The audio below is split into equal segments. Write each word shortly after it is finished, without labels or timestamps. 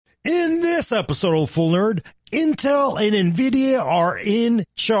In this episode of Full Nerd, Intel and NVIDIA are in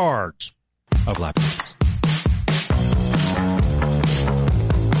charge of laptops.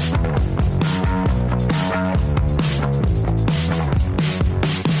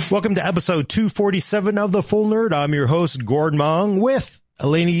 Welcome to episode 247 of The Full Nerd. I'm your host, Gord Mong, with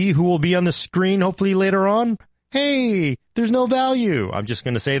Elena Yee, who will be on the screen hopefully later on. Hey, there's no value. I'm just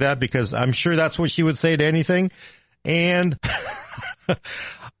going to say that because I'm sure that's what she would say to anything. And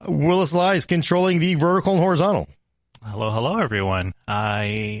Willis Lai is controlling the vertical and horizontal. Hello, everyone.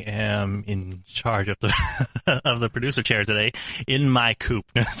 I am in charge of the of the producer chair today in my coop.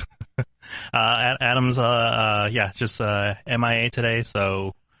 Adam's just MIA today,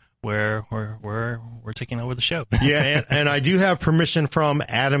 so we're taking over the show. Yeah, and I do have permission from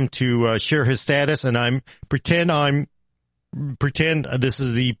Adam to share his status, and pretend this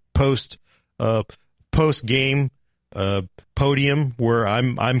is the post game podium where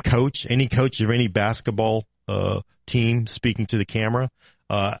I'm coach, any coach of any basketball team speaking to the camera.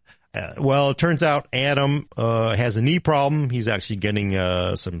 Well, it turns out Adam has a knee problem. He's actually getting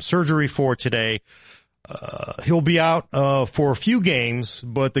some surgery for today. He'll be out for a few games,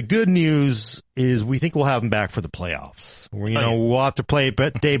 but the good news is we think we'll have him back for the playoffs. We'll have to play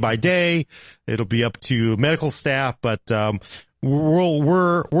it day by day. It'll be up to medical staff, but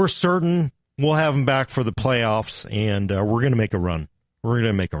we're certain we'll have him back for the playoffs, and we're going to make a run. We're going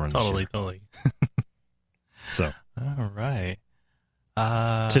to make a run this year. Totally. So, all right.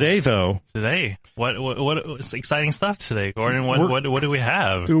 Today, what exciting stuff today, Gordon? What do we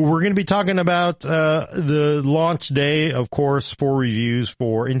have? We're going to be talking about the launch day, of course, for reviews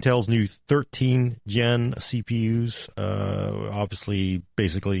for Intel's new 13 gen CPUs. Obviously,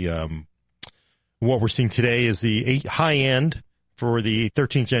 basically, what we're seeing today is the high end for the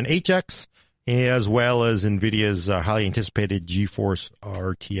 13th gen HX, as well as NVIDIA's highly anticipated GeForce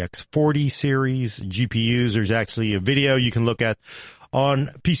RTX 40 series GPUs. There's actually a video you can look at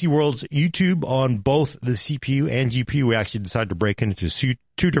on PC World's YouTube on both the CPU and GPU. We actually decided to break into two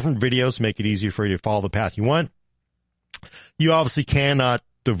different videos to make it easier for you to follow the path you want. You obviously cannot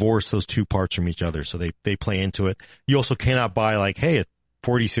divorce those two parts from each other, so they play into it. You also cannot buy a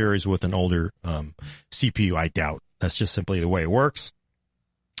 40 series with an older CPU. I doubt. That's just simply the way it works.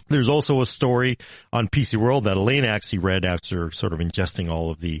 There's also a story on PC World that Elena actually read after sort of ingesting all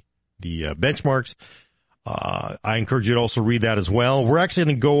of the benchmarks. I encourage you to also read that as well. We're actually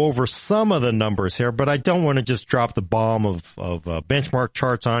going to go over some of the numbers here, but I don't want to just drop the bomb of benchmark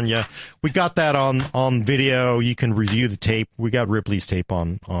charts on you. We got that on video. You can review the tape. We got Ripley's tape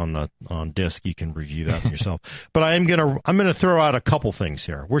on disc. You can review that yourself. But I'm going to throw out a couple things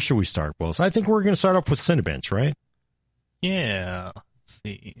here. Where should we start, Willis? I think we're going to start off with Cinebench, right? Yeah. Let's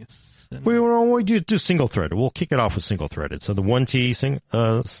see. We do single threaded. We'll kick it off with single threaded. So the 1T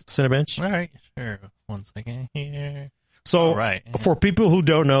Cinebench. All right, sure. 1 second here. So for people who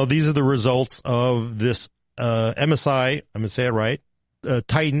don't know, these are the results of this MSI. I'm going to say it right.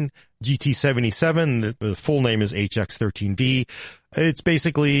 Titan GT77. The full name is HX13V. It's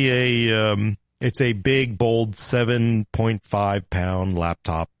basically it's a big, bold 7.5 pound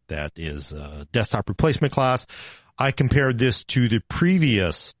laptop that is desktop replacement class. I compared this to the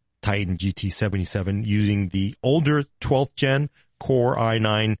previous Titan GT77 using the older 12th gen Core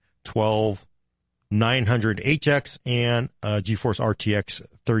i9 12900HX and GeForce RTX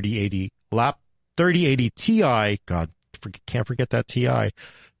 3080 Ti. God, can't forget that Ti.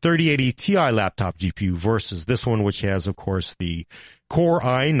 3080 Ti laptop GPU versus this one, which has, of course, the Core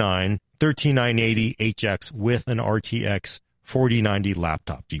i9 13980HX with an RTX 4090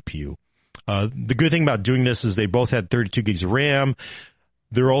 laptop GPU. The good thing about doing this is they both had 32 gigs of RAM.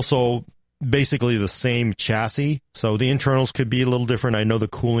 They're also basically the same chassis, so the internals could be a little different. I know the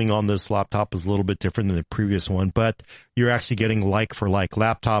cooling on this laptop is a little bit different than the previous one, but you're actually getting like for like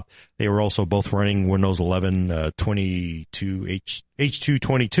laptop. They were also both running Windows 11 22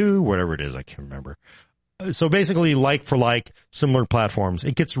 H222, whatever it is, I can't remember. So basically like for like, similar platforms.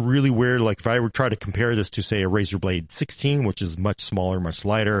 It gets really weird. Like if I were to try to compare this to, say, a Razer Blade 16, which is much smaller, much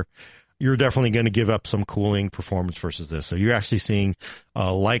lighter, you're definitely going to give up some cooling performance versus this. So you're actually seeing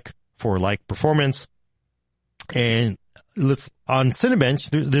like for like performance. And on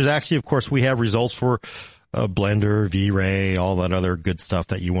Cinebench, there's actually, of course, we have results for Blender, V-Ray, all that other good stuff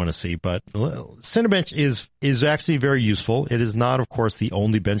that you want to see. But Cinebench is actually very useful. It is not, of course, the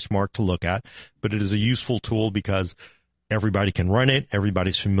only benchmark to look at, but it is a useful tool because everybody can run it.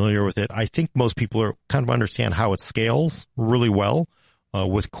 Everybody's familiar with it. I think most people are kind of understand how it scales really well.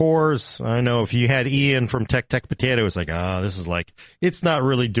 With cores, I know if you had Ian from Tech Potato, it's like, this is like, it's not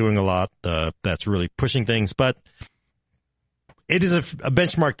really doing a lot, that's really pushing things, but it is a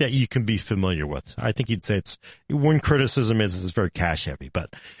benchmark that you can be familiar with. I think you'd say it's one criticism is it's very cache heavy,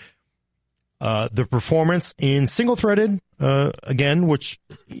 but the performance in single threaded, again, which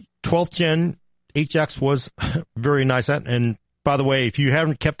 12th gen HX was very nice at. And by the way, if you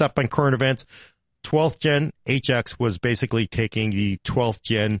haven't kept up on current events, 12th gen HX was basically taking the 12th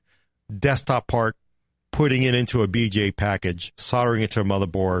gen desktop part, putting it into a BJ package, soldering it to a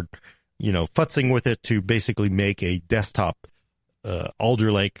motherboard, futzing with it to basically make a desktop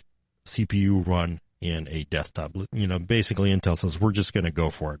Alder Lake CPU run in a desktop. Basically Intel says, we're just going to go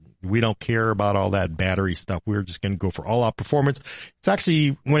for it. We don't care about all that battery stuff. We're just going to go for all out performance. It's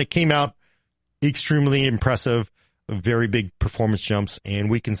actually, when it came out, extremely impressive, very big performance jumps.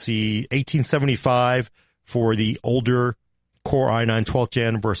 And we can see 1875 for the older Core i9 12th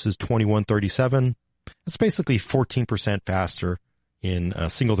gen versus 2137. It's basically 14% faster in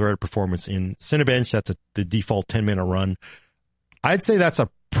single threaded performance. In Cinebench, that's the default 10-minute run. I'd say that's a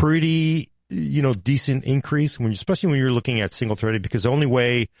pretty, decent increase, especially when you're looking at single threaded, because the only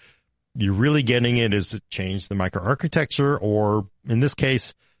way you're really getting it is to change the microarchitecture, or in this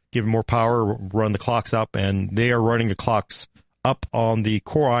case, give more power, run the clocks up, and they are running the clocks up on the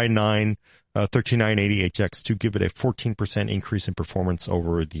Core i9 13980HX to give it a 14% increase in performance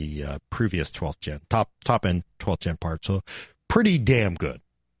over the previous 12th gen, top end 12th gen part. So pretty damn good.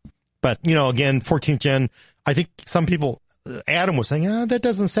 But, again, 14th gen, I think some people, Adam was saying, that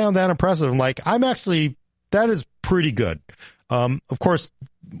doesn't sound that impressive. I'm like, that is pretty good. Of course,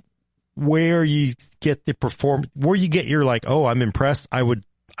 where you get where you get your like, oh, I'm impressed, I would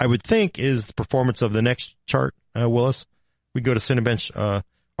think is the performance of the next chart, Willis. We go to Cinebench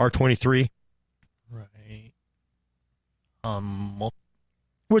R23. Right.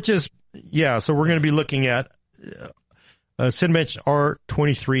 Which is, so we're going to be looking at Cinebench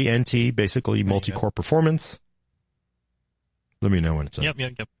R23 NT, basically multi-core performance. Let me know when it's up.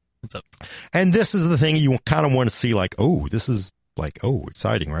 Yep. It's up. And this is the thing you kind of want to see, like, oh, this is like, oh,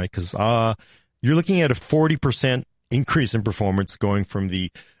 exciting, right? Because you're looking at a 40% increase in performance going from the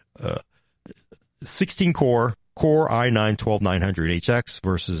 16-core Core i9 12900HX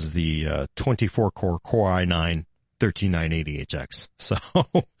versus the 24-core Core i9 13980HX. So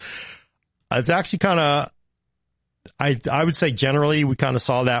it's actually kind of, I would say generally we kind of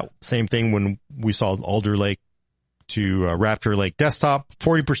saw that same thing when we saw Alder Lake to Raptor Lake desktop.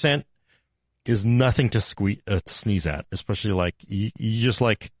 40% is nothing to sneeze at, especially like you just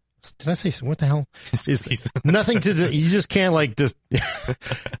like, did I say what the hell? Is nothing to do. You just can't like just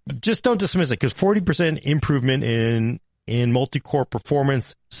don't dismiss it, because 40% improvement in multi-core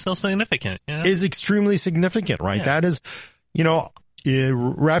performance still significant, is extremely significant, right? Yeah. That is,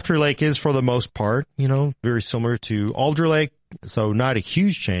 Raptor Lake is for the most part, very similar to Alder Lake. So not a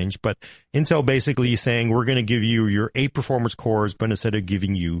huge change, but Intel basically saying we're going to give you your 8 performance cores, but instead of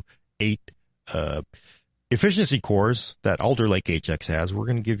giving you 8, efficiency cores that Alder Lake HX has, we're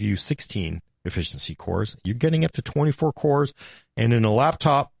going to give you 16 efficiency cores. You're getting up to 24 cores, and in a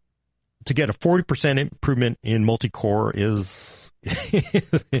laptop, to get a 40% improvement in multi-core is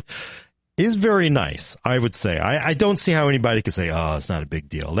very nice, I would say. I don't see how anybody could say, oh, it's not a big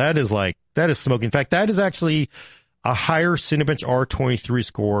deal. That is smoke. In fact, that is actually a higher Cinebench R23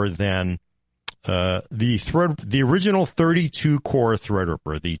 score than the original 32-core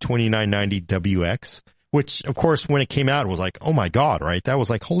Threadripper, the 2990WX. Which, of course, when it came out, it was like, oh my God, right? That was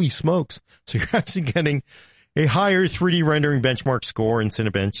like, holy smokes. So you're actually getting a higher 3D rendering benchmark score in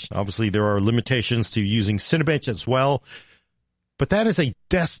Cinebench. Obviously, there are limitations to using Cinebench as well. But that is a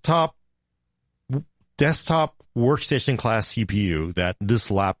desktop workstation class CPU that this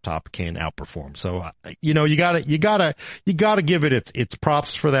laptop can outperform. So, you gotta give it its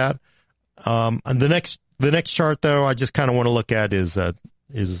props for that. And the next chart, though, I just kind of want to look at is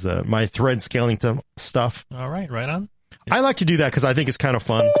my thread scaling stuff. All right on. I like to do that because I think it's kind of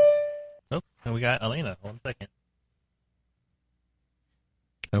fun. Oh, and we got Elena. 1 second.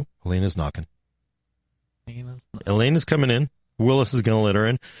 Oh, Elena's knocking. Elena's coming in. Willis is going to let her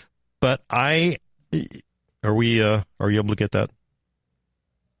in. But are you able to get that?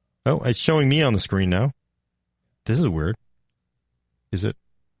 Oh, it's showing me on the screen now. This is weird. Is it?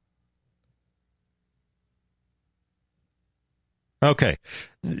 Okay.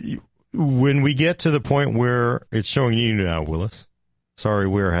 When we get to the point where it's showing you now, Willis. Sorry,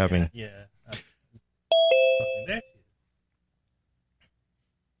 we're having. Yeah.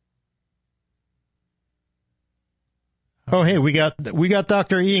 Oh, hey, we got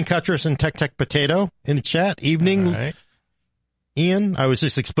Dr. Ian Cuttress and Tech Potato in the chat. Evening, right. Ian. I was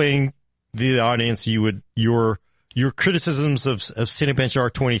just explaining to the audience your criticisms of Cinebench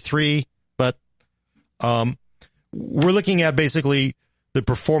R23, but we're looking at basically the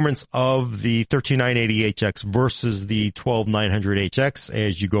performance of the 13980HX versus the 12900HX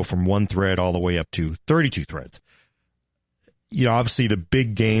as you go from one thread all the way up to 32 threads. You know, obviously the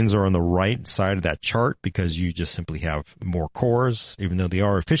big gains are on the right side of that chart because you just simply have more cores, even though they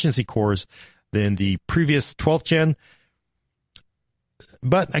are efficiency cores than the previous 12th gen.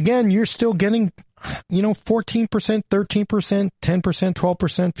 But again, you're still getting, 14%, 13%, 10%, 12%,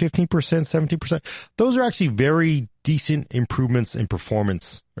 15%, 17%. Those are actually very decent improvements in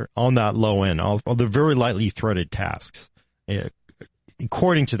performance on that low end of the very lightly threaded tasks.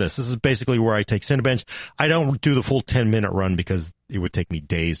 According to this is basically where I take Cinebench. I don't do the full 10-minute run because it would take me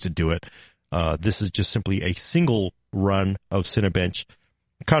days to do it. This is just simply a single run of Cinebench,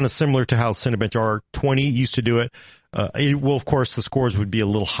 kind of similar to how Cinebench R20 used to do it. Of course, the scores would be a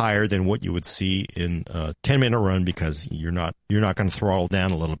little higher than what you would see in a 10-minute run because you're not going to throttle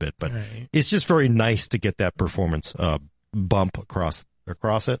down a little bit. But right. It's just very nice to get that performance bump across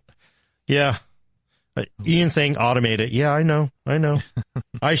it. Yeah. Ian saying automate it. Yeah, I know.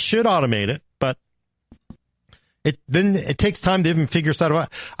 I should automate it, but it takes time to even figure stuff out.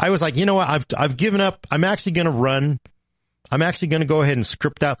 I was like, you know what? I've given up. I'm actually going to go ahead and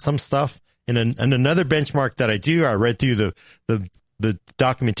script out some stuff. And another benchmark that I do, I read through the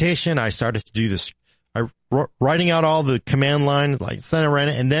documentation. I started to do this, writing out all the command lines, like then I ran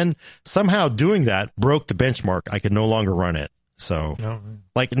it, and then somehow doing that broke the benchmark. I could no longer run it. So,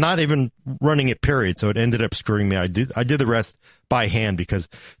 like not even running it period. So it ended up screwing me. I did the rest by hand because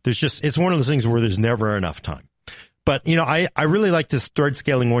it's one of those things where there's never enough time. But, I really like this thread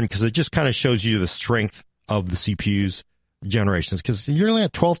scaling one because it just kind of shows you the strength of the CPU's generations. Because you're only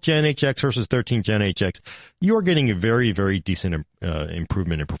at 12th gen HX versus 13th gen HX. You are getting a very, very decent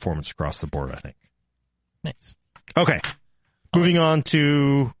improvement in performance across the board, I think. Nice. Okay. Moving on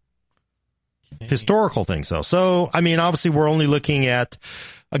to historical things though. So, obviously we're only looking at,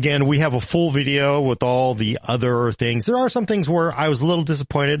 again, we have a full video with all the other things. There are some things where I was a little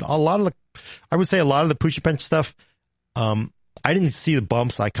disappointed. I would say a lot of the Pushibench stuff, I didn't see the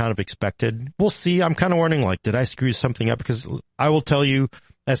bumps I kind of expected. We'll see. I'm kind of wondering, did I screw something up? Because I will tell you,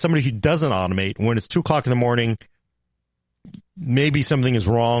 as somebody who doesn't automate, when it's 2:00 in the morning, maybe something is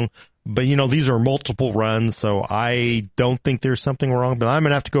wrong. But, these are multiple runs, so I don't think there's something wrong. But I'm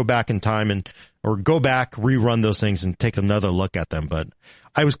going to have to go back in time or go back, rerun those things and take another look at them. But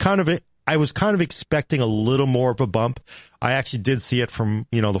I was kind of expecting a little more of a bump. I actually did see it from,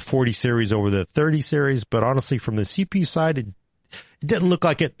 the 40 series over the 30 series. But honestly, from the CPU side, it didn't look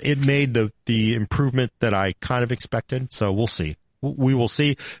like it made the improvement that I kind of expected. So we'll see. We will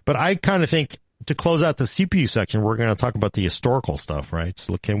see. But I kind of think, to close out the CPU section, we're going to talk about the historical stuff, right?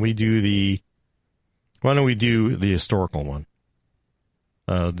 So why don't we do the historical one?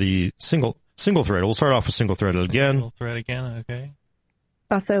 The single thread. We'll start off with single thread again. Single thread again, okay.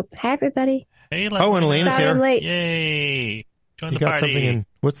 Also, hi everybody. Hey, and Elena's here. I'm late. Yay. Join you the got party. Something in,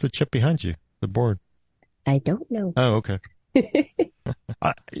 what's the chip behind you? The board. I don't know. Oh, okay.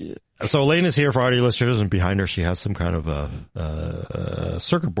 So Elena's here for audio listeners, and behind her she has some kind of a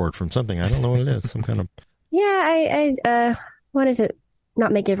circuit board from something. I don't know what it is. Some kind of. Yeah, I wanted to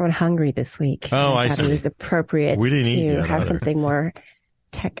not make everyone hungry this week. Oh, I see. It was appropriate to have something more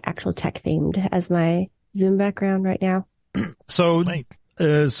actual tech themed as my Zoom background right now. So,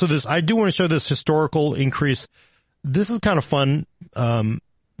 I do want to show this historical increase. This is kind of fun.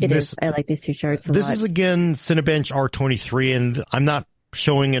 It is. I like these two charts a This lot. is again Cinebench R23, and I'm not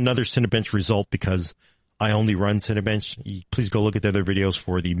showing another Cinebench result because I only run Cinebench. Please go look at the other videos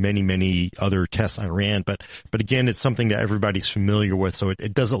for the many, many other tests I ran. But again, it's something that everybody's familiar with, so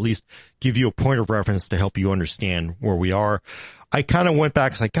it does at least give you a point of reference to help you understand where we are. I kind of went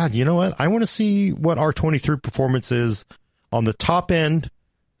back, it's like, God, you know what? I want to see what R23 performance is on the top end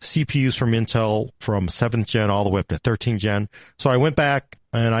CPUs from Intel from 7th gen all the way up to 13th gen. So I went back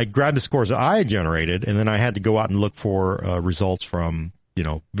and I grabbed the scores that I had generated, and then I had to go out and look for results from,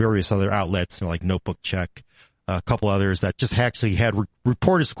 various other outlets like Notebook Check, a couple others that just actually had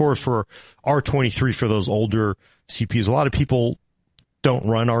reported scores for R23 for those older CPUs. A lot of people don't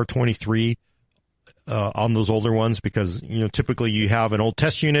run R23 on those older ones because, typically you have an old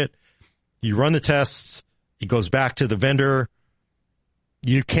test unit, you run the tests, it goes back to the vendor,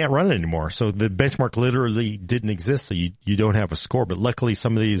 you can't run it anymore. So the benchmark literally didn't exist, so you don't have a score. But luckily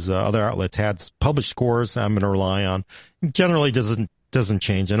some of these other outlets had published scores I'm going to rely on. Generally doesn't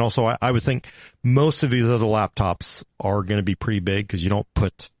change. And also I would think most of these other laptops are going to be pretty big because you don't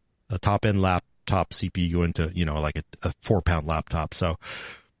put a top-end laptop CPU into, like a 4-pound laptop. So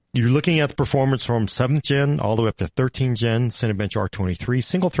you're looking at the performance from 7th gen all the way up to 13th gen, Cinebench R23,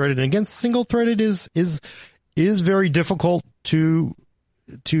 single-threaded. And again, single-threaded is is very difficult to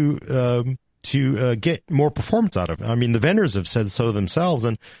get more performance out of. I mean, the vendors have said so themselves,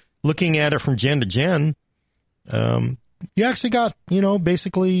 and looking at it from gen to gen, you actually got,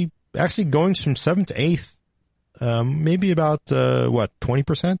 basically actually going from 7th to 8th, maybe about,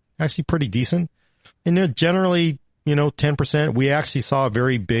 20%, actually pretty decent. And they're generally, 10%. We actually saw a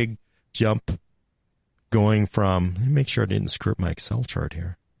very big jump going from, let me make sure I didn't screw up my Excel chart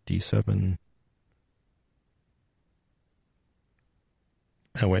here. D7.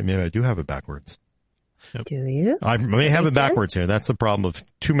 Oh, wait, maybe I do have it backwards. Yep. Do you? I may have it backwards here. That's the problem of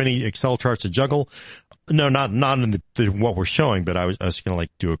too many Excel charts to juggle. No, not in what we're showing, but I was going to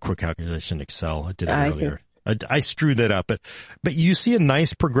like do a quick calculation in Excel. I did it earlier. I screwed that up, but you see a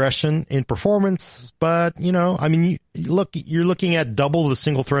nice progression in performance. But you're looking at double the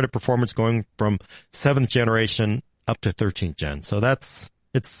single threaded performance going from 7th generation up to 13th gen. So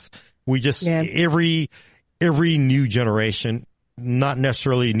every new generation, not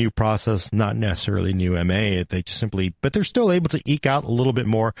necessarily new process, not necessarily new MA. They just but they're still able to eke out a little bit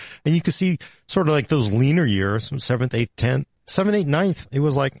more. And you can see sort of like those leaner years, 7th, 8th, 10th, 7th, 8th, 9th. It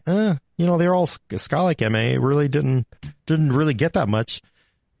was like, they're all Skylake MA. It really didn't really get that much.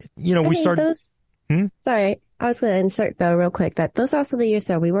 We started. Sorry, I was going to insert though real quick that those also the years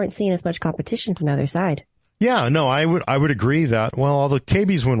though we weren't seeing as much competition from the other side. Yeah, no, I would agree that. Well, all the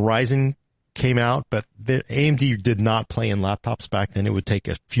KBs when Ryzen came out, but the AMD did not play in laptops back then. It would take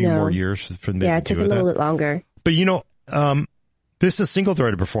a few more years for them to do that. Yeah, it took a little bit longer. But this is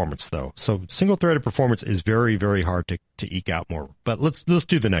single-threaded performance, though. So single-threaded performance is very, very hard to eke out more. But let's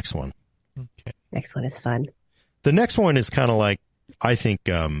do the next one. Okay. Next one is fun. The next one is kind of like, I think...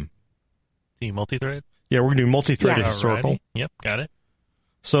 the multi-thread? Yeah, we're going to do multi-threaded historical. Yep, got it.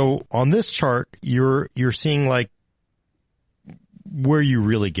 So on this chart, you're seeing like where you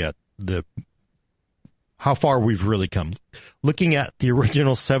really get how far we've really come. Looking at the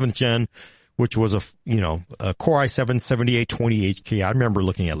original 7th gen, which was a Core i7 7820 HK. I remember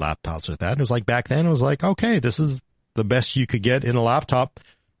looking at laptops with that. It was like back then, it was like, okay, this is the best you could get in a laptop.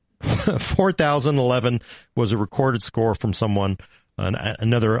 4011 was a recorded score from someone,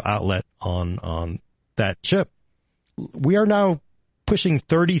 another outlet on that chip. We are now pushing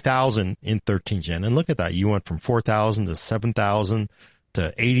 30,000 in 13th gen. And look at that. You went from 4,000 to 7,000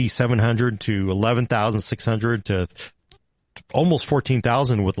 to 8,700 to 11,600 to almost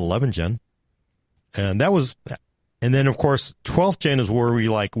 14,000 with 11 gen. And then of course, 12th gen is where we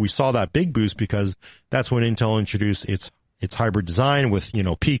saw that big boost because that's when Intel introduced its hybrid design with,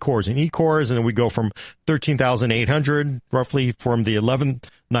 P cores and E cores. And then we go from 13,800 roughly from the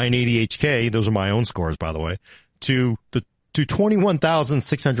 11,980 HK. Those are my own scores, by the way, to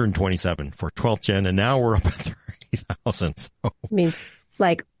 21,627 for 12th gen. And now we're up at 30,000. So. I mean,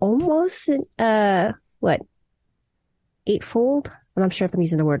 like almost, eightfold? I'm not sure if I'm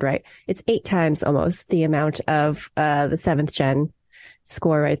using the word right. It's 8 times almost the amount of the 7th gen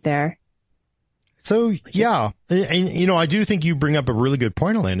score right there. So, yeah. And, I do think you bring up a really good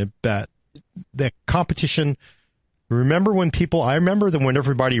point, Elena, that competition. I remember when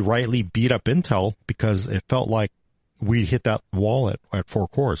everybody rightly beat up Intel because it felt like we hit that wall at 4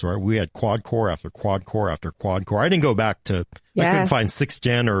 cores, right? We had quad core after quad core after quad core. I didn't go back to, I couldn't find 6th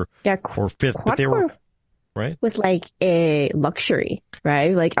gen or 5th, but they were, right? Was like a luxury,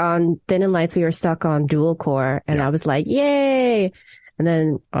 right? Like on Thin and Lights, we were stuck on dual core and I was like, yay. And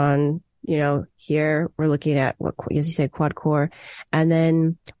then on, here we're looking at as you said, quad core. And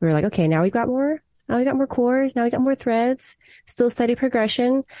then we were like, okay, now we got more cores. Now we got more threads, still steady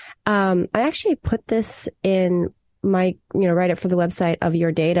progression. I actually put this in my, write-up for the website of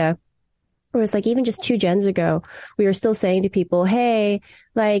your data. It was like even just 2 gens ago, we were still saying to people, hey,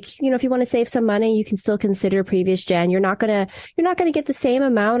 like, if you want to save some money, you can still consider previous gen. You're not going to get the same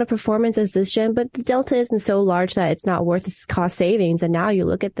amount of performance as this gen, but the delta isn't so large that it's not worth its cost savings. And now you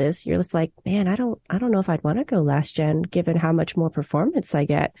look at this, you're just like, man, I don't know if I'd want to go last gen given how much more performance I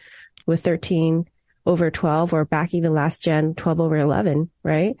get with 13 over 12 or back even last gen 12 over 11,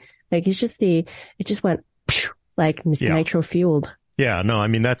 right? Like it just went like nitro fueled. Yeah, no, I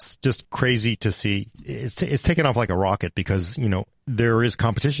mean, that's just crazy to see. It's taken off like a rocket because, there is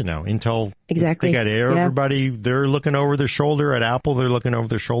competition now. Intel, exactly. They got everybody, they're looking over their shoulder at Apple. They're looking over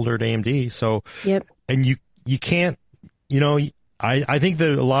their shoulder at AMD. So, yep. And you can't, I think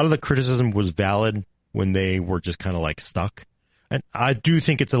that a lot of the criticism was valid when they were just kind of like stuck. And I do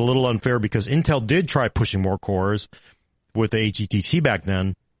think it's a little unfair because Intel did try pushing more cores with the HGTC back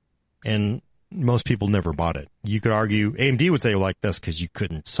then. And most people never bought it. You could argue AMD would say like this because you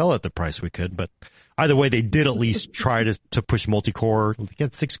couldn't sell at the price we could, but either way, they did at least try to push multi-core,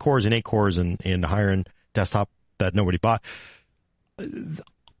 get 6 cores and 8 cores in higher end desktop that nobody bought.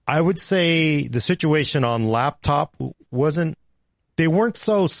 I would say the situation on laptop they weren't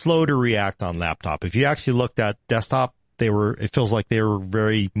so slow to react on laptop. If you actually looked at desktop, it feels like they were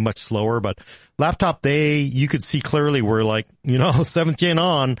very much slower, but laptop, you could see clearly we're like, 7th gen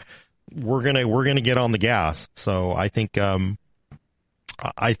on, we're going to get on the gas. So I think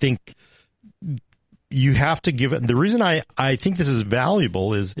you have to give it, the reason I think this is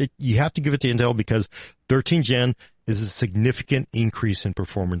valuable is you have to give it to Intel because 13th gen is a significant increase in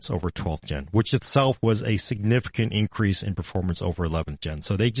performance over 12th gen, which itself was a significant increase in performance over 11th gen.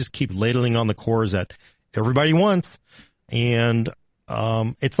 So they just keep ladling on the cores that everybody wants. And,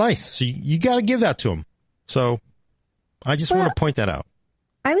 it's nice. So you got to give that to them. So I just want to point that out.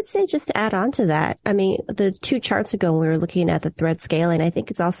 I would say just to add on to that, I mean, the 2 charts ago when we were looking at the thread scaling, I think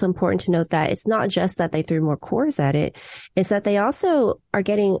it's also important to note that it's not just that they threw more cores at it. It's that they also are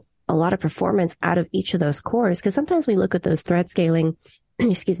getting a lot of performance out of each of those cores. Because sometimes we look at those thread scaling,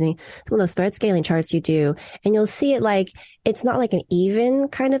 excuse me, some of those thread scaling charts you do, and you'll see it like, it's not like an even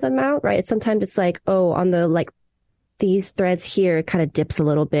kind of amount, right? Sometimes it's like, on the these threads here, it kind of dips a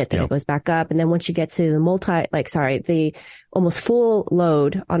little bit, then it goes back up. And then once you get to the almost full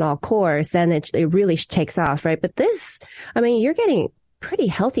load on all cores, then it really takes off, right? But this, I mean, you're getting pretty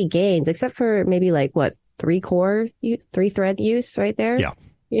healthy gains, except for maybe 3 thread use right there.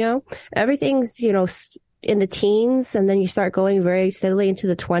 Yeah. Everything's, in the teens, and then you start going very steadily into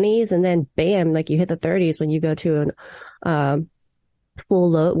the 20s, and then bam, you hit the 30s when you go to an,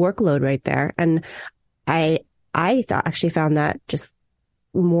 full workload right there. And I actually found that just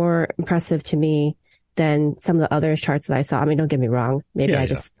more impressive to me than some of the other charts that I saw. I mean, don't get me wrong. Maybe I'm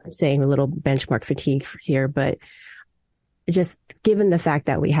saying a little benchmark fatigue here, but just given the fact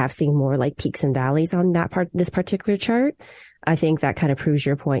that we have seen more peaks and valleys on this particular chart, I think that kind of proves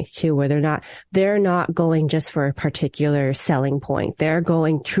your point too, where they're not going just for a particular selling point. They're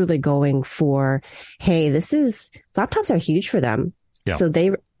truly going for, hey, laptops are huge for them. Yeah. So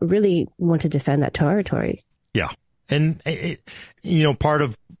they really want to defend that territory. Yeah. And, part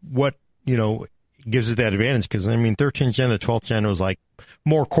of what, gives it that advantage, because 13th gen to 12th gen was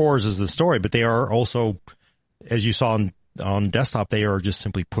more cores is the story, but they are also, as you saw on desktop, they are just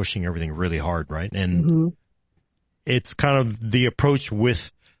simply pushing everything really hard, right? And it's kind of the approach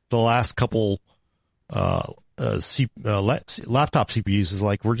with the last couple, laptop CPUs is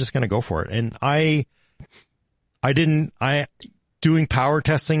we're just going to go for it. And doing power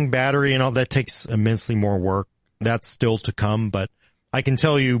testing, battery and all that takes immensely more work. That's still to come, but I can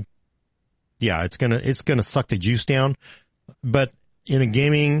tell you, it's going to suck the juice down. But in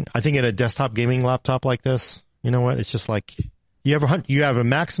a desktop gaming laptop like this, you know what? It's just you have a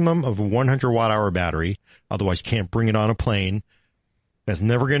maximum of a 100 watt hour battery. Otherwise you can't bring it on a plane. That's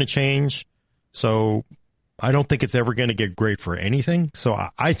never going to change. So I don't think it's ever going to get great for anything. So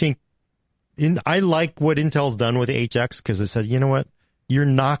I think I like what Intel's done with the HX, because it said, you know what? You're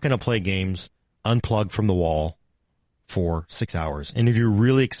not going to play games unplugged from the wall for 6 hours. And if you're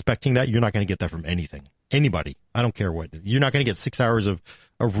really expecting that, you're not going to get that from anybody. I don't care what. You're not going to get 6 hours of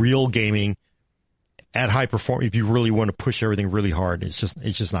real gaming at high performance. If you really want to push everything really hard, it's just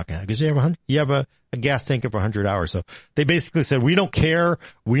not going to happen, because you have a gas tank of 100 hours. So they basically said, we don't care.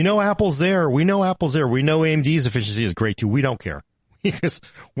 We know Apple's there. We know AMD's efficiency is great too. We don't care. Because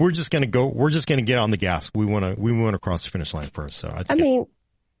we're just going to get on the gas. We want to cross the finish line first. So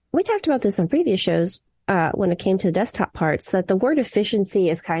we talked about this on previous shows, when it came to the desktop parts, that the word efficiency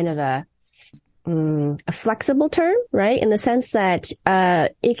is kind of a flexible term, right? In the sense that,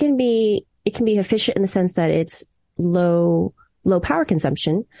 it can be efficient in the sense that it's low power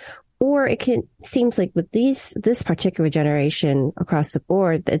consumption, or seems like with this particular generation across the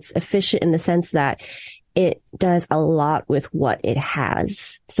board, it's efficient in the sense that it does a lot with what it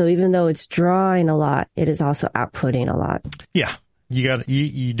has. So even though it's drawing a lot, it is also outputting a lot. Yeah.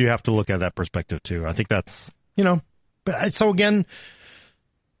 You do have to look at that perspective too. I think that's, but so again,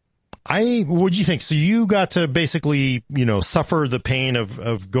 what'd you think? So you got to basically, suffer the pain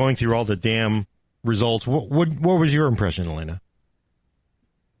of going through all the damn results. What was your impression, Elena?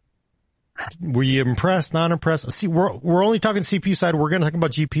 Were you impressed, not impressed? See, we're only talking CPU side. We're going to talk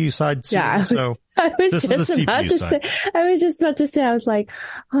about GPU side soon. Yeah, this is the CPU side. I was just about to say, I was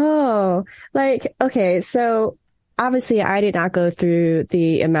okay, so obviously I did not go through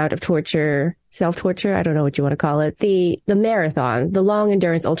the amount of self-torture, I don't know what you want to call it, the marathon, the long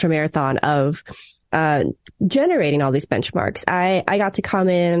endurance ultra marathon of generating all these benchmarks. I got to come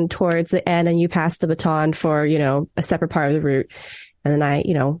in towards the end, and you passed the baton for, a separate part of the route. And then I,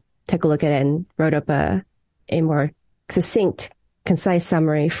 took a look at it and wrote up a more succinct, concise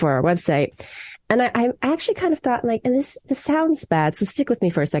summary for our website. And I actually kind of thought like, and this sounds bad, so stick with me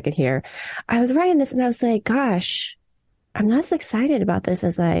for a second here. I was writing this and I was like, gosh, I'm not as excited about this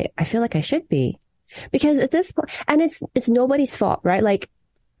as I feel like I should be. Because at this point, and it's nobody's fault, right? Like,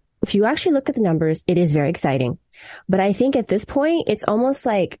 if you actually look at the numbers, it is very exciting. But I think at this point, it's almost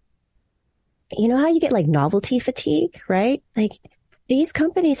like, you know how you get like novelty fatigue, right? Like, these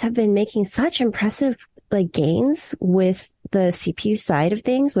companies have been making such impressive like gains with the CPU side of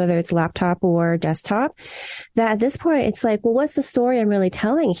things, whether it's laptop or desktop, that at this point it's like, well, what's the story I'm really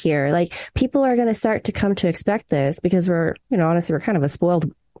telling here? Like, people are going to start to come to expect this because honestly, we're kind of a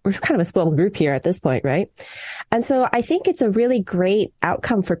spoiled group here at this point, right? And so I think it's a really great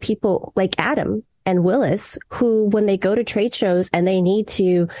outcome for people like Adam and Willis, who, when they go to trade shows and they need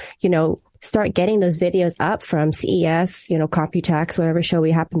to, start getting those videos up from CES, Computex, whatever show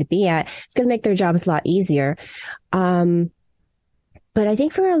we happen to be at, it's going to make their jobs a lot easier. But I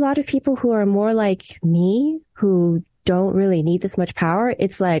think for a lot of people who are more like me, who don't really need this much power,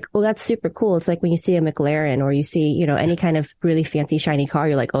 it's like, oh, that's super cool. It's like when you see a McLaren or you see, any kind of really fancy shiny car,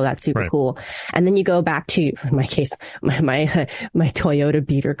 you're like, oh, that's super cool. And then you go back to, in my case, my Toyota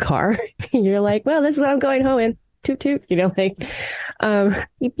beater car. You're like, well, this is what I'm going home in. Toot toot, beep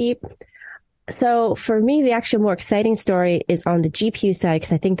beep. So for me, the actual more exciting story is on the GPU side,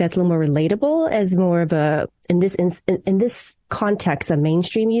 because I think that's a little more relatable as more of a, in this context, a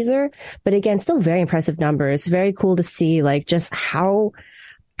mainstream user. But again, still very impressive numbers. Very cool to see, like, just how,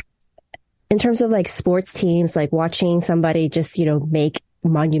 in terms of like sports teams, like watching somebody just, make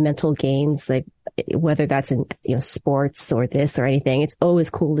monumental gains, like whether that's in, sports or this or anything, it's always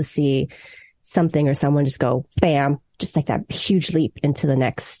cool to see something or someone just go, bam, just like that huge leap into the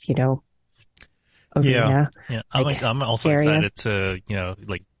next, Yeah. Like, I'm also area. excited to,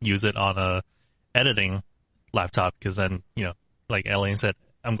 use it on a editing laptop, because then, like Elaine said,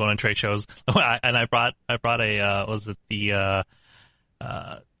 I'm going to trade shows. And I brought the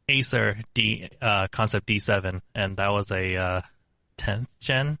Acer Concept D7, and that was a 10th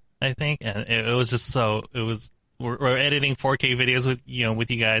gen, I think. And it was just we're editing 4K videos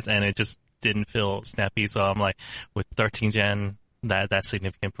with you guys, and it just didn't feel snappy. So I'm like, with 13th gen, that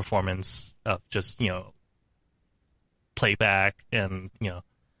significant performance of just, playback and,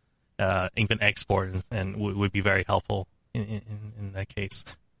 even export and would be very helpful in that case.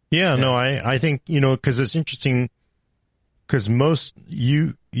 Yeah, no, I think, because it's interesting, because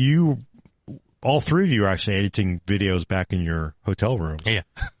all three of you are actually editing videos back in your hotel rooms. Yeah.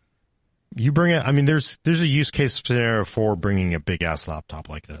 You bring it, I mean, there's a use case scenario for bringing a big ass laptop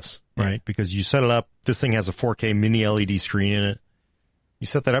like this, right? Because you set it up, this thing has a 4K mini LED screen in it. You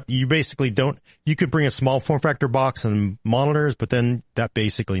set that up, you basically you could bring a small form factor box and monitors, but then that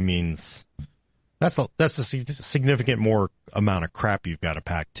basically means that's a significant more amount of crap you've got to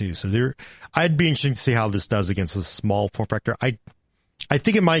pack too. So I'd be interested to see how this does against a small form factor. I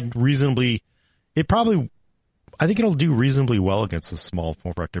think it might I think it'll do reasonably well against a small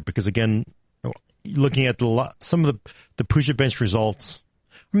form factor, because again, looking at some of the Puja Bench results,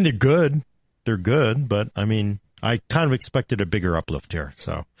 I mean, they're good, but I mean, I kind of expected a bigger uplift here.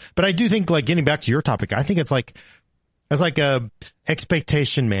 So, but I do think, like, getting back to your topic, I think it's like a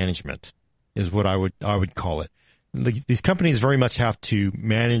expectation management is what I would call it. These companies very much have to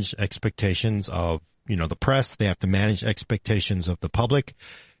manage expectations of, the press. They have to manage expectations of the public.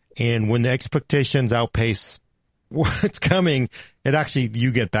 And when the expectations outpace what's coming,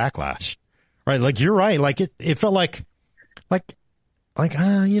 you get backlash, right? Like, you're right. Like, it felt like,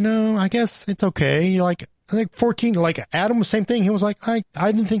 I guess it's okay. Like, I think 14, like Adam was same thing. He was like, I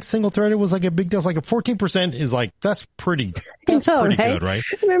didn't think single threaded was like a big deal. It's like a 14% is like, that's pretty good, right?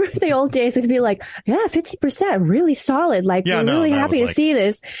 Remember the old days, it'd be like, yeah, 50%, really solid. Like, we're really happy to see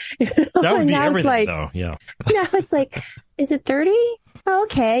this. That would be everything, like, though. Yeah. Now it's like, is it 30? Oh,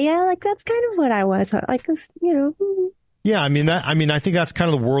 okay. Yeah. Like, that's kind of what I was like, Yeah. I mean, I think that's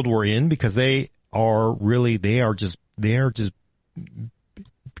kind of the world we're in, because they are just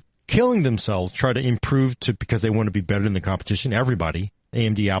killing themselves, try to improve because they want to be better than the competition. Everybody,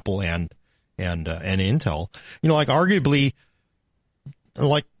 AMD, Apple, and Intel. Like, arguably,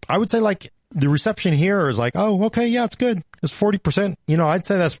 like, I would say, like, the reception here is like, oh, okay, yeah, it's good. It's 40%. I'd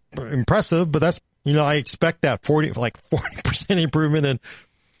say that's impressive, but that's, I expect that 40% improvement. And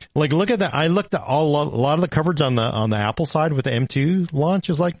like, look at that. I looked at a lot of the coverage on the Apple side with the M2 launch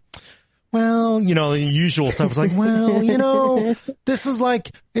is like, well, the usual stuff is like, well, this is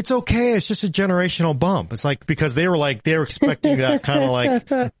like, it's okay. It's just a generational bump. It's like, because they were expecting that kind of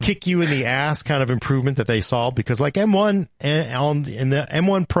like kick you in the ass kind of improvement that they saw, because like M1 in the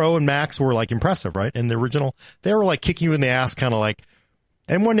M1 Pro and Max were like impressive, right? And the original, they were like kicking you in the ass, kind of like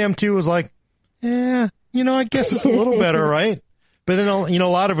M1 and M2 was like, yeah, I guess it's a little better, right? But then, a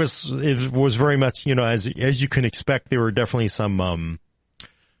lot of us, it was very much, as you can expect, there were definitely some,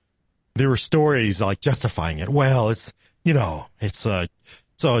 there were stories like justifying it. Well, it's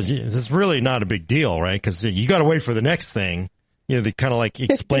really not a big deal, right? Cause you got to wait for the next thing, they kind of like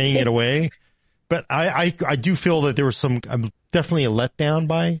explaining it away. But I do feel that there was I'm definitely a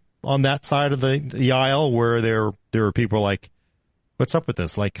letdown on that side of the aisle where there were people like, what's up with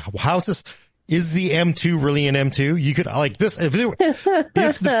this? Like, how's this? Is the M2 really an M2? You could like this if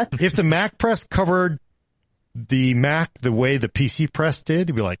the Mac press covered the Mac the way the PC press did,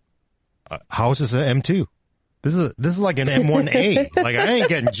 you'd be like, how is this an M2? This is like an M1A. Like, I ain't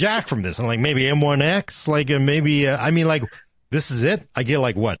getting jack from this. And like maybe M1X, like maybe this is it. I get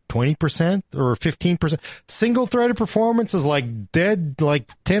like what, 20% or 15%. Single threaded performance is like dead, like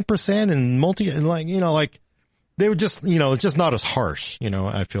 10%, and like they would just, it's just not as harsh,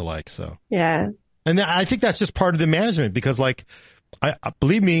 I feel like so. Yeah. And I think that's just part of the management because like, I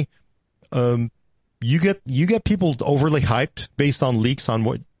believe me, you get people overly hyped based on leaks on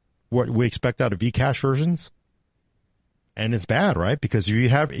what we expect out of Vcache versions. And it's bad, right? Because you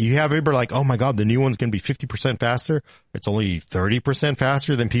have everybody like, oh my God, the new one's going to be 50% faster. It's only 30%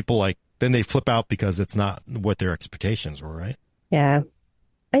 faster than people like, then they flip out because it's not what their expectations were, right? Yeah.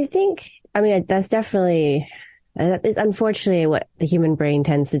 That's definitely, that is unfortunately what the human brain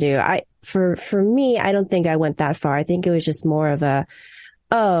tends to do. For me, I don't think I went that far. I think it was just more of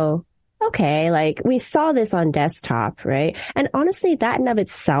okay, like we saw this on desktop, right? And honestly, that in of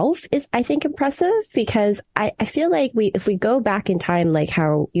itself is, I think, impressive because I feel like if we go back in time, like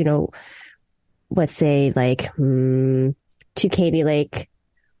how, let's say like, to Katy Lake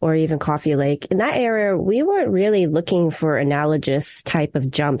or even Coffee Lake, in that era, we weren't really looking for analogous type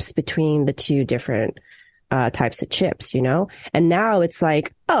of jumps between the two different types of chips, and now it's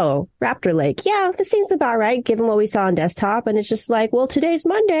like, oh, Raptor Lake. Yeah, this seems about right given what we saw on desktop. And it's just like, well, today's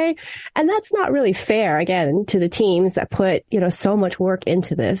Monday. And that's not really fair again to the teams that put, so much work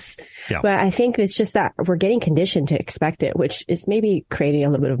into this. Yeah. But I think it's just that we're getting conditioned to expect it, which is maybe creating a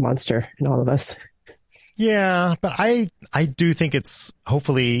little bit of monster in all of us. Yeah. But I do think it's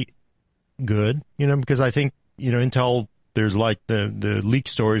hopefully good, because I think, Intel, there's like the leak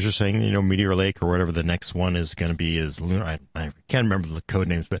stories are saying, Meteor Lake or whatever the next one is going to be is Lunar. I can't remember the code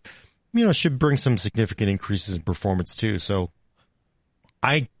names, but, should bring some significant increases in performance too. So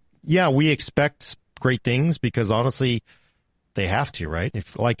we expect great things because honestly, they have to, right?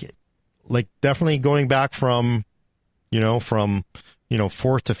 If like definitely going back from 4th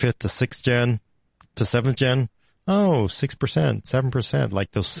to 5th to 6th gen to 7th gen. Oh, 6%, 7%,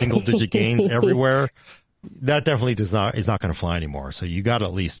 like those single digit gains everywhere. That definitely is not going to fly anymore. So you got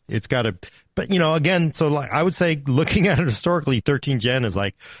to but again, so like I would say looking at it historically, 13 gen is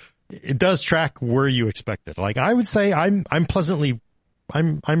like, it does track where you expect it. Like I would say I'm pleased.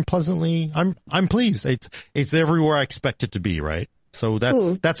 It's everywhere I expect it to be. Right. So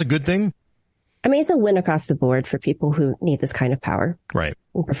that's a good thing. It's a win across the board for people who need this kind of power. Right.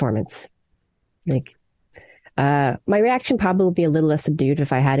 And performance. Like, my reaction probably would be a little less subdued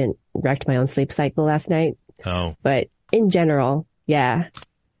if I hadn't wrecked my own sleep cycle last night. Oh. But in general, yeah,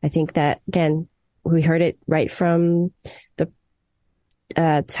 I think that, again, we heard it right from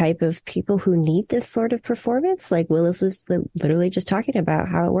the type of people who need this sort of performance. Like Willis was literally just talking about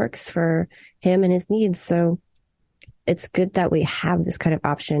how it works for him and his needs. So it's good that we have this kind of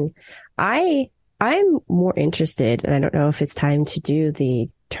option. I'm more interested, and I don't know if it's time to do the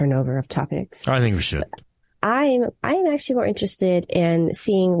turnover of topics. I think we should. I'm actually more interested in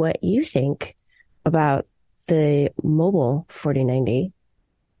seeing what you think about the mobile 4090.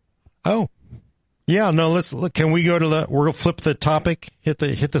 Oh, yeah. No, can we go to we'll flip the topic, hit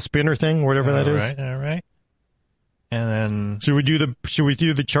the spinner thing, whatever that is. All right. And then should we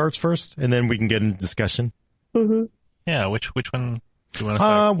do the charts first and then we can get into discussion? Mm-hmm. Yeah. Which one do you want to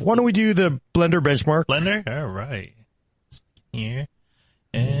start? Why don't we do the Blender benchmark? Blender? All right. Here.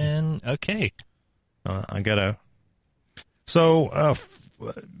 And okay. So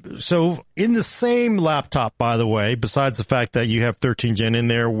in the same laptop, by the way, besides the fact that you have 13 gen in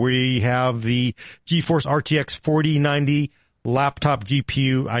there, we have the GeForce RTX 4090 laptop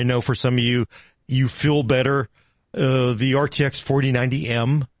GPU. I know for some of you feel better. The RTX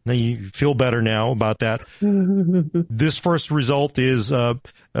 4090M. Now you feel better now about that. This first result is,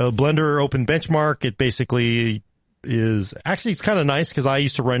 Blender Open Benchmark. It basically is actually, it's kind of nice because I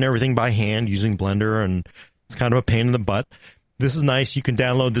used to run everything by hand using Blender and it's kind of a pain in the butt. This is nice. You can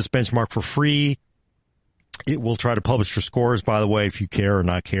download this benchmark for free. It will try to publish your scores, by the way, if you care or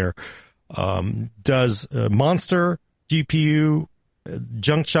not care. Does Monster GPU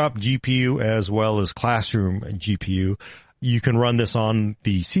junk shop GPU as well as classroom GPU. You can run this on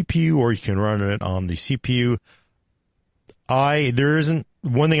the CPU or you can run it on the CPU. There isn't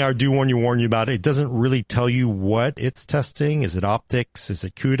one thing I do warn you about. It doesn't really tell you what it's testing. Is it optics? Is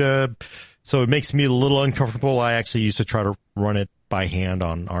it CUDA? So it makes me a little uncomfortable. I actually used to try to run it by hand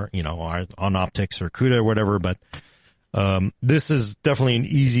on on optics or CUDA or whatever, but this is definitely an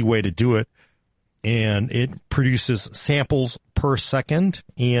easy way to do it. And it produces samples per second,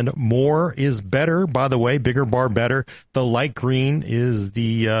 and more is better. By the way, bigger bar better. The light green is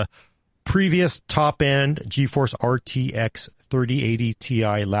the previous top-end GeForce RTX 3080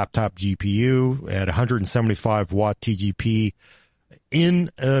 Ti laptop GPU at 175 watt TGP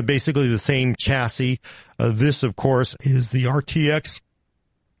in basically the same chassis. This, of course, is the RTX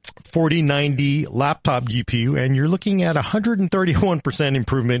 4090 laptop GPU, and you're looking at 131%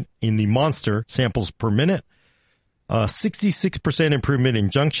 improvement in the Monster samples per minute, 66% improvement in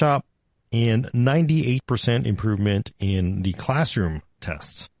junk shop, and 98% improvement in the classroom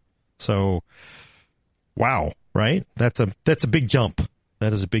tests. So, wow, right? That's a big jump.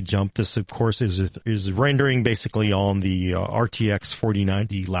 That is a big jump. This, of course, is rendering basically on the RTX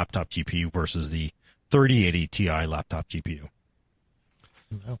 4090 laptop GPU versus the 3080 Ti laptop GPU.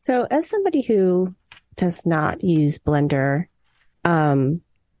 So as somebody who does not use Blender,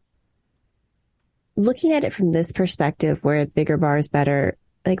 looking at it from this perspective where bigger bar is better,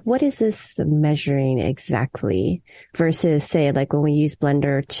 like what is this measuring exactly versus say like when we use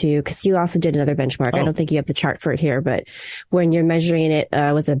Blender to, because you also did another benchmark. I don't think you have the chart for it here, but when you're measuring it,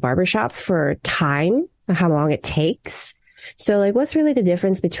 was a barbershop for time, how long it takes. So, like, what's really the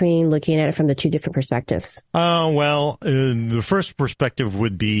difference between looking at it from the two different perspectives? The first perspective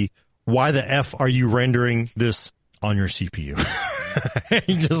would be, why the F are you rendering this on your CPU?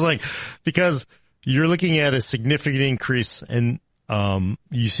 Just like, because you're looking at a significant increase, and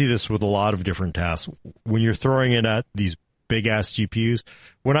you see this with a lot of different tasks. When you're throwing it at these big-ass GPUs,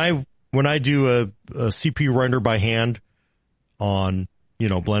 when I do a CPU render by hand on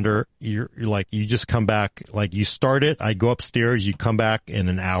Blender, you're like, you just come back, like you start it, I go upstairs, you come back in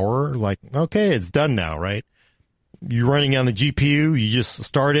an hour, like, okay, it's done now, right? You're running on the GPU, you just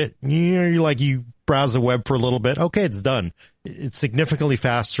start it, you browse the web for a little bit, okay, it's done. It's significantly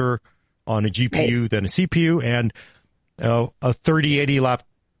faster on a GPU than a CPU, and a 3080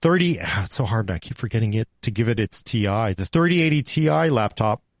 it's so hard, I keep forgetting it to give it its TI. The 3080 Ti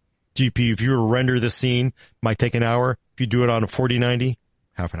laptop GPU, if you were to render the scene, might take an hour. If you do it on a 4090,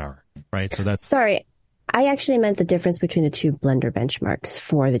 half an hour, right? So that's... Sorry, I actually meant the difference between the two Blender benchmarks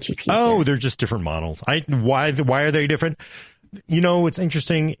for the GPU. Oh, here. They're just different models. Why are they different? What's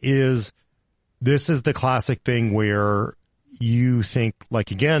interesting is this is the classic thing where you think,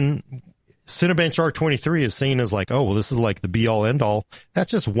 like, again, Cinebench R23 is seen as like, oh, well, this is like the be-all, end-all.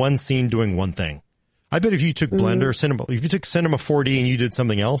 That's just one scene doing one thing. I bet if you took Blender, if you took Cinema 4D and you did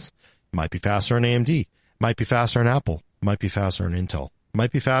something else, it might be faster on AMD, might be faster on Apple, might be faster on Intel,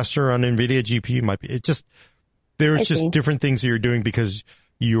 might be faster on NVIDIA GPU, there's just different things that you're doing because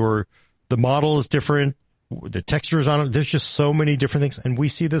the model is different, the textures on it, there's just so many different things. And we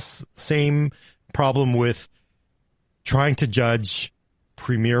see this same problem with trying to judge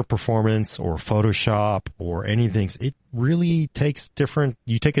Premiere performance or Photoshop or anything. It really takes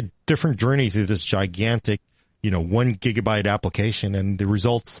you take a different journey through this gigantic, 1 gigabyte application, and the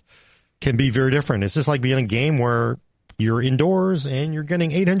results can be very different. It's just like being in a game where you're indoors and you're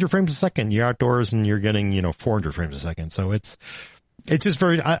getting 800 frames a second. You're outdoors and you're getting, 400 frames a second. So it's just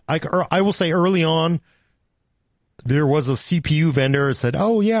very, I will say early on, there was a CPU vendor that said,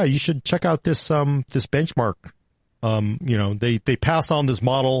 oh yeah, you should check out this benchmark. They passed on this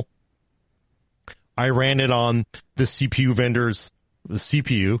model. I ran it on the CPU vendor's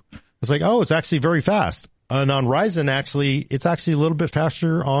CPU. It's like, oh, it's actually very fast. And on Ryzen, actually, it's actually a little bit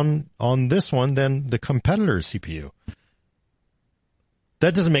faster on this one than the competitor's CPU.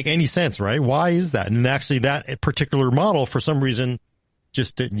 That doesn't make any sense, right? Why is that? And actually, that particular model, for some reason,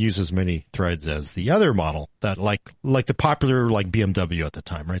 just didn't use as many threads as the other model that like the popular like BMW at the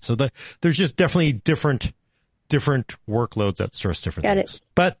time, right? So there's just definitely different workloads that stress different things.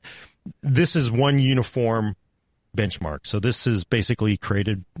 But this is one uniform benchmark. So this is basically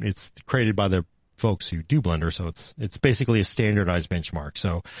it's created by the folks who do Blender. So it's basically a standardized benchmark.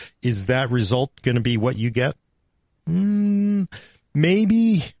 So is that result going to be what you get?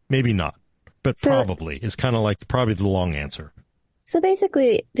 Maybe not, but probably is kind of like probably the long answer. So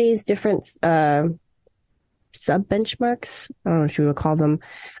basically these different, sub benchmarks, I don't know what you would call them,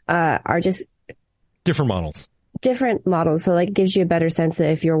 are just different models. different models. So like it gives you a better sense that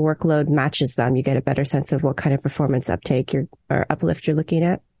if your workload matches them, you get a better sense of what kind of performance uptake or uplift you're looking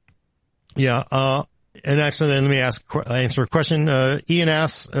at. Yeah. And actually, let me answer a question. Ian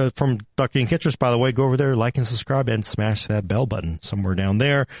asks, from Dr. Ian Kitchers, by the way, go over there, like and subscribe and smash that bell button somewhere down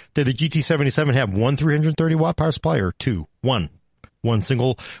there. Did the GT77 have one 330 watt power supply or two? One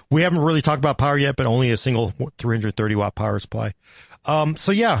single. We haven't really talked about power yet, but only a single 330 watt power supply.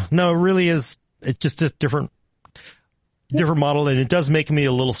 So yeah, no, it really is. It's just a different model. And it does make me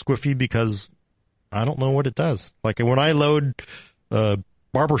a little squiffy because I don't know what it does. Like when I load,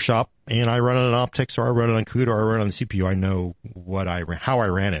 Barbershop and I run it on optics or I run it on CUDA or I run it on the CPU, I know how I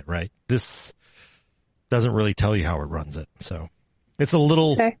ran it, right? This doesn't really tell you how it runs it. So it's a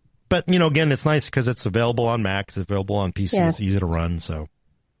little, okay. But again, it's nice because it's available on Mac, it's available on PC, yeah. It's easy to run. So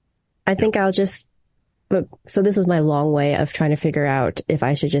I think so this was my long way of trying to figure out if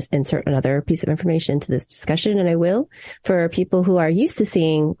I should just insert another piece of information to this discussion. And I will, for people who are used to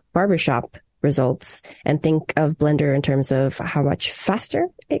seeing Barbershop results and think of Blender in terms of how much faster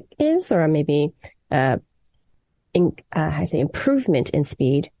it is, or maybe improvement in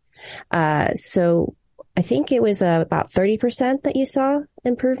speed. So I think it was about 30% that you saw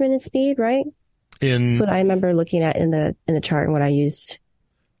improvement in speed, right? That's what I remember looking at in the chart and what I used.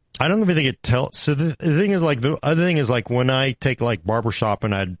 I don't even think it tells. So the thing is, like, the other thing is, like, when I take like Barbershop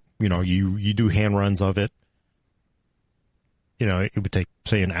and you do hand runs of it, it would take,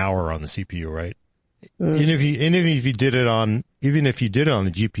 say, an hour on the CPU, right? Mm. And if you did it on the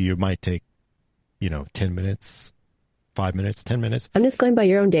GPU, it might take, 10 minutes, 5 minutes, 10 minutes. I'm just going by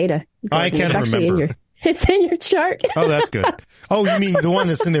your own data. I can't remember. It's in your chart. Oh, that's good. Oh, you mean the one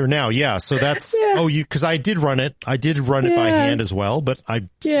that's in there now? Yeah. So that's, because I did run it. I did run it by hand as well, but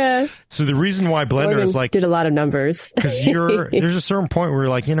so the reason why Blender is like, did a lot of numbers because there's a certain point where you're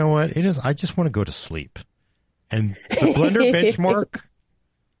like, you know what? I just want to go to sleep. And the Blender benchmark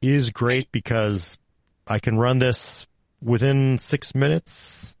is great because I can run this within 6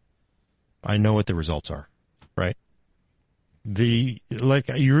 minutes. I know what the results are, right?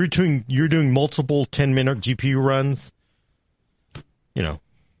 You're doing multiple 10-minute GPU runs.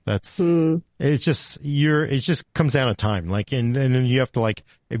 It's just comes down to time. Like, and then you have to, like,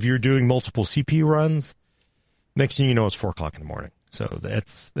 if you're doing multiple CPU runs, next thing you know, it's 4:00 in the morning. So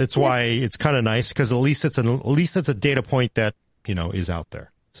that's why it's kind of nice because at least it's a data point that, is out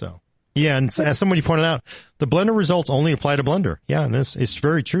there. So yeah. And as somebody pointed out, the Blender results only apply to Blender. Yeah. And it's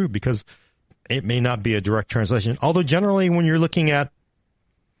very true because it may not be a direct translation. Although generally when you're looking at,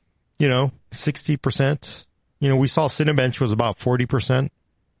 60%, we saw Cinebench was about 40%.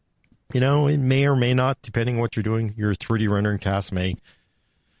 It may or may not, depending on what you're doing. Your 3D rendering task may,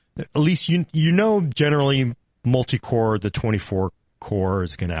 at least generally multi-core, the 24 core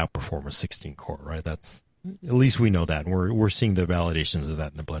is going to outperform a 16 core, right? That's, at least we know that. And we're seeing the validations of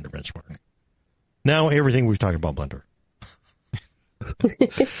that in the Blender benchmark. Now everything we've talked about Blender.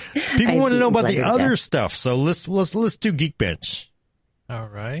 People want to know about the other stuff, so let's do Geekbench. All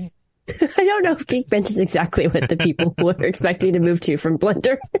right. I don't know if Geekbench is exactly what the people were expecting to move to from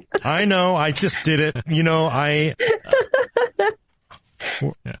Blender. I know. I just did it. I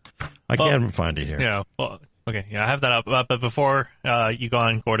can't find it here. Yeah. Well, okay. Yeah, I have that up. But before you go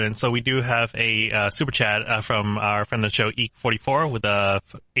on, Gordon, so we do have a super chat from our friend of the show, Eek44, with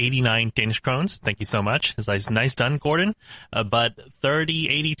 89 Danish krones. Thank you so much. It's nice done, Gordon. But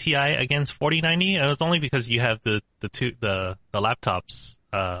 3080 Ti against 4090, and it's only because you have the laptops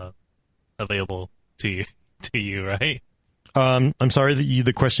available to you, right? I'm sorry.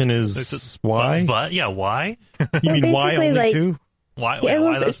 The question is why? But yeah, why? You mean why only two? Why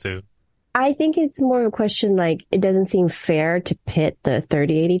those two? I think it's more of a question like it doesn't seem fair to pit the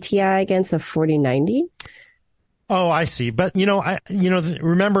 3080 Ti against a 4090. Oh, I see. But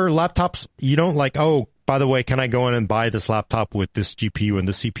remember laptops, you don't like, oh, by the way, can I go in and buy this laptop with this GPU and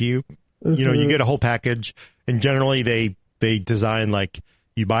this CPU? Mm-hmm. You get a whole package, and generally they design like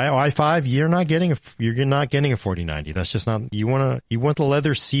you buy an i5, you're not getting a 4090. That's just not, you want the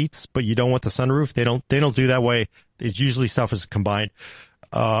leather seats, but you don't want the sunroof. They don't do that way. It's usually stuff is combined.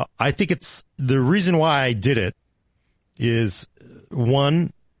 I think it's the reason why I did it is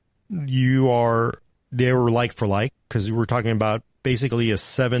one, they were like for like, because we're talking about basically a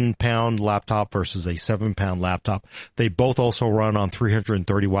 7-pound laptop versus a 7-pound laptop. They both also run on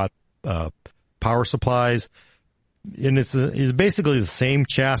 330 watt, power supplies. And it's basically the same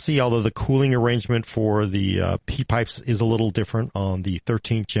chassis, although the cooling arrangement for the heat pipes is a little different on the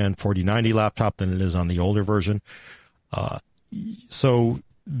 13th gen 4090 laptop than it is on the older version. So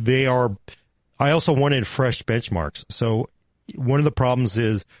I also wanted fresh benchmarks. So one of the problems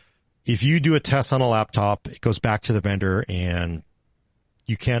is if you do a test on a laptop, it goes back to the vendor, and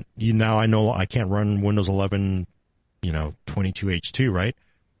now I know I can't run Windows 11, 22H2, right?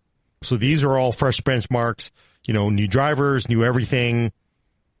 So these are all fresh benchmarks, new drivers, new everything.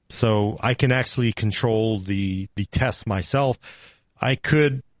 So I can actually control the test myself. I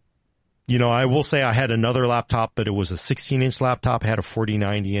could, I will say I had another laptop, but it was a 16-inch laptop, had a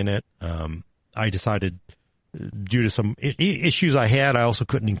 4090 in it. I decided, due to some issues I had, I also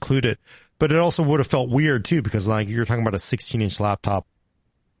couldn't include it. But it also would have felt weird too, because like you're talking about a 16-inch laptop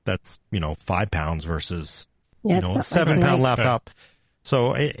that's 5 pounds versus a 7-pound laptop. Right.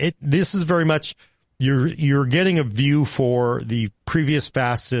 So this is very much you're getting a view for the previous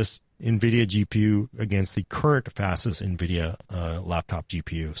fastest NVIDIA GPU against the current fastest NVIDIA laptop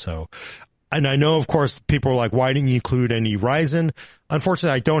GPU. So, and I know, of course, people are like, why didn't you include any Ryzen?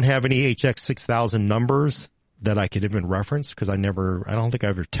 Unfortunately, I don't have any HX 6000 numbers that I could even reference, because I don't think I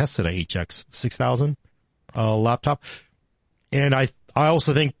ever tested a HX 6000 laptop. And I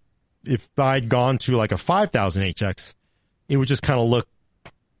also think if I'd gone to like a 5000 HX, it would just kind of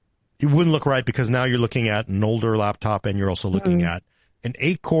it wouldn't look right, because now you're looking at an older laptop, and you're also looking at an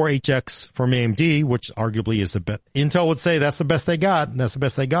 8-core HX from AMD, which arguably is the best. Intel would say that's the best they got, and that's the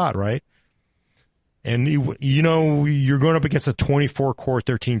best they got, right? And you're going up against a 24-core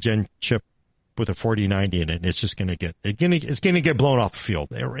 13-gen chip with a 4090 in it. It's just going to get blown off the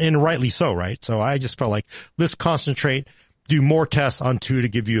field, and rightly so, right? So I just felt like, let's concentrate, do more tests on 2 to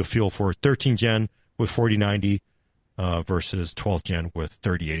give you a feel for 13-gen with 4090 versus 12-gen with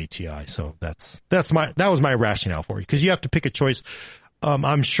 3080 Ti. So that was my rationale for you, because you have to pick a choice.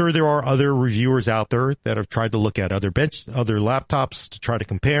 I'm sure there are other reviewers out there that have tried to look at other laptops to try to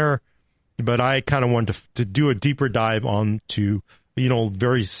compare, but I kind of wanted to do a deeper dive on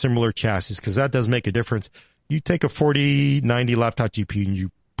very similar chassis, because that does make a difference. You take a 4090 laptop GPU and you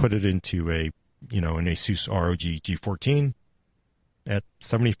put it into an Asus ROG G14 at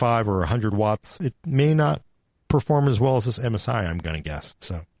 75 or 100 watts, it may not perform as well as this MSI, I'm going to guess.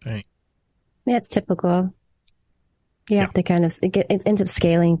 So, right. Yeah, it's typical. You have to kind of, it ends up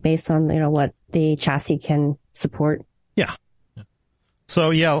scaling based on, what the chassis can support. Yeah.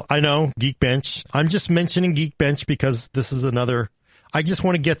 So, yeah, I know Geekbench. I'm just mentioning Geekbench because this is I just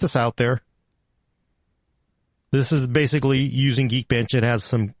want to get this out there. This is basically using Geekbench. It has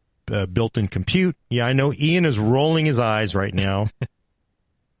some built-in compute. Yeah, I know Ian is rolling his eyes right now.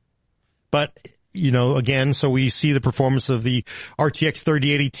 But, again, so we see the performance of the RTX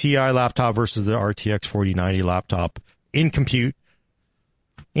 3080 Ti laptop versus the RTX 4090 laptop in compute.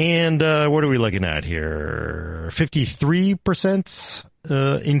 And what are we looking at here? 53%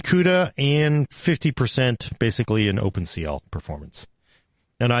 in CUDA and 50% basically in OpenCL performance.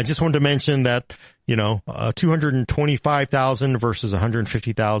 And I just wanted to mention that, 225,000 versus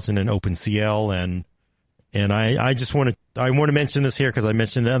 150,000 in OpenCL. And I want to mention this here because I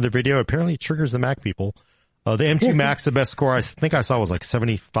mentioned in the other video. Apparently it triggers the Mac people. The M2 Max, the best score I think I saw was like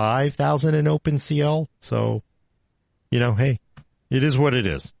 75,000 in OpenCL. So, hey, it is what it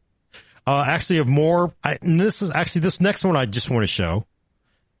is. Actually, of more, this next one I just want to show.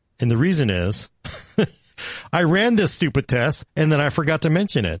 And the reason is I ran this stupid test and then I forgot to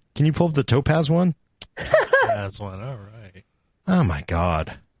mention it. Can you pull up the Topaz one? Topaz one. All right. Oh my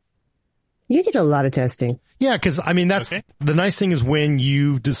God. You did a lot of testing. Yeah. Cause that's the nice thing is when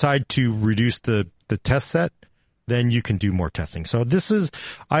you decide to reduce the test set, then you can do more testing. So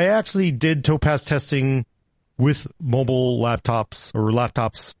I actually did Topaz testing with mobile laptops or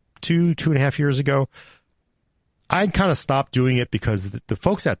laptops 2.5 years ago. I kind of stopped doing it because the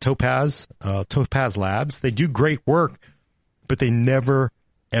folks at Topaz Labs, they do great work, but they never,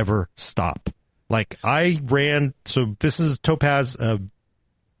 ever stop. Like so this is Topaz, God,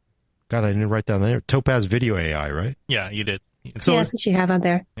 I didn't write down there. Topaz Video AI, right? Yeah, you did. So that's what you have out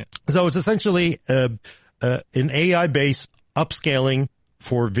there. Yeah. So it's essentially an AI-based upscaling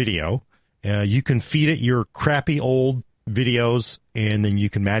for video. You can feed it your crappy old videos, and then you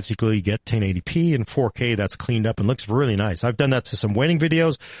can magically get 1080p and 4K that's cleaned up and looks really nice. I've done that to some wedding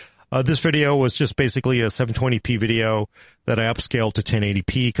videos. This video was just basically a 720p video that I upscaled to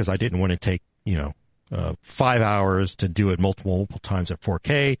 1080p because I didn't want to take, 5 hours to do it multiple times at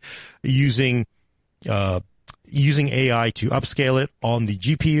 4K using AI to upscale it on the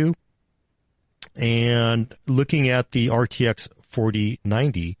GPU and looking at the RTX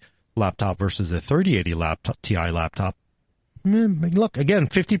 4090 laptop versus the 3080 Ti laptop. Look, again,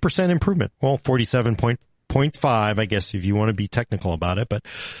 50% improvement. Well, 47.5, I guess, if you want to be technical about it, but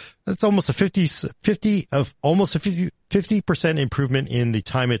that's almost a 50% improvement in the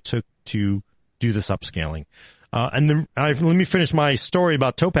time it took to do this upscaling. And then let me finish my story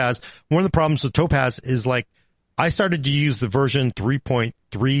about Topaz. One of the problems with Topaz is like I started to use the version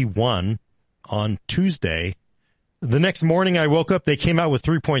 3.31 on Tuesday. The next morning I woke up, they came out with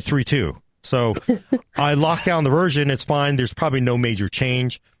 3.32. So I locked down the version. It's fine. There's probably no major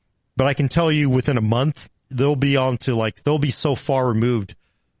change, but I can tell you within a month, they'll be so far removed.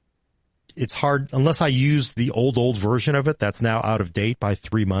 It's hard unless I use the old version of it. That's now out of date by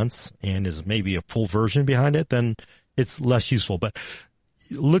 3 months and is maybe a full version behind it. Then it's less useful, but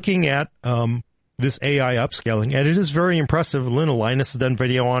looking at, this AI upscaling, and it is very impressive. Lynn Linus has done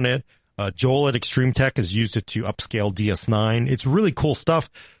video on it. Joel at Extreme Tech has used it to upscale DS9. It's really cool stuff,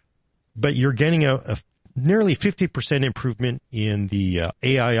 but you're getting a nearly 50% improvement in the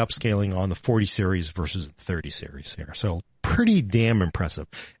AI upscaling on the 40 series versus the 30 series here. So pretty damn impressive.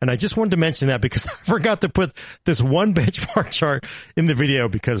 And I just wanted to mention that because I forgot to put this one benchmark chart in the video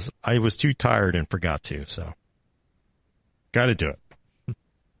because I was too tired and forgot to. So got to do it.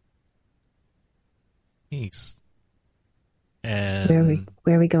 Nice. And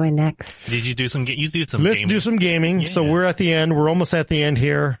where are we going next? did you do some? You did some. Let's gaming. do some gaming. Yeah. So we're at the end. We're almost at the end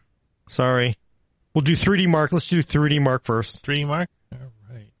here. Sorry. We'll do 3D Mark. Let's do 3D Mark first. 3D Mark. All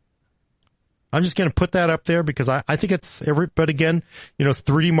right. I'm just going to put that up there because I think it's but again, it's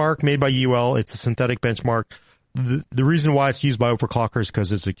 3D Mark made by UL. It's a synthetic benchmark. The reason why it's used by overclockers is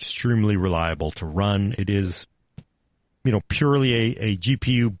because it's extremely reliable to run. It is, purely a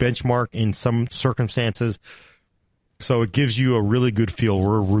GPU benchmark in some circumstances. So it gives you a really good feel.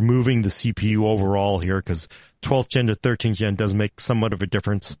 We're removing the CPU overall here because 12th gen to 13th gen does make somewhat of a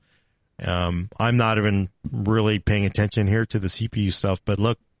difference. I'm not even really paying attention here to the CPU stuff, but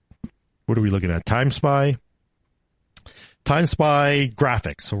look, what are we looking at? Time Spy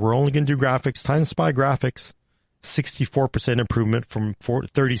graphics. So we're only going to do graphics. Time Spy graphics, 64% improvement from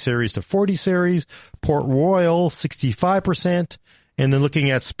 30 series to 40 series. Port Royal, 65%. And then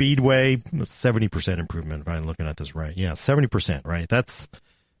looking at Speedway, 70% improvement. If I'm looking at this right. Yeah, 70%, right? That's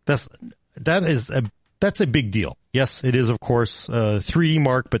a big deal. Yes, it is, of course, 3D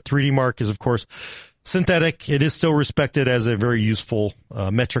Mark, but 3D Mark is, of course, synthetic. It is still respected as a very useful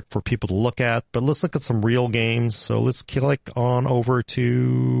metric for people to look at. But let's look at some real games. So let's click on over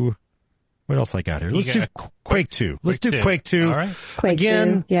to what else I got here? Let's do Quake 2. Let's do Quake 2. All right. Quake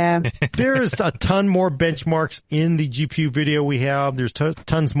Again, 2, yeah. There's a ton more benchmarks in the GPU video we have. There's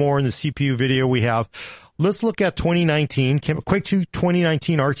tons more in the CPU video we have. Let's look at 2019, Quake 2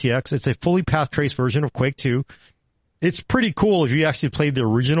 2019 RTX. It's a fully path trace version of Quake 2. It's pretty cool if you actually played the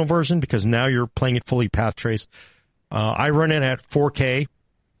original version because now you're playing it fully path traced. I run it at 4K.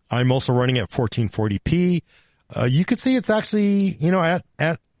 I'm also running at 1440p. You could see it's actually,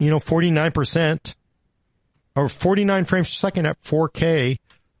 at 49% or 49 frames per second at 4K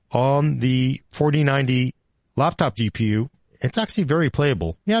on the 4090 laptop GPU. It's actually very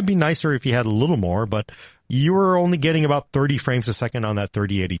playable. Yeah, it'd be nicer if you had a little more, but you were only getting about 30 frames a second on that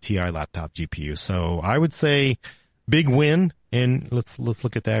 3080 Ti laptop GPU. So I would say big win. And let's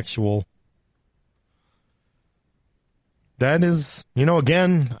look at the actual. That is,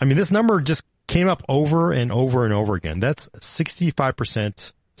 again, this number just came up over and over and over again. That's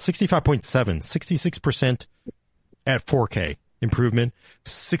 65%, 66% at 4K improvement,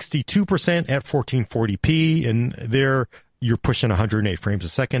 62% at 1440p, and there you're pushing 108 frames a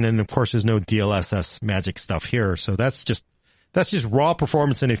second. And of course, there's no DLSS magic stuff here. So that's just raw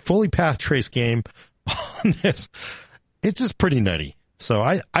performance in a fully path trace game on this. It's just pretty nutty. So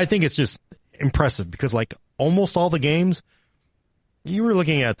I think it's just impressive because like almost all the games, you were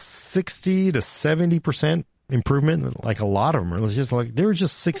looking at 60 to 70% improvement. Like a lot of them are just like, they were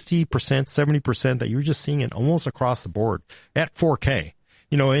just 60%, 70% that you were just seeing it almost across the board at 4K.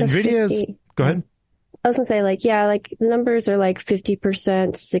 NVIDIA's, go ahead. I was gonna say the numbers are like 50%,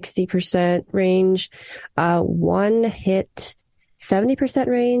 60% range, one hit 70%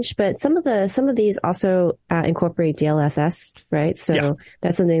 range, but some of these also incorporate DLSS, right? So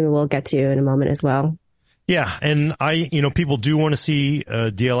That's something we'll get to in a moment as well. Yeah. And people do want to see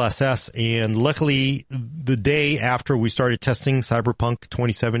DLSS, and luckily the day after we started testing Cyberpunk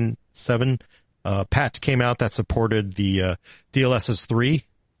 2077, patch came out that supported the DLSS 3.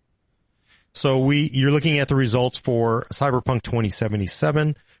 So you're looking at the results for Cyberpunk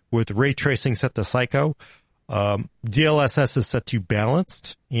 2077 with ray tracing set to Psycho. DLSS is set to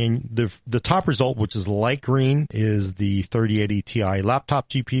balanced, and the top result, which is light green, is the 3080 Ti laptop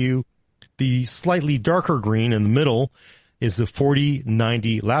GPU. The slightly darker green in the middle is the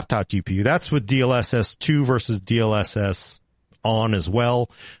 4090 laptop GPU. That's with DLSS 2 versus DLSS on as well.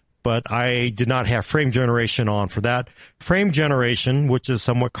 but I did not have frame generation on for that. Frame generation, which is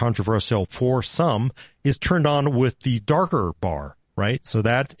somewhat controversial for some, is turned on with the darker bar, right? So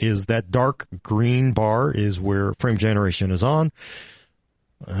that dark green bar is where frame generation is on.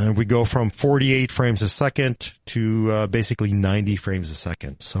 We go from 48 frames a second to basically 90 frames a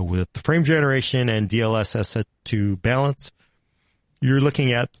second. So with the frame generation and DLSS set to balance, you're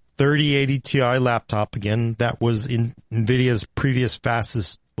looking at 3080 Ti laptop. Again, that was in NVIDIA's previous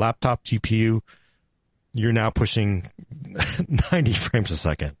fastest laptop GPU. You're now pushing 90 frames a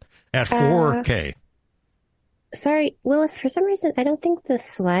second at 4K. Sorry, Willis, for some reason, I don't think the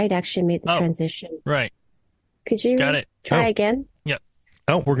slide actually made the transition. Right. Could you try again? Yep.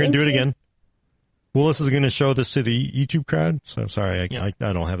 Oh, we're going to do it again. Willis is going to show this to the YouTube crowd. So I'm sorry, I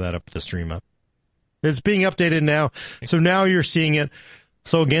don't have that up the stream up. It's being updated now. So now you're seeing it.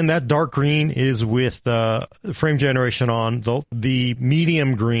 So again, that dark green is with frame generation on. The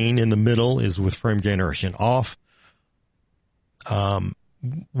medium green in the middle is with frame generation off.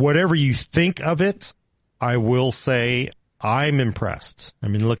 Whatever you think of it, I will say I'm impressed. I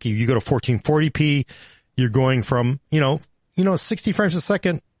mean, look, you go to 1440p, you're going from, 60 frames a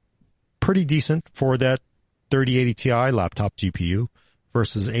second, pretty decent for that 3080 Ti laptop GPU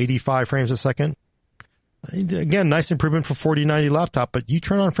versus 85 frames a second. Again, nice improvement for 4090 laptop, but you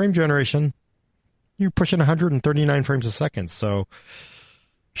turn on frame generation, you're pushing 139 frames a second. So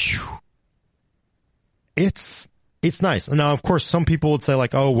it's nice. Now, of course, some people would say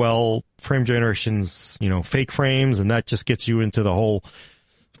like, oh, well, frame generation's, fake frames, and that just gets you into the whole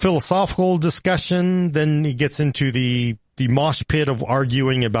philosophical discussion. Then it gets into the mosh pit of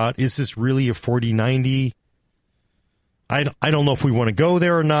arguing about, is this really a 4090? I don't know if we want to go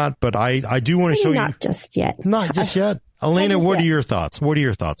there or not, but I do want to show you. Not just yet. Not just yet. Elena, what are your thoughts? What are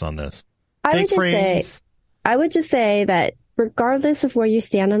your thoughts on this? I would just say that regardless of where you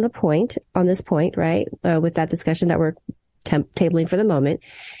stand on this point, right, with that discussion that we're tabling for the moment,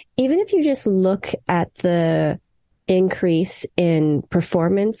 even if you just look at the increase in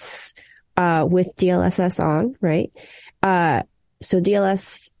performance with DLSS on, right? So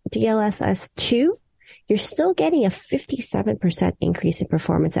DLSS 2, you're still getting a 57% increase in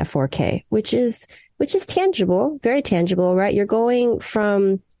performance at 4K, which is tangible, very tangible, right? You're going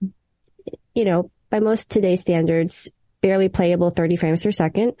from, by most today's standards, barely playable 30 frames per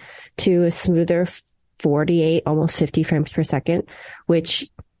second to a smoother 48, almost 50 frames per second, which,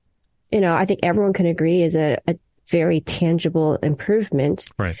 I think everyone can agree is a very tangible improvement.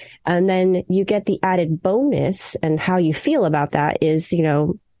 Right. And then you get the added bonus, and how you feel about that is,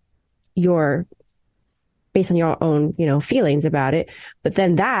 your based on your own, feelings about it. But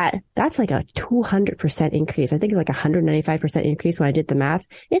then that's like a 200% increase. I think it's like 195% increase when I did the math.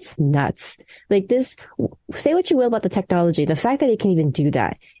 It's nuts. Like this, say what you will about the technology. The fact that it can even do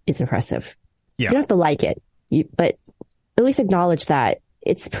that is impressive. Yeah. You don't have to like it, but at least acknowledge that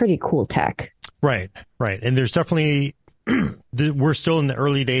it's pretty cool tech. Right. And there's definitely, we're still in the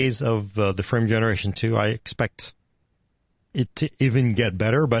early days of the frame generation too. I expect it to even get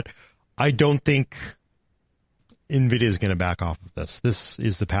better, but I don't think NVIDIA is going to back off of this. This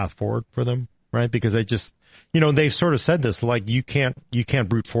is the path forward for them, right? Because they just, they've sort of said this, like you can't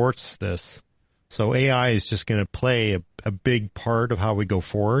brute force this. So AI is just going to play a big part of how we go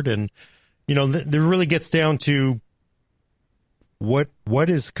forward. And, it really gets down to what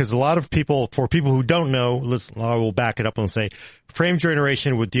is, because a lot of people, for people who don't know, I will back it up and say frame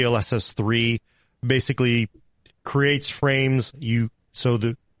generation with DLSS 3 basically creates frames. So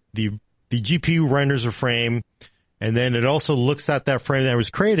the GPU renders a frame, and then it also looks at that frame that was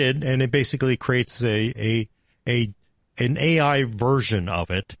created, and it basically creates an AI version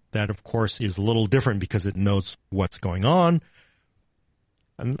of it that, of course, is a little different because it knows what's going on.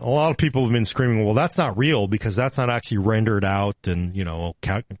 And a lot of people have been screaming, well, that's not real because that's not actually rendered out. And,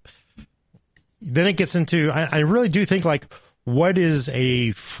 then it gets into, I really do think, like, what is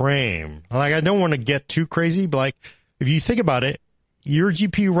a frame? Like, I don't want to get too crazy, but like, if you think about it, your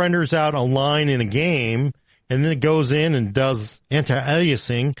GPU renders out a line in a game, and then it goes in and does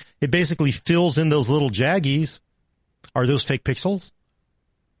anti-aliasing. It basically fills in those little jaggies. Are those fake pixels?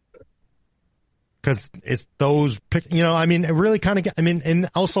 Because it's those, it really kind of, and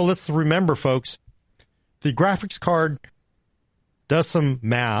also let's remember, folks, the graphics card does some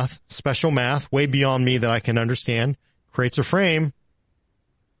math, special math, way beyond me that I can understand, creates a frame.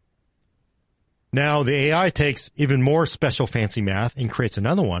 Now the AI takes even more special fancy math and creates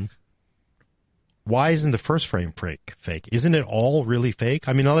another one. Why isn't the first frame fake? Isn't it all really fake?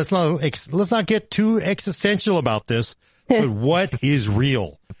 Let's not get too existential about this, but what is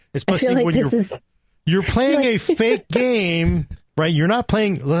real? Especially when you're playing a fake game, right? You're not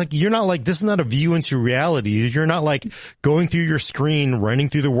playing like this is not a view into reality. You're not like going through your screen, running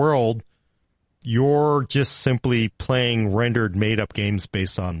through the world. You're just simply playing rendered made up games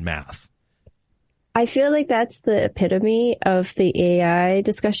based on math. I feel like that's the epitome of the AI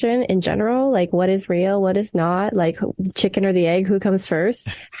discussion in general. Like, what is real? What is not? Like, chicken or the egg? Who comes first?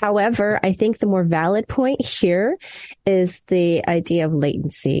 However, I think the more valid point here is the idea of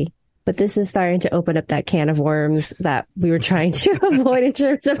latency. But this is starting to open up that can of worms that we were trying to avoid in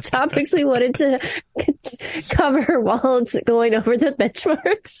terms of topics we wanted to cover while it's going over the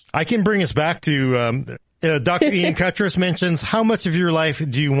benchmarks. I can bring us back to Dr. Ian Cuttress mentions, how much of your life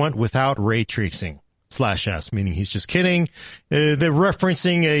do you want without ray tracing? /S, meaning he's just kidding. They're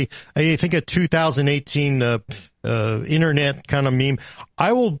referencing I think a 2018 internet kind of meme.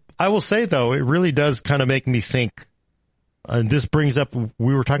 I will say though, it really does kind of make me think. This brings up,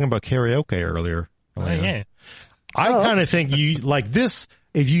 we were talking about karaoke earlier. Oh, yeah. I kind of think you like this.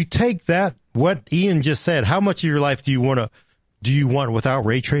 If you take that, what Ian just said, how much of your life do you want without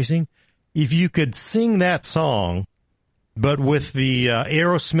ray tracing? If you could sing that song, but with the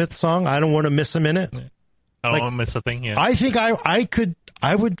Aerosmith song, I Don't Want to Miss a Minute. I don't want to miss a thing. Yeah. I think I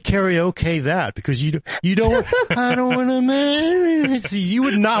would karaoke that because you don't, I don't want to miss. See, you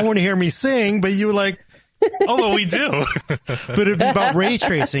would not want to hear me sing, but you were like, oh, well, we do. but it'd be about ray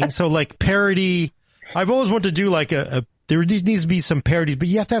tracing. So like parody, I've always wanted to do like there needs to be some parodies, but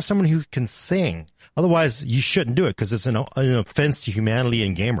you have to have someone who can sing. Otherwise you shouldn't do it because it's an offense to humanity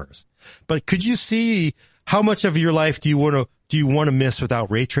and gamers. But could you see how much of your life do you want to miss without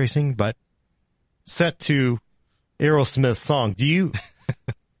ray tracing? But set to Aerosmith's song.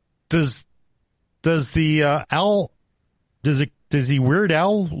 Does the Weird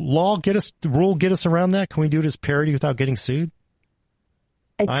Al rule get us around that? Can we do it as parody without getting sued?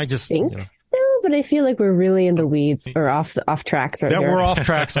 I think so, but I feel like we're really in the weeds or off tracks right here. We're off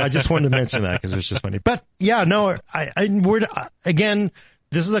tracks. I just wanted to mention that because it was just funny. But yeah, no, again,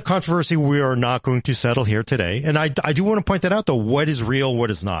 this is a controversy we are not going to settle here today. And I do want to point that out though. What is real? What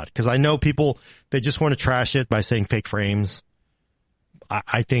is not? Because I know people, they just want to trash it by saying fake frames.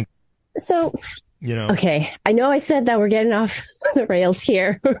 I think. So. Okay. I know I said that we're getting off the rails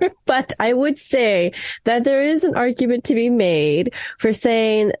here, but I would say that there is an argument to be made for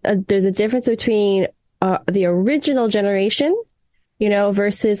saying there's a difference between the original generation,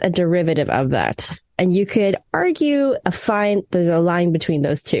 versus a derivative of that. And you could argue there's a line between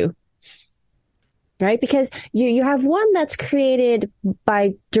those two. Right? Because you have one that's created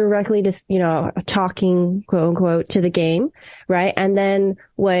by directly just, talking, quote unquote, to the game, right? And then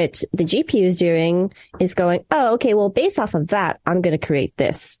what the GPU is doing is going, oh, okay, well, based off of that, I'm going to create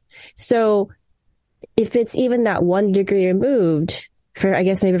this. So if it's even that 1 degree removed I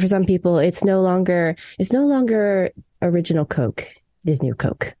guess maybe for some people, it's no longer original Coke. It is new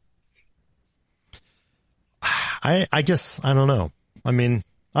Coke. I guess, I don't know. I mean,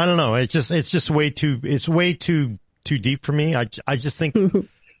 I don't know. It's just way too deep for me. I just think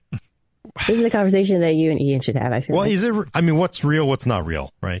this is a conversation that you and Ian should have. I feel. Well, what's real? What's not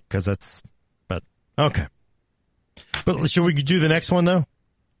real? Right. But okay. But should we do the next one though?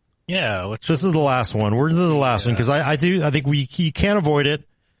 Yeah. This is the last one. We're to the last one because I think you can't avoid it.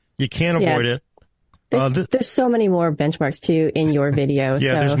 You can't avoid it. There's so many more benchmarks too in your video.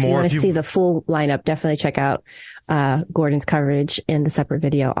 Yeah, so there's more. If you want to see the full lineup, definitely check out Gordon's coverage in the separate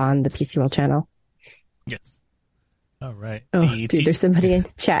video on the PC World channel. Yes. All right. Oh, dude, there's somebody in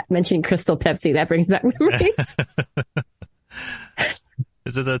chat mentioning Crystal Pepsi. That brings back memories.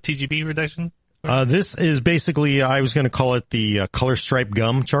 Is it a TGB reduction? This is basically, I was going to call it the color stripe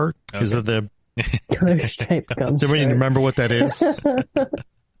gum chart. Okay. Is it the color stripe gum? Does everybody remember what that is?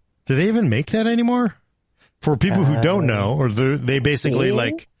 Do they even make that anymore? For people who don't know, or they basically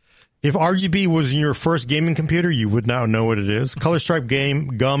like, if RGB was in your first gaming computer, you would not know what it is. Color stripe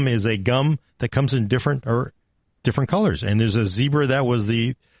gum is a gum that comes in different colors, and there's a zebra that was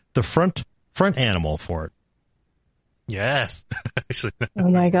the front animal for it. Yes. Oh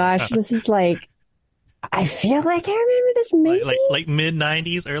my gosh, this is like, I feel like I remember this maybe like mid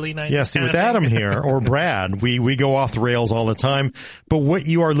 90s, early 90s. Yeah, see, with Adam here or Brad, we go off the rails all the time. But what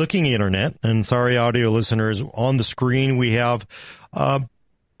you are looking at, internet, and sorry, audio listeners, on the screen we have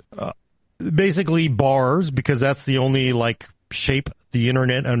basically bars, because that's the only shape the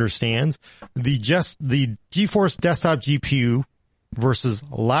internet understands. The GeForce desktop GPU versus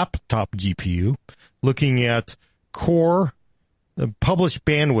laptop GPU, looking at core published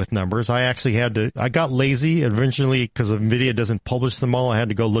bandwidth numbers. I got lazy eventually because NVIDIA doesn't publish them all. I had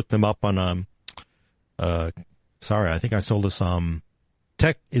to go look them up on, sorry, I think I sold this,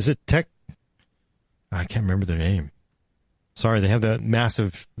 Tech, is it Tech? I can't remember their name. Sorry, they have that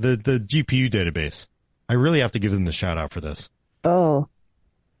massive, the GPU database. I really have to give them the shout out for this. Oh,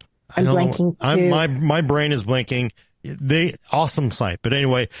 I'm blanking too. My brain is blanking. Awesome site. But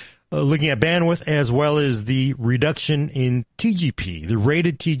anyway, looking at bandwidth as well as the reduction in TGP, the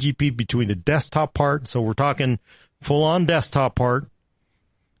rated TGP between the desktop part. So we're talking full on desktop part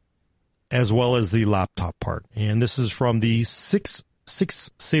as well as the laptop part. And this is from the 6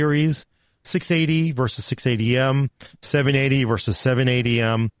 series, 680 versus 680M, 780 versus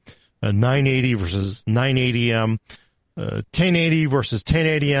 780M, 980 versus 980M, 1080 versus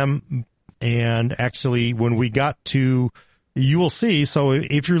 1080M. And actually, when we got to, you will see, so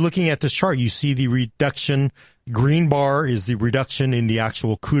if you're looking at this chart, you see the reduction. Green bar is the reduction in the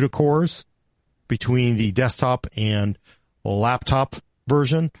actual CUDA cores between the desktop and laptop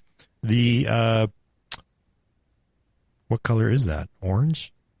version. The, what color is that?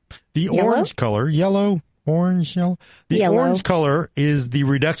 Orange? The Yellow? Orange color, yellow, orange, yellow. The Yellow. Orange color is the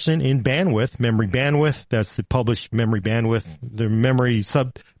reduction in bandwidth, memory bandwidth. That's the published memory bandwidth, the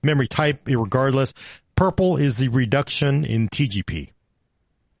memory type, regardless. Purple is the reduction in TGP.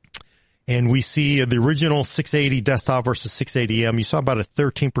 And we see the original 680 desktop versus 680M. You saw about a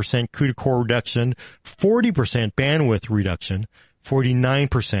 13% CUDA core reduction, 40% bandwidth reduction,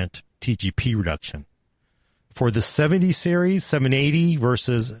 49% TGP reduction. For the 70 series, 780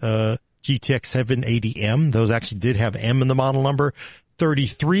 versus GTX 780M, those actually did have M in the model number,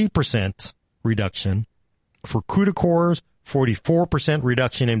 33% reduction for CUDA cores, 44%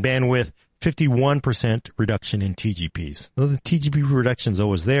 reduction in bandwidth, 51% reduction in TGPs. So the TGP reduction is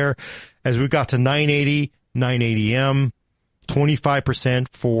always there. As we got to 980, 980M, 25%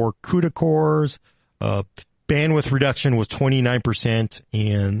 for CUDA cores, bandwidth reduction was 29%,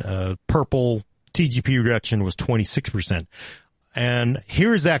 and purple TGP reduction was 26%. And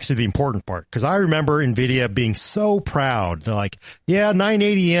here's actually the important part, because I remember NVIDIA being so proud. They're like, yeah,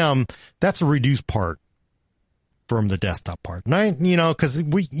 980M, that's a reduced part from the desktop part. Because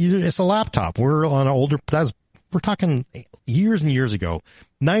it's a laptop. We're on an older, we're talking years and years ago.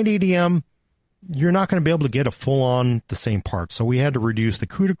 980M, you're not going to be able to get a full on the same part. So we had to reduce the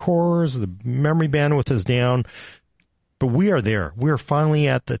CUDA cores, the memory bandwidth is down, but we are there. We are finally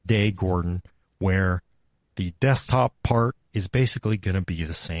at the day, Gordon, where the desktop part is basically going to be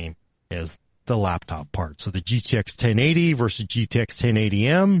the same as the laptop part. So the GTX 1080 versus GTX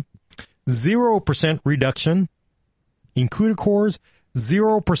 1080M, 0% reduction in CUDA cores,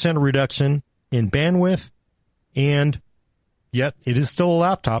 0% reduction in bandwidth, and yet it is still a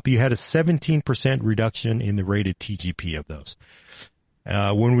laptop. You had a 17% reduction in the rated TGP of those.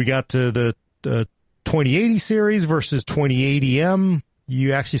 When we got to the 2080 series versus 2080M,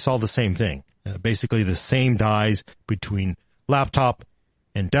 you actually saw the same thing. Basically the same dies between laptop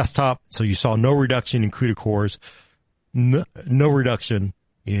and desktop. So you saw no reduction in CUDA cores, no reduction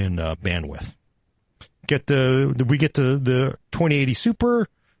in bandwidth. We get to the 2080 Super.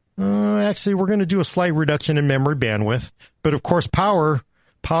 Actually, we're going to do a slight reduction in memory bandwidth, but of course power,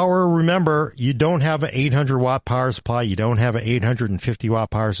 remember, you don't have an 800 watt power supply. You don't have an 850 watt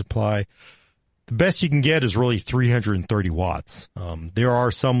power supply. The best you can get is really 330 watts. There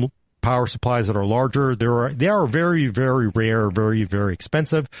are some power supplies that are larger. They are very, very rare, very, very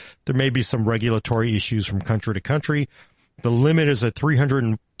expensive. There may be some regulatory issues from country to country. The limit is a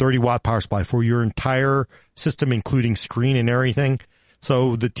 330 watt power supply for your entire system, including screen and everything.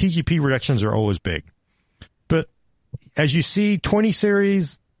 So the TGP reductions are always big. But as you see, 20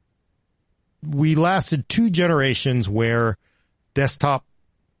 series, we lasted 2 generations where desktop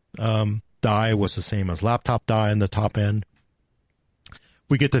die was the same as laptop die in the top end.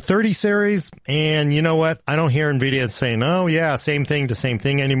 We get the 30 series, and you know what? I don't hear NVIDIA saying, oh yeah, same thing to same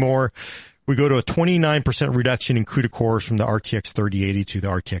thing anymore. We go to a 29% reduction in CUDA cores from the RTX 3080 to the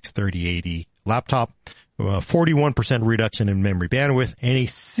RTX 3080 laptop, 41% reduction in memory bandwidth, and a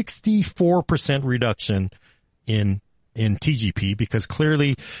 64% reduction in TGP, because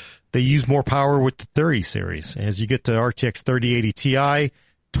clearly they use more power with the 30 series. As you get to RTX 3080 Ti,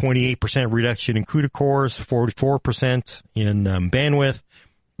 28% reduction in CUDA cores, 44% in bandwidth,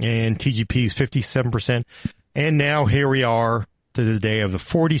 and TGP is 57%. And now here we are to the day of the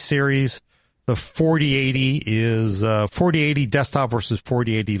 40 series. The 4080 is 4080 desktop versus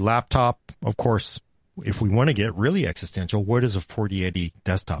 4080 laptop. Of course, if we want to get really existential, what is a 4080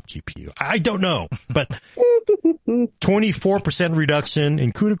 desktop GPU? I don't know, but 24% reduction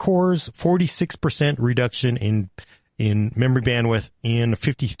in CUDA cores, 46% reduction in memory bandwidth, and a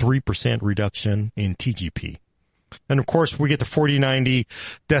 53% reduction in TGP. And of course, we get the 4090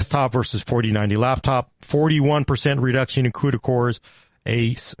 desktop versus 4090 laptop, 41% reduction in CUDA cores,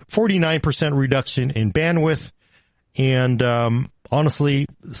 a 49% reduction in bandwidth, And honestly,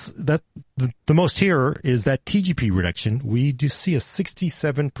 that the most here is that TGP reduction. We do see a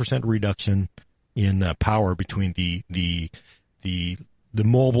 67% reduction in power between the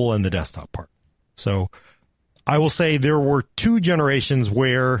mobile and the desktop part. So I will say there were 2 generations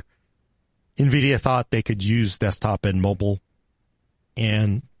where NVIDIA thought they could use desktop and mobile,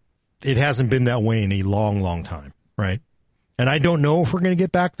 and it hasn't been that way in a long, long time, right? And I don't know if we're going to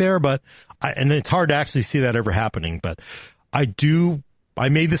get back there, but and it's hard to actually see that ever happening. But I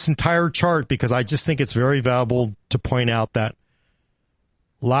made this entire chart because I just think it's very valuable to point out that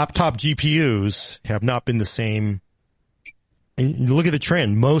laptop GPUs have not been the same. And you look at the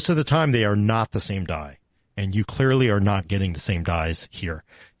trend. Most of the time, they are not the same die. And you clearly are not getting the same dies here.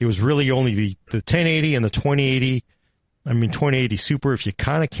 It was really only the 1080 and the 2080. I mean, 2080 Super, if you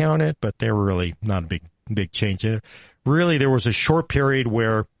kind of count it, but they were really not a big change. Really, there was a short period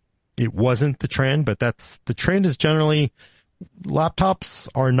where it wasn't the trend, but the trend is generally laptops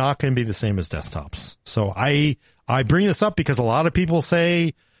are not going to be the same as desktops. So I bring this up because a lot of people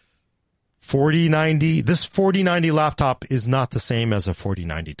say 4090, this 4090 laptop is not the same as a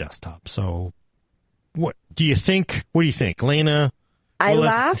 4090 desktop. So what do you think, Lena? I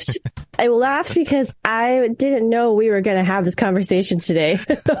laughed. I laughed because I didn't know we were going to have this conversation today.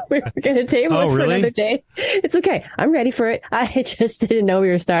 We were going to table it for another day. It's okay. I'm ready for it. I just didn't know we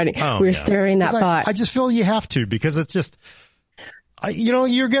were starting. We were stirring that pot. I just feel you have to, because it's just,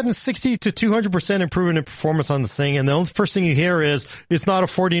 you're getting 60 to 200% improvement in performance on this thing. And the only first thing you hear is it's not a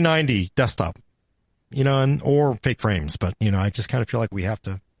 4090 desktop, or fake frames. But, I just kind of feel like we have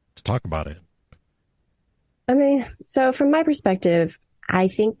to talk about it. I mean, so from my perspective, I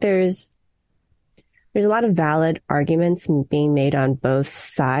think there's a lot of valid arguments being made on both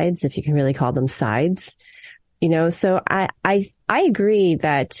sides, if you can really call them sides. So I agree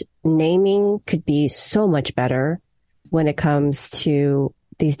that naming could be so much better when it comes to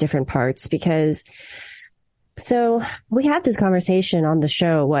these different parts, because so we had this conversation on the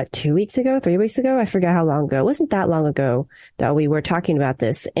show, 2 weeks ago, 3 weeks ago? I forget how long ago. It wasn't that long ago that we were talking about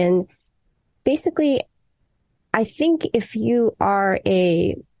this. And basically, I think if you are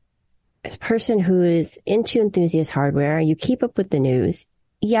a person who is into enthusiast hardware, you keep up with the news,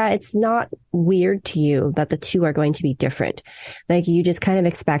 yeah, it's not weird to you that the two are going to be different. Like, you just kind of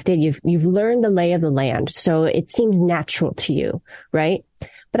expect it. You've learned the lay of the land, so it seems natural to you, right?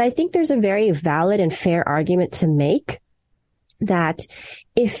 But I think there's a very valid and fair argument to make that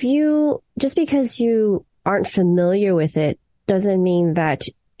just because you aren't familiar with it doesn't mean that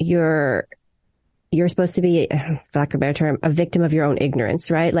you're supposed to be, for lack of a better term, a victim of your own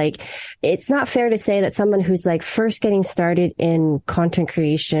ignorance, right? Like, it's not fair to say that someone who's like first getting started in content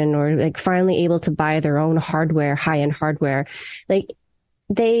creation, or like finally able to buy their own hardware, high-end hardware, like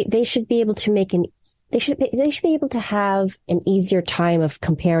they should be able to they should be able to have an easier time of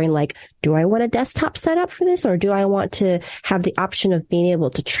comparing, like, do I want a desktop setup for this, or do I want to have the option of being able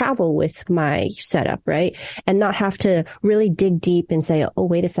to travel with my setup, right? And not have to really dig deep and say, oh,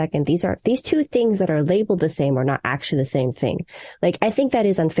 wait a second, these two things that are labeled the same are not actually the same thing. Like, I think that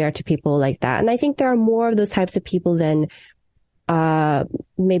is unfair to people like that. And I think there are more of those types of people than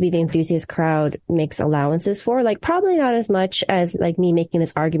maybe the enthusiast crowd makes allowances for. Like, probably not as much as like me making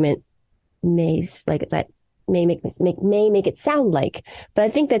this argument may make it sound like, but I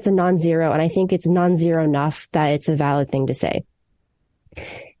think that's a non-zero, and I think it's non-zero enough that it's a valid thing to say.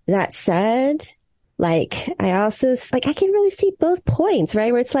 That said, like, I also, like, I can really see both points,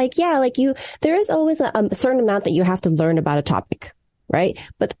 right? Where it's like, yeah, like there is always a certain amount that you have to learn about a topic, right?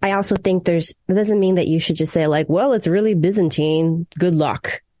 But I also think that doesn't mean that you should just say, like, well, it's really Byzantine. Good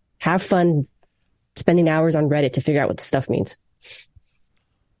luck. Have fun spending hours on Reddit to figure out what the stuff means.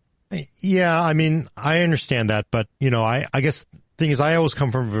 Yeah, I mean, I understand that, but, I guess the thing is, I always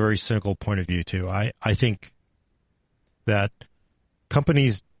come from a very cynical point of view, too. I think that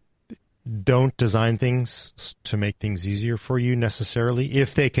companies don't design things to make things easier for you necessarily,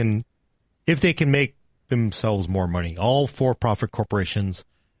 if they can make themselves more money. All for-profit corporations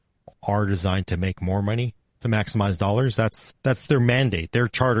are designed to make more money, to maximize dollars. That's their mandate. They're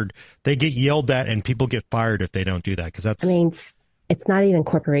chartered. They get yelled at, and people get fired if they don't do that, because that's... It's not even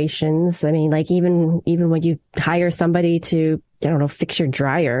corporations. I mean, like, even when you hire somebody to, I don't know, fix your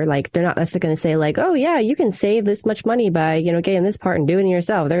dryer, like, they're not necessarily going to say, like, oh yeah, you can save this much money by, getting this part and doing it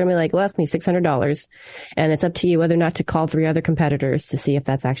yourself. They're going to be like, well, that's me $600. And it's up to you whether or not to call 3 other competitors to see if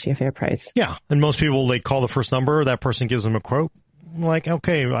that's actually a fair price. Yeah. And most people, they call the first number, that person gives them a quote. Like,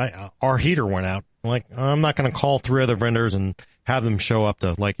 okay, our heater went out. Like, I'm not going to call 3 other vendors and have them show up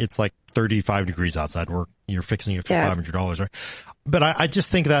to, like, it's like 35 degrees outside work. You're fixing it for $500, right? But I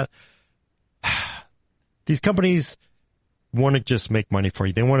just think that these companies want to just make money for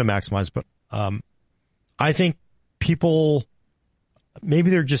you. They want to maximize, but I think people,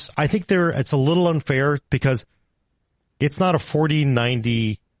 maybe I think it's a little unfair because it's not a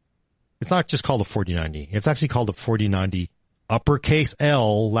 4090. It's not just called a 4090. It's actually called a 4090 uppercase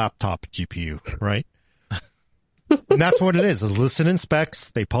L laptop GPU, right? And that's what it is. It's listed in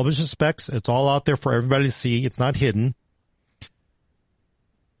specs. They publish the specs. It's all out there for everybody to see. It's not hidden.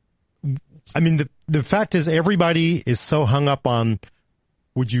 I mean, the fact is everybody is so hung up on,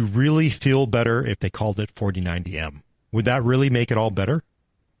 would you really feel better if they called it 4090M? Would that really make it all better?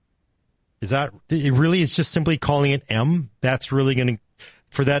 It really is just simply calling it M? That's really going to,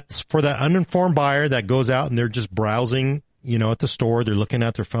 for that uninformed buyer that goes out and they're just browsing, at the store, they're looking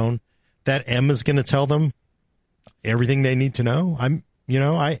at their phone, that M is going to tell them everything they need to know.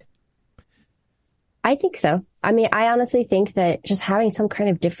 I think so. I mean, I honestly think that just having some kind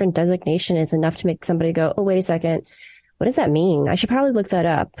of different designation is enough to make somebody go, oh, wait a second. What does that mean? I should probably look that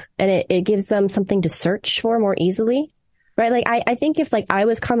up. And it gives them something to search for more easily, right? Like, I think if like I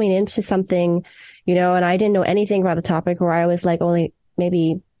was coming into something, and I didn't know anything about the topic, or I was like only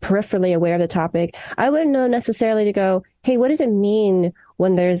maybe peripherally aware of the topic, I wouldn't know necessarily to go, hey, what does it mean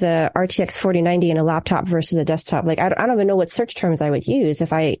when there's a RTX 4090 in a laptop versus a desktop? Like, I don't even know what search terms I would use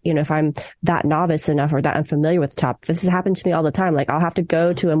if if I'm that novice enough or that unfamiliar with the topic. This has happened to me all the time. Like, I'll have to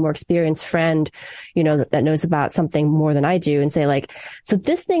go to a more experienced friend, that knows about something more than I do and say like, so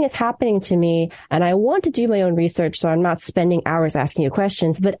this thing is happening to me and I want to do my own research. So I'm not spending hours asking you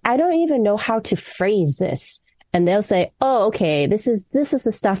questions, but I don't even know how to phrase this. And they'll say, oh, okay, this is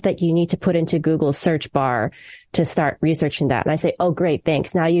the stuff that you need to put into Google's search bar to start researching that. And I say, oh, great,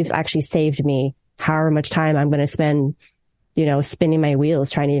 thanks. Now you've actually saved me however much time I'm going to spend, spinning my wheels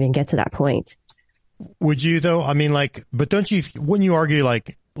trying to even get to that point. Would you though? I mean, but don't you, wouldn't you argue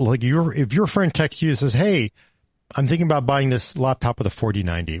if your friend texts you and says, hey, I'm thinking about buying this laptop with a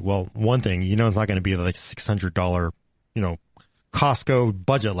 4090. Well, one thing, it's not going to be like $600, Costco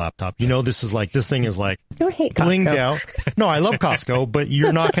budget laptop. This thing is like blinged out. No, I love Costco, but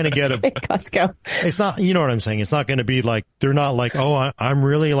you're not going to get Costco. It's not, you know what I'm saying? It's not going to be like, they're not like, oh, I'm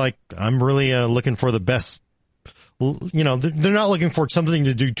really looking for the best, they're not looking for something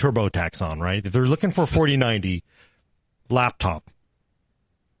to do TurboTax on, right? If they're looking for a 4090 laptop,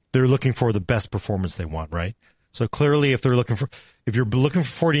 they're looking for the best performance they want, right? So clearly if you're looking for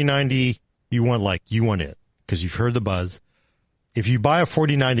 4090, you want it because you've heard the buzz. If you buy a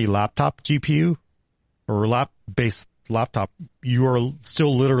 4090 laptop GPU or lap-based laptop, you are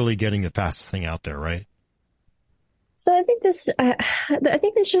still literally getting the fastest thing out there, right? So I think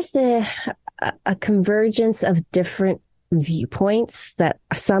it's just a convergence of different viewpoints that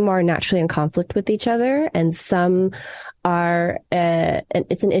some are naturally in conflict with each other and some are,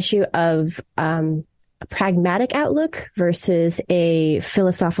 it's an issue of, a pragmatic outlook versus a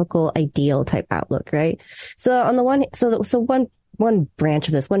philosophical ideal type outlook, right? So on the one branch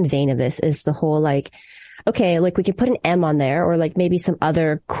of this, one vein of this is the whole okay, we could put an M on there or maybe some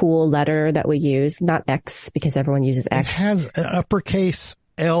other cool letter that we use, not X because everyone uses X. It has an uppercase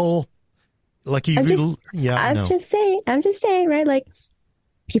L. I'm just saying, right?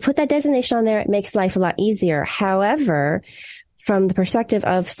 If you put that designation on there, it makes life a lot easier. However, from the perspective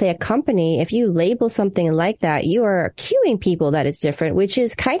of, say, a company, if you label something like that, you are cueing people that it's different, which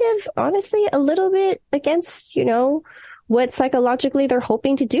is kind of honestly a little bit against, what psychologically they're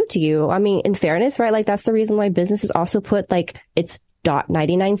hoping to do to you. I mean, in fairness, right? That's the reason why businesses also put it's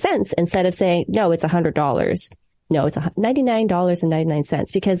 $.99 instead of saying, no, it's $100. No, it's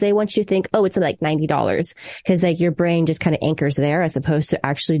 $99.99 because they want you to think, oh, it's like $90 because your brain just kind of anchors there as opposed to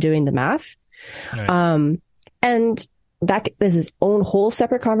actually doing the math. Right. And that is its own whole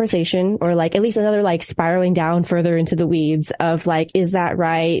separate conversation or at least another spiraling down further into the weeds of is that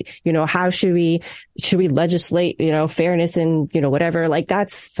right? How should we legislate, fairness and, whatever,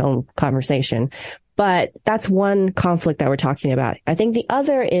 that's its own conversation. But that's one conflict that we're talking about. I think the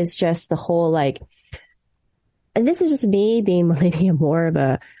other is just the whole and this is just me being maybe more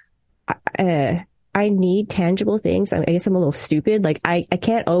of I need tangible things. I guess I'm a little stupid. I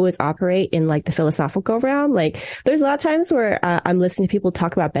can't always operate in the philosophical realm. There's a lot of times where I'm listening to people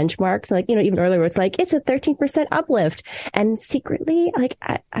talk about benchmarks. Even earlier where it's it's a 13% uplift. And secretly,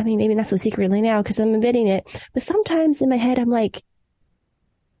 I mean, maybe not so secretly now because I'm admitting it, but sometimes in my head, I'm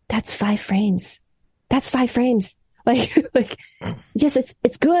that's 5 frames. That's 5 frames. Yes,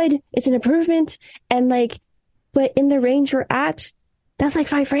 it's good. It's an improvement. And but in the range we're at, that's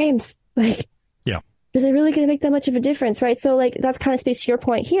 5 frames. Yeah. Is it really going to make that much of a difference, right? So that kind of speaks to your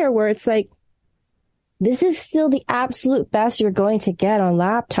point here where it's this is still the absolute best you're going to get on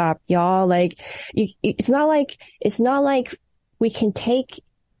laptop, y'all. Like, it's not like we can take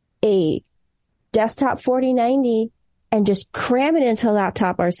a desktop 4090 and just cram it into a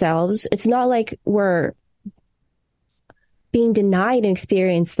laptop ourselves. It's not like we're being denied an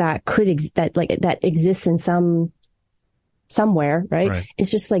experience that that exists in somewhere, right?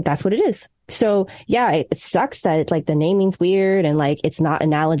 It's just like, that's what it is. So yeah, it sucks that like the naming's weird and like it's not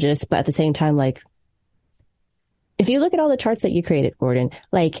analogous, but at the same time, like if you look at all the charts that you created, Gordon,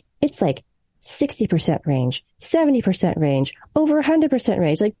 like it's like 60% range, 70% range, over 100%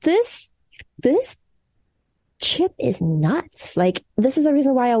 range. Like this chip is nuts. Like, this is the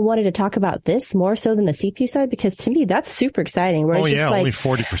reason why I wanted to talk about this more so than the CPU side, because to me, that's super exciting. Where only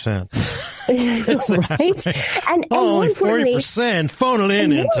 40%. Right? And only 40%. Phone it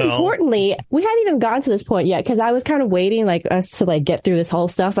in, Intel. More importantly, we haven't even gotten to this point yet, because I was kind of waiting like us to like get through this whole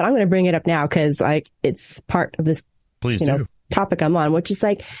stuff, but I'm going to bring it up now because like it's part of this topic I'm on, which is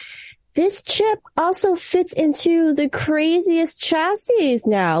like, this chip also fits into the craziest chassis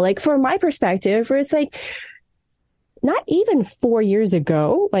now. Like, from my perspective, where it's like, not even 4 years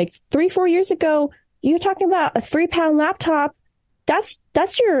ago, like 3-4 years ago, you're talking about a 3-pound laptop. That's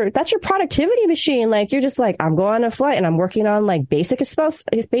your productivity machine. Like, you're just like, I'm going on a flight and I'm working on like basic Excel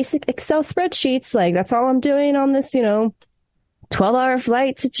spreadsheets. Like, that's all I'm doing on this, 12-hour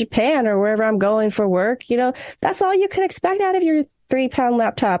flight to Japan or wherever I'm going for work. That's all you can expect out of your 3-pound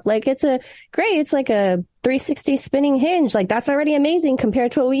laptop. Like, it's like a 360 spinning hinge. Like, that's already amazing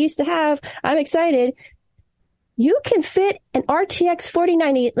compared to what we used to have. I'm excited. You can fit an RTX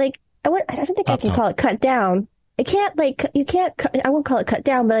 4090. Like, I don't think I can call it cut down. I won't call it cut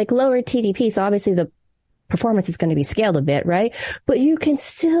down, but like lower TDP. So obviously the performance is going to be scaled a bit, right? But you can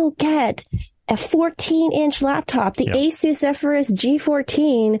still get a 14-inch laptop. The Asus Zephyrus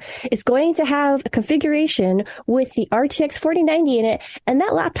G14 is going to have a configuration with the RTX 4090 in it. And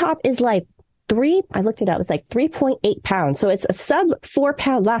that laptop is like I looked it up. It's like 3.8 pounds. So it's a sub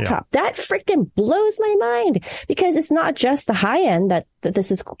 4-pound laptop. Yeah. That freaking blows my mind, because it's not just the high end that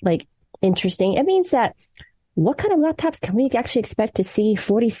this is like interesting. It means that what kind of laptops can we actually expect to see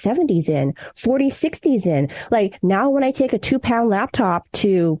 4070s in, 4060s in? Like, now when I take a 2-pound laptop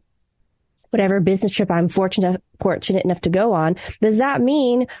to whatever business trip I'm fortunate enough to go on, does that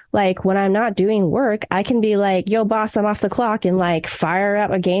mean like when I'm not doing work, I can be like, yo boss, I'm off the clock, and like fire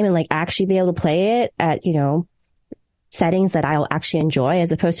up a game and like actually be able to play it at, settings that I'll actually enjoy,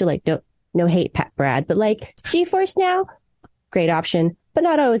 as opposed to like, no hate, Brad, but like GeForce Now, great option, but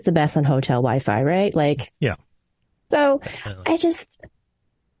not always the best on hotel Wi-Fi, right? Like, yeah. So I've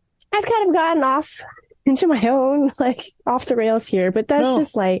kind of gotten off into my own, like, off the rails here, but that's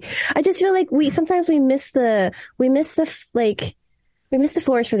just like, I just feel like sometimes we miss the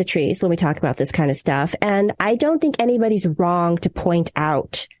forest for the trees when we talk about this kind of stuff. And I don't think anybody's wrong to point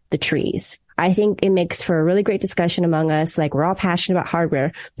out the trees. I think it makes for a really great discussion among us. Like, we're all passionate about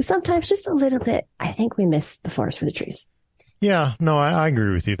hardware, but sometimes just a little bit, I think we miss the forest for the trees. Yeah, no, I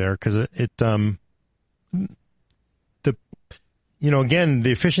agree with you there, because again,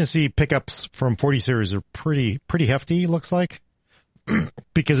 the efficiency pickups from 40 series are pretty hefty, it looks like.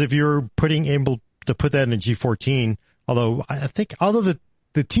 Because if you're able to put that in a G14, although the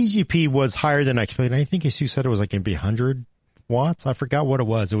TGP was higher than I expected, I think as you said, it was like maybe 100 watts. I forgot what it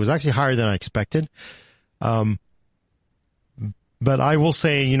was. It was actually higher than I expected. But I will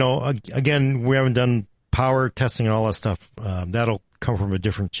say, again, we haven't done power testing and all that stuff. That'll come from a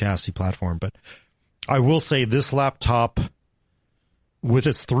different chassis platform. But I will say this laptop, with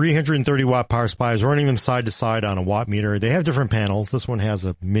its 330 watt power supply, is running them side to side on a watt meter. They have different panels. This one has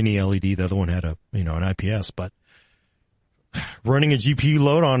a mini LED. The other one had an IPS, but running a GPU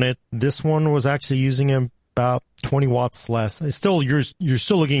load on it, this one was actually using about 20 watts less. It's still, you're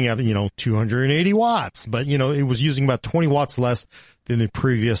still looking at, 280 watts, but it was using about 20 watts less than the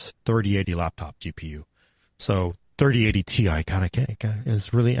previous 3080 laptop GPU. So 3080 Ti kind of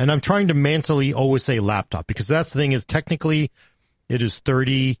is really, and I'm trying to mentally always say laptop, because that's the thing, is technically it is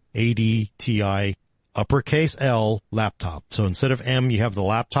 3080 Ti uppercase L laptop. So instead of M, you have the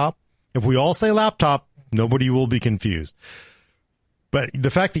laptop. If we all say laptop, nobody will be confused. But the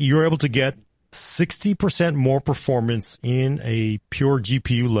fact that you're able to get 60% more performance in a pure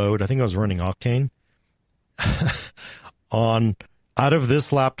GPU load, I think I was running Octane, out of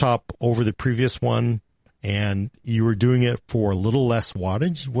this laptop over the previous one, and you were doing it for a little less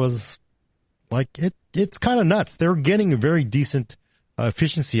wattage, was like, it's kind of nuts. They're getting a very decent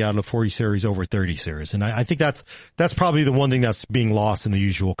efficiency out of the 40 series over 30 series. And I think that's probably the one thing that's being lost in the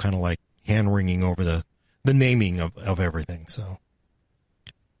usual kind of like hand wringing over the naming of everything. So.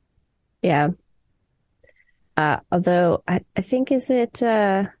 Yeah. Although I think is it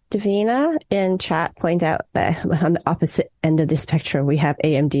Davina in chat pointed out that on the opposite end of the spectrum we have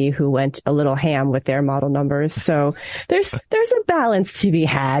AMD who went a little ham with their model numbers. So there's a balance to be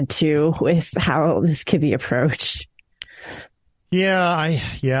had too with how this could be approached. Yeah,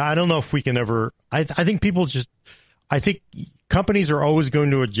 I don't know if we can ever. I think I think companies are always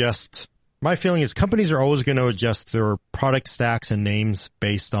going to adjust. My feeling is companies are always going to adjust their product stacks and names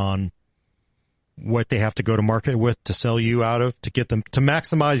based on what they have to go to market with to sell you out of, to get them to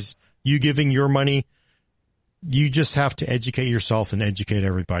maximize you giving your money. You just have to educate yourself and educate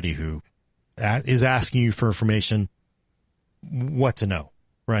everybody who is asking you for information, what to know,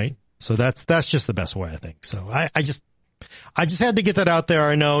 right? So that's just the best way, I think. So I just had to get that out there.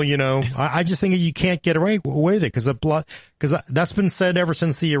 I know, I just think you can't get away with it because that's been said ever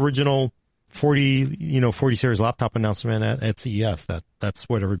since the original 40 series laptop announcement at CES. That's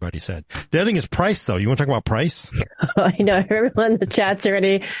what everybody said. The other thing is price, though. You want to talk about price? I know everyone in the chat's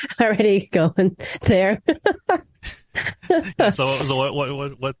already going there. So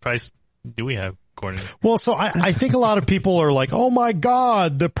what price do we have, Gordon? Well, so I think a lot of people are like, oh my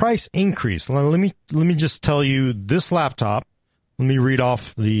God, the price increased. Let me just tell you this laptop. Let me read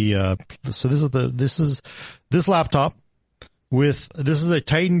off so this laptop this is a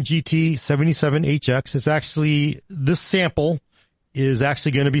Titan GT 77HX. It's actually, this sample is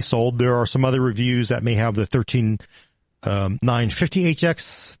actually going to be sold. There are some other reviews that may have the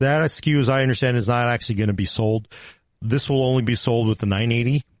 13950HX. That SKU, as I understand, is not actually going to be sold. This will only be sold with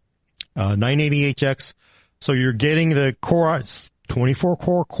the 980HX. So you're getting the Core 24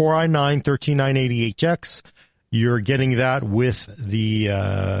 core Core i9 13980HX. You're getting that with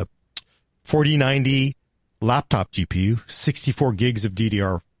the 4090 laptop GPU, 64 gigs of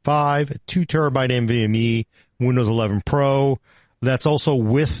DDR5, 2 terabyte NVMe, Windows 11 Pro. That's also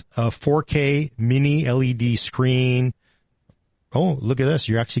with a 4K mini LED screen. Oh, look at this.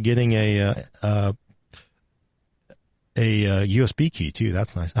 You're actually getting a USB key too.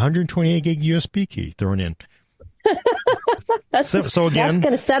 That's nice. 128 gig USB key thrown in. So again, that's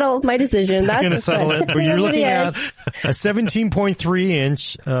going to settle my decision. That's going to settle it. But you're looking at a 17.3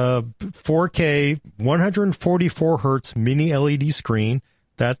 inch 4K 144 hertz mini LED screen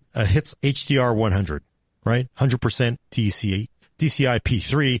that hits HDR 100, right? 100% DCI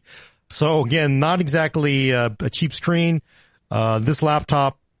P3. So again, not exactly a cheap screen. This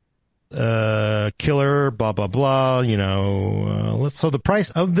laptop killer, blah blah blah. So the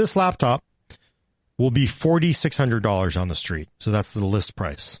price of this laptop will be $4,600 on the street. So that's the list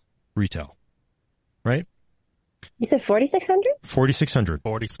price, retail, right? You said 4,600? 4,600.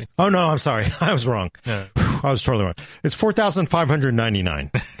 46. Oh no, I'm sorry, I was wrong. Yeah. I was totally wrong. It's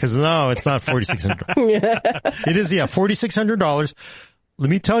 4,599. Because no, it's not 4,600. It is, $4,600. Let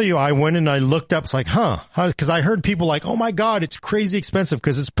me tell you, I went and I looked up. It's like, because I heard people like, oh my God, it's crazy expensive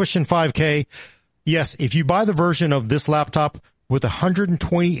because it's pushing 5K. Yes, if you buy the version of this laptop with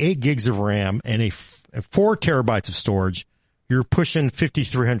 128 gigs of RAM and 4 terabytes of storage, you're pushing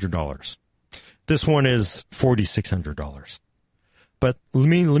 $5,300. This one is $4,600. But let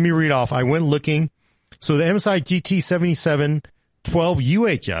me read off. I went looking. So the MSI GT77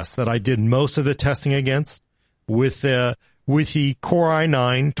 12UHS that I did most of the testing against with the Core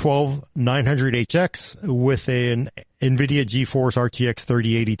i9 12900HX with an NVIDIA GeForce RTX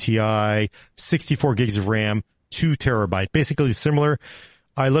 3080 Ti, 64 gigs of RAM, 2 terabyte, basically similar.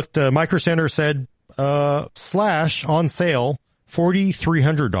 I looked, Micro Center said, slash on sale,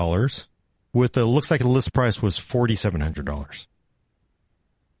 $4,300 with looks like the list price was $4,700.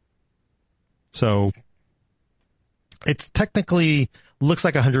 So it's technically looks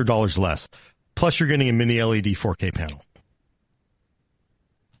like $100 less. Plus you're getting a mini LED 4K panel.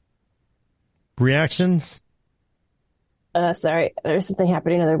 Reactions? Sorry, there's something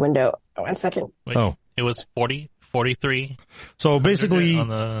happening in the other window. 1 second. Wait, it was 43. So basically,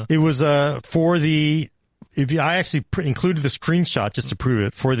 it was for the. I actually included the screenshot just to prove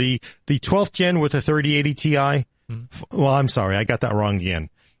it for the 12th gen with a 3080 Ti. Well, I'm sorry, I got that wrong again.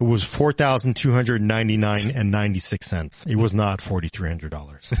 It was $4,299.96. It was not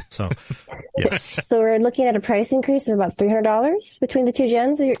 $4,300. So, yes. So we're looking at a price increase of about $300 between the two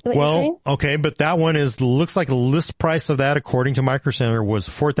gens. Well, okay, but that one looks like the list price of that, according to Micro Center, was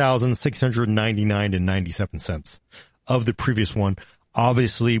 $4,699.97 of the previous one.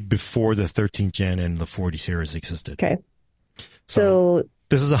 Obviously, before the 13th gen and the 40 series existed. Okay. So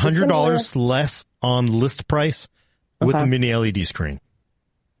this is $100 less on list price with the mini LED screen.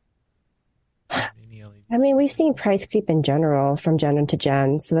 I mean, we've seen price creep in general from gen to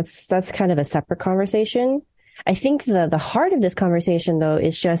gen, so that's kind of a separate conversation. I think the heart of this conversation, though,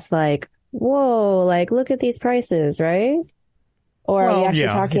 is just like, whoa, like look at these prices, right? Or are we Well, actually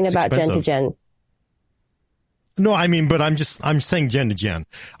yeah, talking it's about gen to expensive. gen? No, I mean, but I'm saying gen to gen.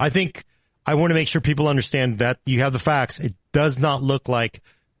 I think I want to make sure people understand that you have the facts. It does not look like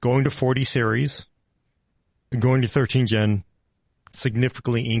going to 40 series, going to 13 gen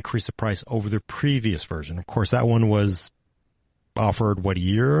significantly increased the price over the previous version. Of course, that one was offered, a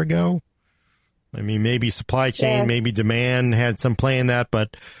year ago? I mean, maybe supply chain, maybe demand had some play in that,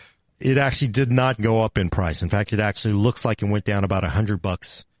 but it actually did not go up in price. In fact, it actually looks like it went down about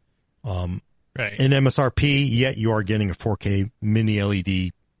 $100 Right. in MSRP, yet you are getting a 4K mini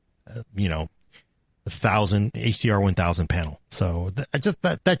LED, 1000 HDR 1000 panel. So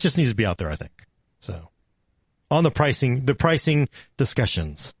that just needs to be out there, I think. So on the pricing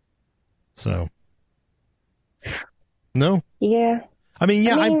discussions. So no? Yeah. I mean,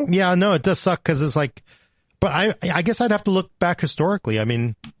 no, it does suck because it's like, but I guess I'd have to look back historically. I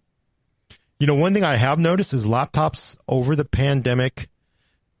mean, one thing I have noticed is laptops over the pandemic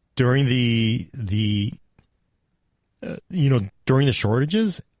during during the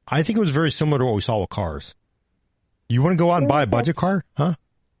shortages. I think it was very similar to what we saw with cars. You want to go out and buy a budget car? Huh?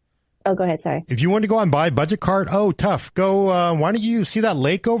 Oh, go ahead. Sorry. If you want to go out and buy a budget card, oh, tough. Go, why don't you see that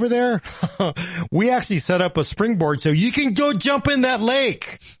lake over there? We actually set up a springboard so you can go jump in that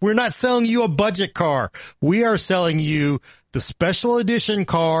lake. We're not selling you a budget car. We are selling you the special edition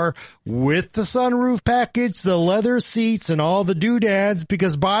car with the sunroof package, the leather seats, and all the doodads,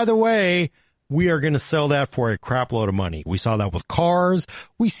 because by the way, we are going to sell that for a crap load of money. We saw that with cars.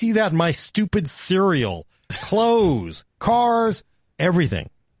 We see that in my stupid cereal, clothes, cars, everything.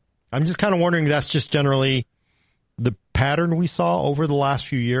 I'm just kind of wondering if that's just generally the pattern we saw over the last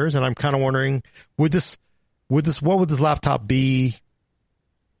few years. And I'm kind of wondering, what would this laptop be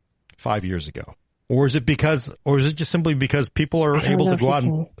 5 years ago? Or is it just simply because people are able to go out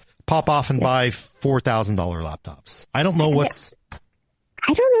and pop off and buy $4,000 laptops? I don't know I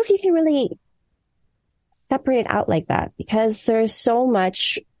don't know if you can really separate it out like that, because there's so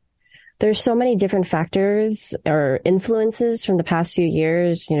many different factors or influences from the past few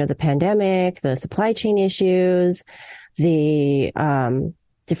years, the pandemic, the supply chain issues, the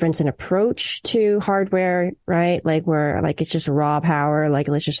difference in approach to hardware, right? Like where it's just raw power, like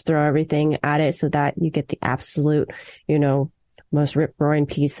let's just throw everything at it so that you get the absolute, most rip-roaring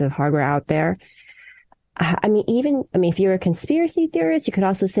piece of hardware out there. If you're a conspiracy theorist, you could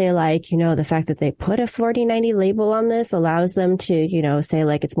also say the fact that they put a 4090 label on this allows them to, say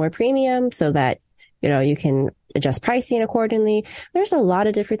it's more premium so that, you can adjust pricing accordingly. There's a lot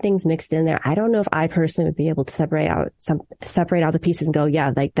of different things mixed in there. I don't know if I personally would be able to separate out the pieces and go,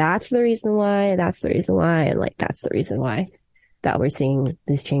 that's the reason why, and that's the reason why, and that's the reason why that we're seeing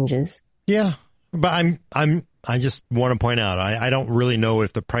these changes. Yeah. But I just want to point out, I don't really know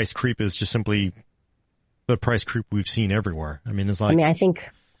if the price creep is just simply the price creep we've seen everywhere. I mean, I think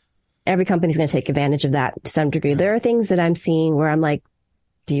every company's going to take advantage of that to some degree. There are things that I'm seeing where I'm like,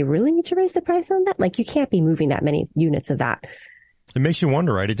 do you really need to raise the price on that? You can't be moving that many units of that. It makes you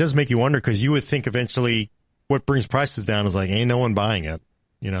wonder, right? It does make you wonder, because you would think eventually what brings prices down is ain't no one buying it,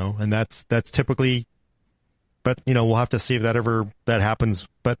 and that's typically, but we'll have to see if that happens.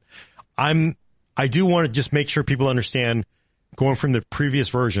 But I do want to just make sure people understand, going from the previous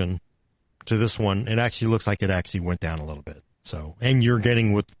version to this one, it actually looks like it actually went down a little bit. So, and you're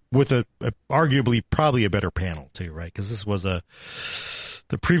getting with a arguably probably a better panel too, right? Because this was the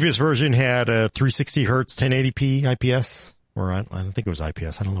previous version had a 360 hertz 1080p IPS, or I don't think it was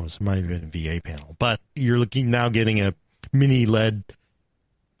IPS. I don't know. It might have been a VA panel, but you're getting a mini LED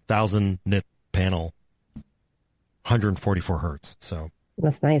 1000 nit panel, 144 hertz. So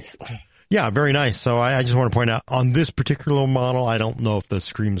that's nice. Yeah, very nice. So I just want to point out, on this particular model, I don't know if the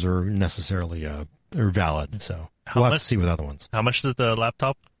screens are necessarily are valid. So we'll have to see with other ones. How much did the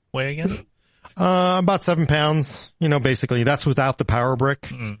laptop weigh again? About 7 pounds. Basically that's without the power brick.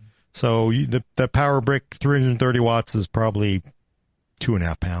 Mm. So the power brick, 330 watts, is probably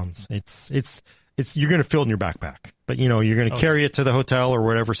 2.5 pounds. It's you're going to fill it in your backpack, but you're going to carry it to the hotel or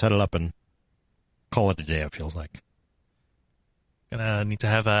whatever, set it up, and call it a day. It feels like. Gonna need to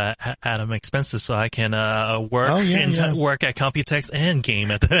have Adam expenses so I can work work at Computex and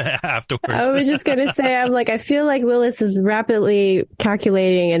game at afterwards. I was just gonna say, I feel like Willis is rapidly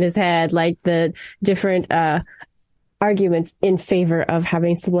calculating in his head the different arguments in favor of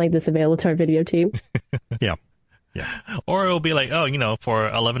having something like this available to our video team. Yeah. Or it'll be for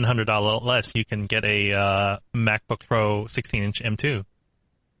 $1,100 less, you can get a MacBook Pro 16-inch M2.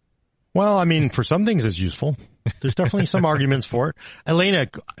 Well, for some things it's useful. There's definitely some arguments for it. Elena,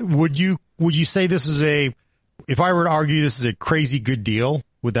 would you say this is if I were to argue this is a crazy good deal,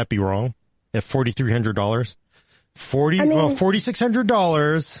 would that be wrong? at $4,300.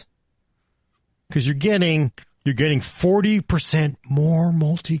 $4,600 because you're getting 40% more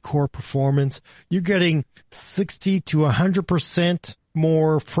multi-core performance. You're getting 60 to 100%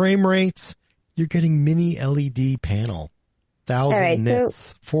 more frame rates. You're getting mini LED panel, 1,000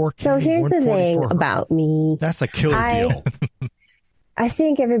 nits, 4K. So here's the thing about me. That's a killer deal. I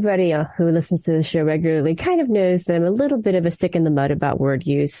think everybody who listens to the show regularly kind of knows that I'm a little bit of a stick in the mud about word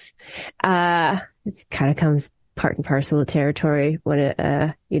use. It kind of comes part and parcel of territory when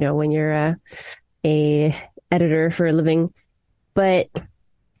when you're a editor for a living. But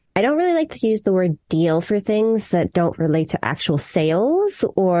I don't really like to use the word deal for things that don't relate to actual sales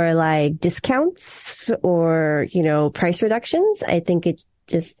or like discounts or, price reductions. I think it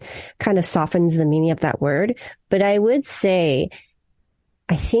just kind of softens the meaning of that word. But I would say,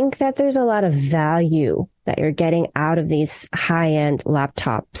 I think that there's a lot of value that you're getting out of these high-end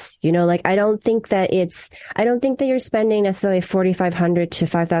laptops. I don't think that you're spending necessarily $4,500 to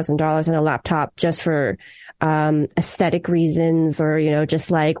 $5,000 on a laptop just for aesthetic reasons or,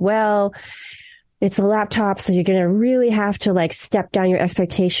 just like, well, it's a laptop, so you're going to really have to like step down your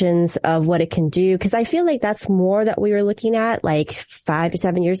expectations of what it can do. Cause I feel like that's more that we were looking at like 5 to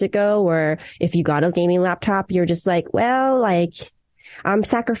 7 years ago, where if you got a gaming laptop, you're just like, well, like, I'm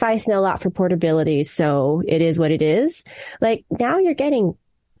sacrificing a lot for portability, so it is what it is. Like, now you're getting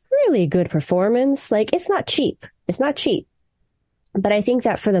really good performance. Like, it's not cheap. It's not cheap. But I think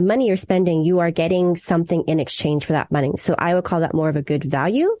that for the money you're spending, you are getting something in exchange for that money. So I would call that more of a good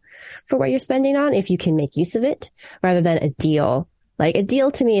value for what you're spending on if you can make use of it, rather than a deal. Like, a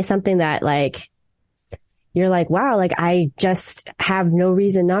deal to me is something that, like, you're like, wow, like I just have no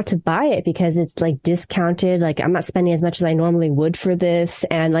reason not to buy it because it's like discounted. Like, I'm not spending as much as I normally would for this.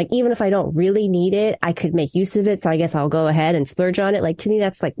 And like, even if I don't really need it, I could make use of it. So I guess I'll go ahead and splurge on it. Like, to me,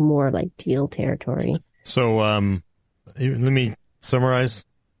 that's like more like deal territory. So, let me summarize.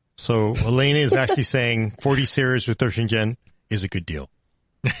 So Elena is actually saying 40 series with 13th gen is a good deal.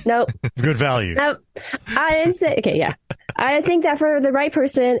 Nope. Good value. Nope. I didn't say, okay, yeah. I think that for the right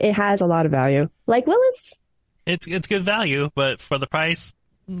person, it has a lot of value. Like Willis. It's good value, but for the price,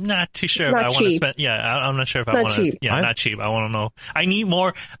 not too sure if I want to spend. Yeah, I'm not sure if I want to. Yeah, not cheap. I want to know. I need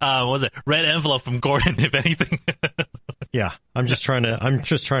more. Red envelope from Gordon, if anything. Yeah, I'm just trying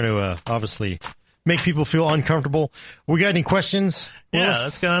to obviously make people feel uncomfortable. We got any questions? Yeah,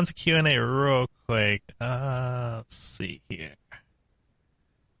 let's get on to Q&A real quick. Let's see here.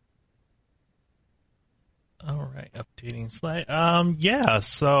 All right, updating slide.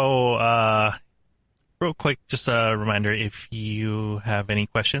 So real quick, just a reminder, if you have any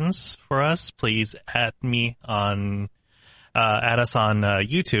questions for us, please add us on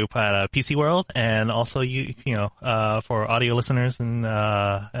YouTube at PC World, and also for audio listeners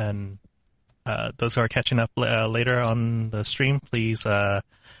and those who are catching up later on the stream, please send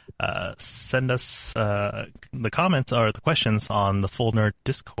us the comments or the questions on the Full Nerd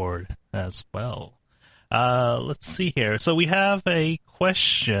Discord as well. Let's see here. So we have a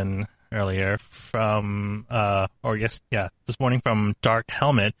question earlier from, this morning from Dark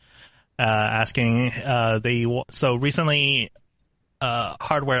Helmet, asking, so recently,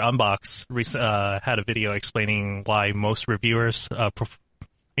 Hardware Unbox had a video explaining why most reviewers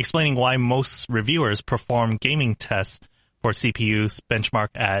perform gaming tests for CPUs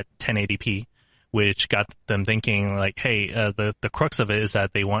benchmarked at 1080p, which got them thinking like, hey, the crux of it is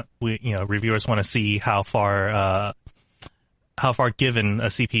that reviewers want to see how far given a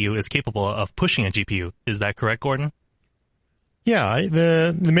CPU is capable of pushing a GPU. Is that correct, Gordon? Yeah,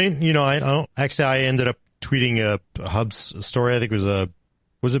 the main, I ended up tweeting a Hub's story. I think it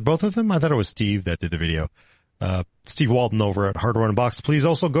was it both of them? I thought it was Steve that did the video. Steve Walton over at Hardware Unbox. Please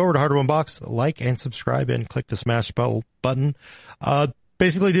also go over to Hardware Unbox, like and subscribe, and click the smash button.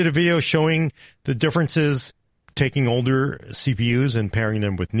 Basically did a video showing the differences, taking older CPUs and pairing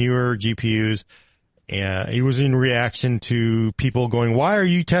them with newer GPUs. It was in reaction to people going, why are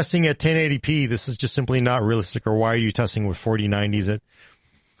you testing at 1080p? This is just simply not realistic. Or why are you testing with 4090s?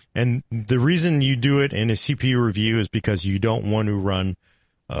 And the reason you do it in a CPU review is because you don't want to run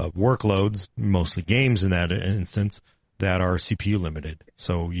workloads, mostly games in that instance, that are CPU limited.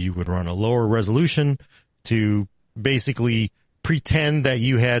 So you would run a lower resolution to basically pretend that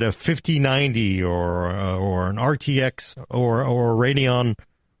you had a 5090 or an RTX or a Radeon,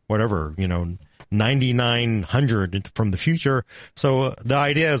 whatever, 9900 from the future. So the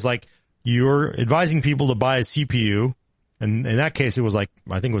idea is like you're advising people to buy a CPU. And in that case, it was like,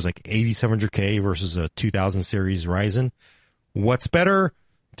 I think it was like 8700K versus a 2000 series Ryzen. What's better?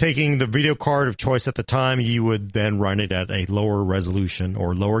 taking the video card of choice at the time, you would then run it at a lower resolution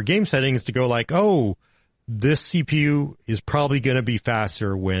or lower game settings to go like, oh, this CPU is probably going to be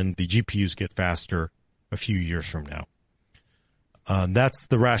faster when the GPUs get faster a few years from now. That's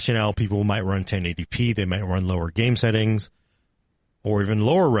the rationale. People might run 1080p. They might run lower game settings or even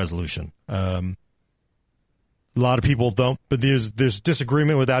lower resolution. A lot of people don't, but there's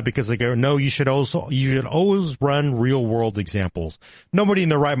disagreement with that because they go, no, you should always run real world examples. Nobody in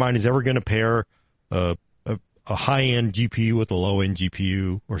their right mind is ever going to pair a high end GPU with a low end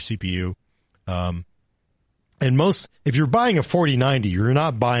GPU or CPU. And if you're buying a 4090, you're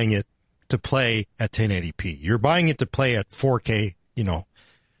not buying it to play at 1080p. You're buying it to play at 4K,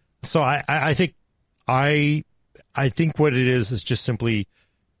 So I think what it is just simply,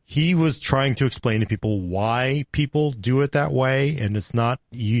 he was trying to explain to people why people do it that way. And it's not,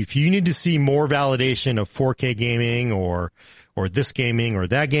 if you need to see more validation of 4K gaming or this gaming or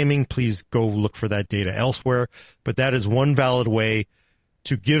that gaming, please go look for that data elsewhere. But that is one valid way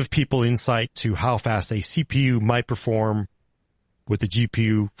to give people insight to how fast a CPU might perform with the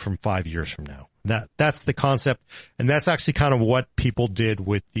GPU from 5 years from now. That's the concept. And that's actually kind of what people did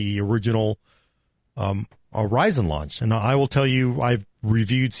with the original, Ryzen launch. And I will tell you, I've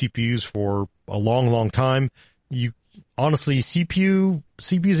reviewed CPUs for a long, long time. Honestly,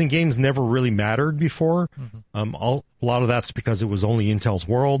 CPUs in games never really mattered before. Mm-hmm. A lot of that's because it was only Intel's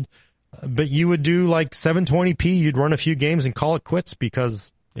world. But you would do like 720p, you'd run a few games and call it quits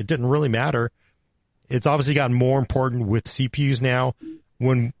because it didn't really matter. It's obviously gotten more important with CPUs now.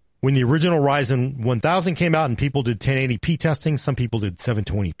 When the original Ryzen 1000 came out and people did 1080p testing, some people did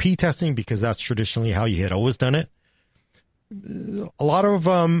 720p testing because that's traditionally how you had always done it. A lot of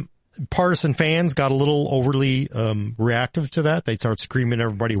partisan fans got a little overly reactive to that. They start screaming at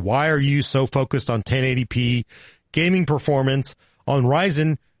everybody, why are you so focused on 1080p gaming performance on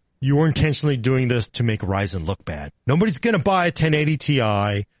Ryzen? You were intentionally doing this to make Ryzen look bad. Nobody's going to buy a 1080 Ti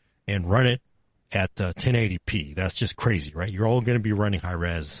and run it at 1080p. That's just crazy, right? You're all going to be running high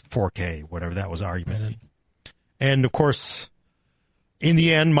res, 4K, whatever that was argumented. And of course, in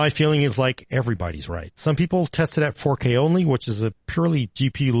the end, my feeling is like everybody's right. Some people tested at 4K only, which is a purely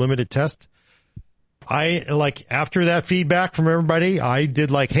GPU limited test. After that feedback from everybody, I did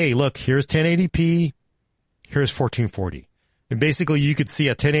like, hey, look, here's 1080p, here's 1440. And basically you could see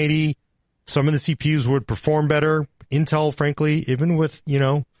at 1080, some of the CPUs would perform better. Intel, frankly, even with,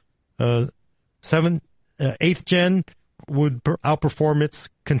 8th gen would outperform its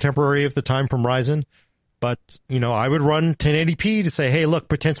contemporary of the time from Ryzen. But, I would run 1080p to say, hey, look,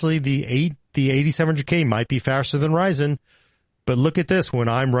 potentially the 8700K might be faster than Ryzen. But look at this. When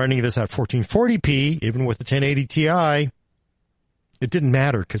I'm running this at 1440p, even with the 1080 Ti, it didn't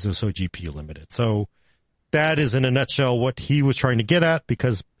matter because it was so GPU limited. So that is in a nutshell what he was trying to get at,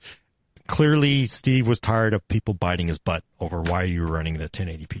 because clearly Steve was tired of people biting his butt over why you were running the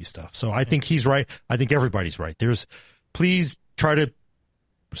 1080p stuff. So I think he's right. I think everybody's right. Please try to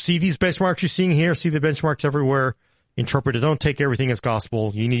see these benchmarks you're seeing here, see the benchmarks everywhere, interpret it. Don't take everything as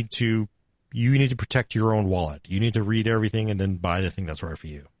gospel. You need to protect your own wallet. You need to read everything and then buy the thing that's right for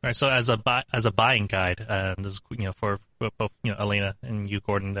you. All right. So as a buying guide, this is, for both, Elena and you,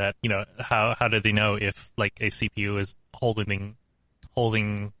 Gordon, that, how do they know if like a CPU is holding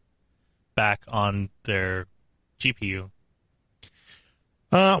back on their GPU?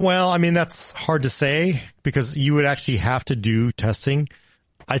 Well, I mean, that's hard to say because you would actually have to do testing.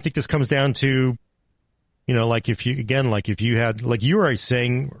 I think this comes down to, if you had, like you were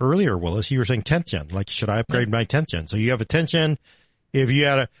saying earlier, Willis, you were saying 10th gen, like, should I upgrade my 10th gen? So you have a 10th gen. If you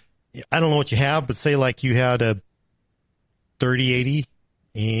had I don't know what you have, but say like you had a 3080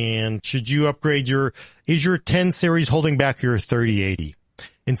 and should you upgrade is your 10 series holding back your 3080?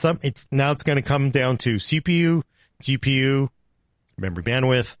 It's going to come down to CPU, GPU, memory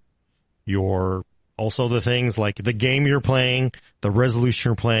bandwidth, also the things like the game you're playing, the resolution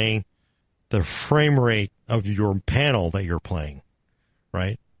you're playing, the frame rate of your panel that you're playing,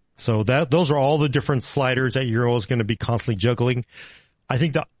 right? So those are all the different sliders that you're always going to be constantly juggling. I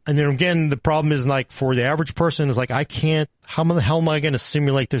think and then again, the problem is like for the average person is like, how the hell am I going to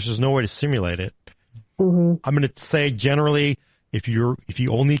simulate this? There's no way to simulate it. Mm-hmm. I'm going to say generally, if you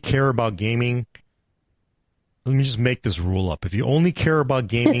only care about gaming, let me just make this rule up. If you only care about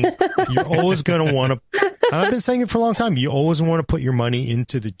gaming, you're always going to want to, I've been saying it for a long time, you always want to put your money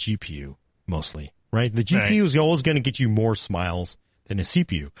into the GPU mostly, right? The GPU is always going to get you more smiles than a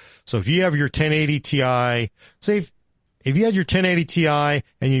CPU. So if you have your 1080 Ti, say if you had your 1080 Ti and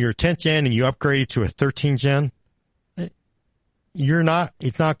your 10th gen and you upgrade it to a 13 gen,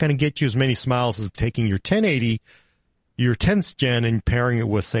 it's not going to get you as many smiles as taking your 1080 your 10th gen and pairing it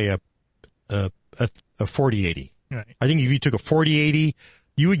with, say, a 4080. Right. I think if you took a 4080,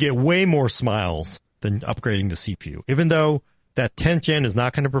 you would get way more smiles than upgrading the CPU, even though that 10th gen is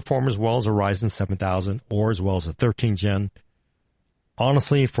not going to perform as well as a Ryzen 7000 or as well as a 13th gen.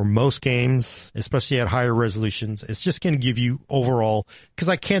 Honestly, for most games, especially at higher resolutions, it's just going to give you overall, because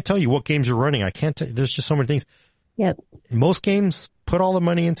I can't tell you what games you're running. There's just so many things. Yep. Most games put all the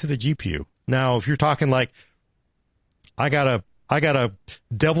money into the GPU. Now, if you're talking like, I got a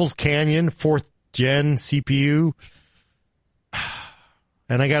Devil's Canyon 4th gen CPU,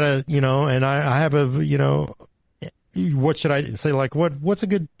 and I got and I have what should I say? Like, what's a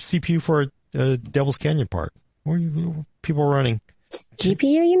good CPU for a Devil's Canyon part? What are people running?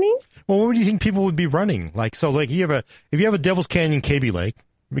 GPU, you mean? Well, what do you think people would be running? Like, so like if you have a Devil's Canyon KB Lake,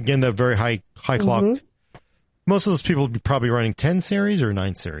 again, the very high clocked, most of those people would be probably running 10 series or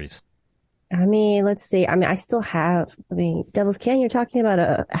 9 series. I mean, let's see. I mean, Devil's Canyon, you're talking about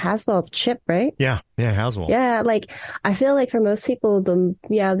a Haswell chip, right? Yeah, Haswell. Yeah, like, I feel like for most people,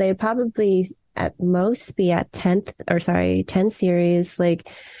 they'd probably at most be at 10 series. Like,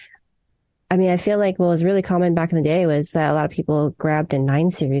 I mean, I feel like what was really common back in the day was that a lot of people grabbed a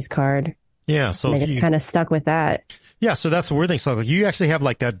 9 series card. Yeah, so they just kind of stuck with that. Yeah, so that's the weird thing. So like, you actually have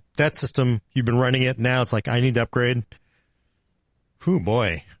like that system, you've been running it, now it's like, I need to upgrade. Whew,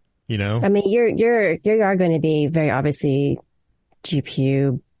 boy. I mean, you are going to be very obviously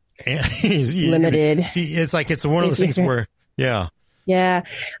GPU limited. See, it's like, it's one of those things where, yeah. Yeah.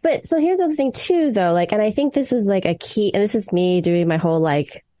 But so here's the other thing too, though. Like, and I think this is like a key, and this is me doing my whole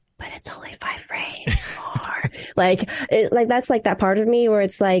like, but it's only 5 frames more. That's like that part of me where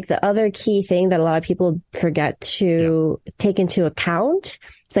it's like the other key thing that a lot of people forget to take into account.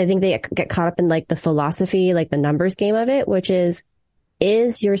 So I think they get caught up in like the philosophy, like the numbers game of it, which is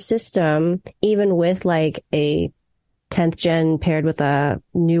your system, even with like a 10th gen paired with a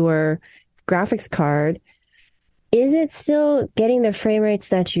newer graphics card, is it still getting the frame rates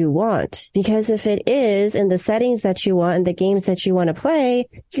that you want? Because if it is in the settings that you want and the games that you want to play,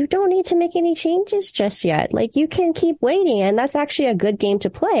 you don't need to make any changes just yet. Like, you can keep waiting, and that's actually a good game to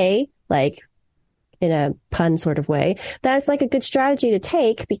play, like in a pun sort of way. That's like a good strategy to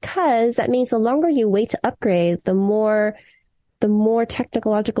take, because that means the longer you wait to upgrade, the more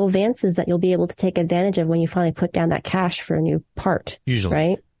technological advances that you'll be able to take advantage of when you finally put down that cash for a new part. Usually.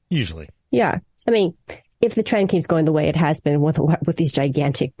 Right? Usually. Yeah. I mean, if the trend keeps going the way it has been with these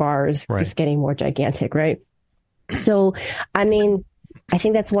gigantic bars, just getting more gigantic, right? So, I mean, I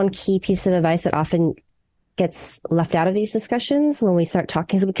think that's one key piece of advice that often gets left out of these discussions when we start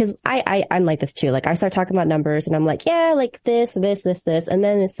talking, because I'm like this too. Like, I start talking about numbers and I'm like, yeah, like this. And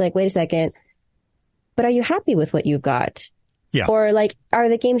then it's like, wait a second, but are you happy with what you've got? Yeah. Or like, are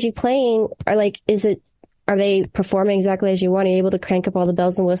the games you're playing, are they performing exactly as you want? Are you able to crank up all the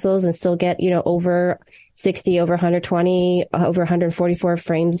bells and whistles and still get, over 60, over 120, over 144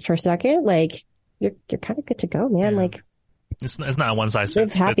 frames per second? Like, you're kind of good to go, man. Yeah. Like, it's not one size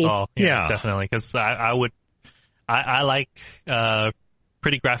fits all. Yeah, definitely. Because I like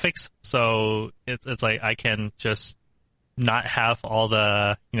pretty graphics, so it's like I can just not have all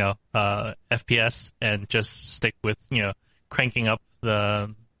the FPS and just stick with cranking up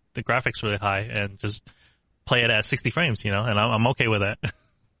the graphics really high and just play it at 60 frames, and I'm okay with that.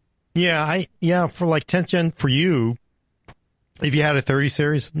 Yeah, for like 10th gen for you, if you had a 30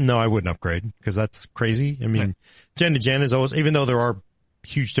 series, no, I wouldn't upgrade, because that's crazy. I mean, gen to gen is always, even though there are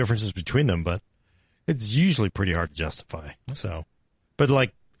huge differences between them, but it's usually pretty hard to justify. So, but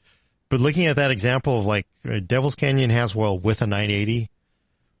looking at that example of like Devil's Canyon Haswell with a 980,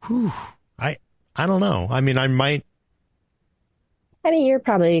 I don't know. I mean, you're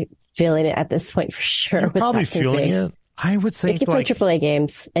probably feeling it at this point for sure. You're probably feeling it. I would say, if you play AAA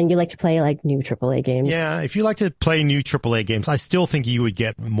games and you like to play like new AAA games. Yeah, if you like to play new AAA games, I still think you would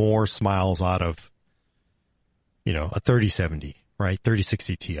get more smiles out of, a 3070, right?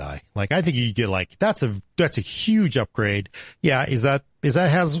 3060 Ti. Like, I think you get like, that's a huge upgrade. Yeah. Is that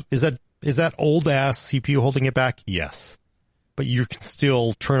old ass CPU holding it back? Yes. But you can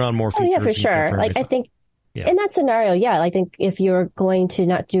still turn on more features. Oh, yeah, for sure. Like, I think, in that scenario, I think if you're going to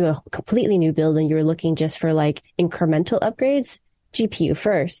not do a completely new build and you're looking just for like incremental upgrades, GPU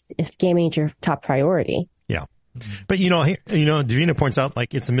first, if gaming is your top priority. Yeah. But Davina points out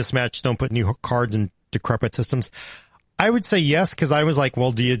like it's a mismatch. Don't put new cards in decrepit systems. I would say yes, because I was like,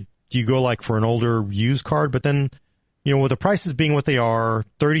 well, do you go like for an older used card? But then, with the prices being what they are,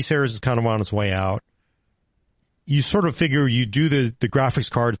 30 series is kind of on its way out. You sort of figure you do the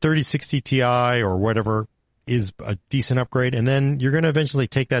graphics card, 3060 Ti or whatever is a decent upgrade, and then you're going to eventually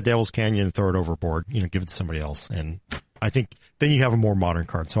take that Devil's Canyon and throw it overboard, give it to somebody else, and I think then you have a more modern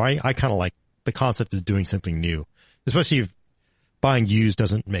card. So I kind of like the concept of doing something new, especially if buying used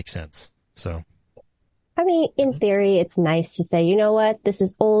doesn't make sense. So. I mean, in theory, it's nice to say, you know what, this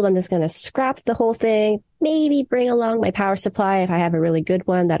is old. I'm just going to scrap the whole thing. Maybe bring along my power supply if I have a really good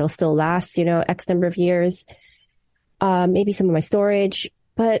one that'll still last, X number of years. Maybe some of my storage.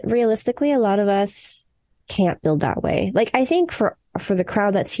 But realistically, a lot of us can't build that way. Like, I think for the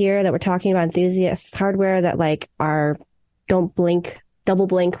crowd that's here that we're talking about enthusiast hardware that like don't blink, double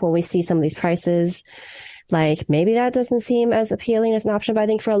blink when we see some of these prices. Like maybe that doesn't seem as appealing as an option, but I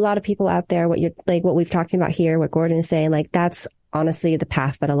think for a lot of people out there, what we've talked about here, what Gordon is saying, like that's honestly the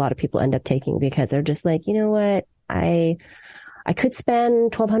path that a lot of people end up taking because they're just like, you know what, I could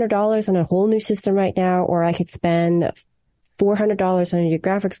spend $1,200 on a whole new system right now, or I could spend $400 on a new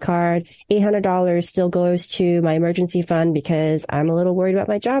graphics card. $800 still goes to my emergency fund because I'm a little worried about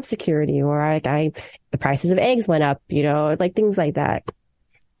my job security, or the prices of eggs went up, like things like that.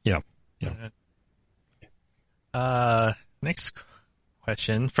 Yeah. Next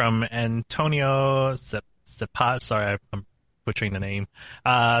question from Antonio Zapat. Sorry, I'm butchering the name.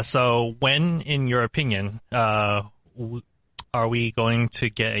 So when, in your opinion, are we going to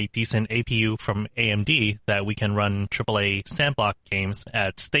get a decent APU from AMD that we can run AAA sandblock games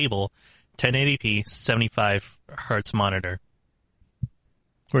at stable 1080p 75 hertz monitor?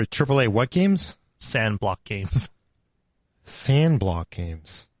 Wait, AAA what games? Sandblock games. Sandblock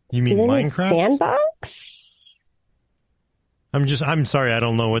games. You mean Minecraft? Sandbox? I'm sorry, I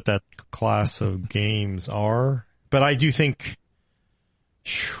don't know what that class of games are, but I do think,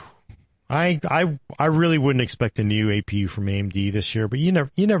 I really wouldn't expect a new APU from AMD this year, but you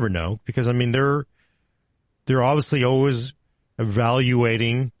never know, because I mean, they're obviously always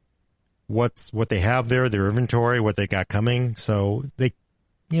evaluating what they have there, their inventory, what they got coming. So they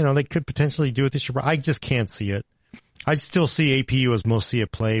could potentially do it this year, but I just can't see it. I still see APU as mostly a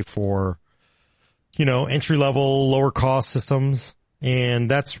play for, entry level, lower cost systems.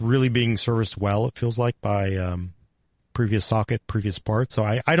 And that's really being serviced well, it feels like, by, previous socket, previous parts. So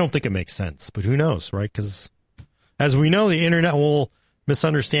I don't think it makes sense, but who knows, right? Because as we know, the internet will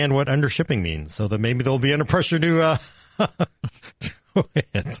misunderstand what undershipping means. So that maybe they'll be under pressure to, do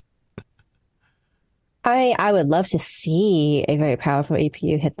it. I would love to see a very powerful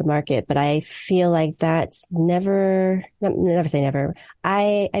APU hit the market, but I feel like that's never say never.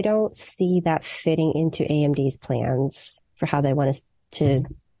 I don't see that fitting into AMD's plans for how they want us to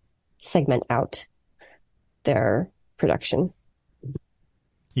segment out their production.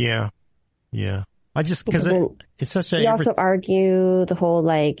 Yeah. I just, because it's such a... You also argue the whole,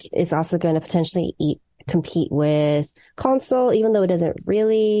 it's also going to potentially compete with console, even though it doesn't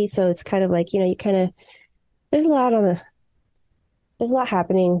really. So it's kind of like, there's a lot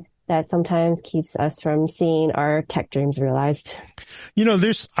happening that sometimes keeps us from seeing our tech dreams realized.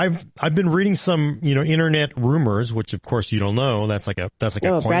 I've been reading some, internet rumors, which of course you don't know. That's like a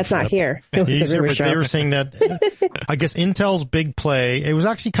coin Brad's flip. not here. He's here, but they were saying that, I guess Intel's big play, it was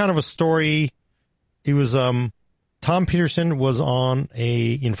actually kind of a story. It was, Tom Peterson was on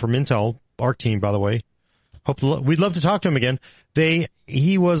from Intel, our team, by the way. We'd love to talk to him again.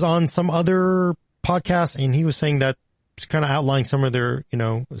 He was on some other podcast and he was saying that kind of outlining some of their,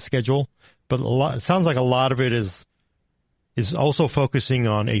 schedule, but it sounds like a lot of it is also focusing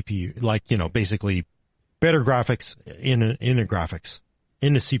on APU, basically better graphics in a graphics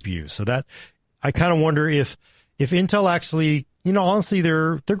in the CPU. So that I kind of wonder if Intel actually, honestly,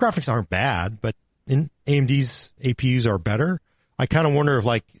 their graphics aren't bad, but AMD's APUs are better. I kind of wonder if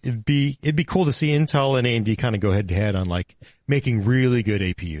it'd be cool to see Intel and AMD kind of go head to head on making really good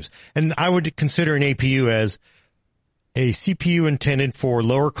APUs. And I would consider an APU as a CPU intended for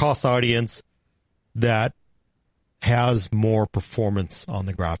lower cost audience that has more performance on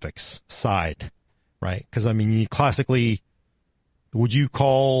the graphics side, right? Because I mean, classically, would you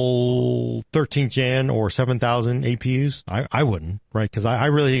call 13th gen or 7000 APUs? I wouldn't, right? Because I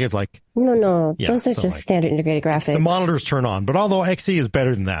really think it's no, those are just standard integrated graphics. The monitors turn on, but although XE is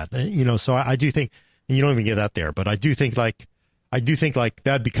better than that, so I do think, and you don't even get that there, but I do think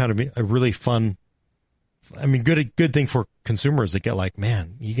that'd be kind of a really fun, good thing for consumers that get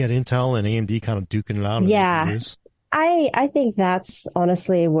man, you get Intel and AMD kind of duking it out. Yeah. I think that's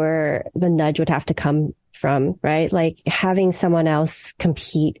honestly where the nudge would have to come from, right? Having someone else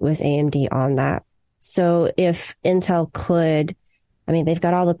compete with AMD on that. So if Intel could, they've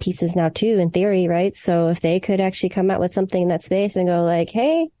got all the pieces now too, in theory, right? So if they could actually come out with something in that space and go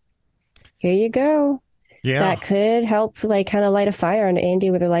hey, here you go. Yeah. That could help kind of light a fire on AMD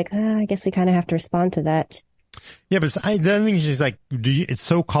where they're I guess we kind of have to respond to that. Yeah, but the other thing is just it's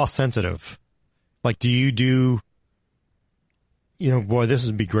so cost sensitive. Do you do boy, this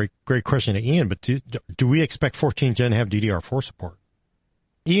would be great question to Ian, but do we expect 14 Gen to have DDR4 support?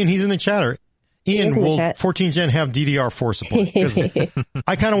 Ian, he's in the chatter. Ian, will 14 Gen have DDR4 support? 'Cause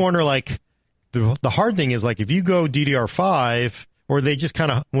I kind of wonder, like, the hard thing is, like, if you go DDR5, or they just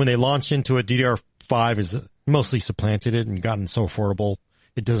kind of, when they launch into it, DDR5 is mostly supplanted it and gotten so affordable,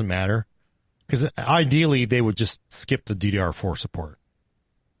 it doesn't matter. Because ideally, they would just skip the DDR4 support.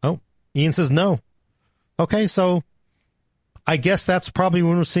 Oh, Ian says no. Okay, so I guess that's probably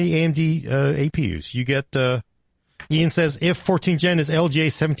when we'll see AMD APUs. You get, Ian says, if 14 Gen is LGA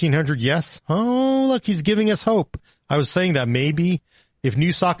 1700, yes. Oh, look, he's giving us hope. I was saying that maybe if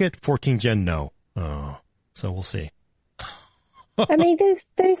new socket, 14 Gen, no. Oh, so we'll see. I mean,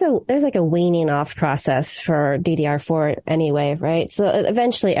 there's like a weaning off process for DDR4 anyway, right? So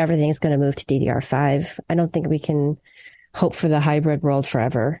eventually everything's going to move to DDR5. I don't think we can hope for the hybrid world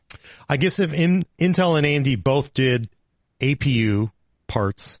forever. I guess if Intel and AMD both did APU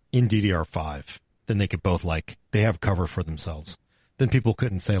parts in DDR5, then they could both, like, they have cover for themselves. Then people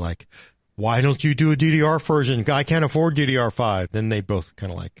couldn't say, like, why don't you do a DDR version? I can't afford DDR5. Then they both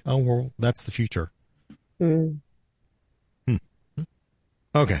kind of like, oh, well, that's the future.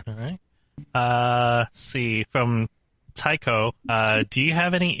 Okay. All right. See, from Tycho, do you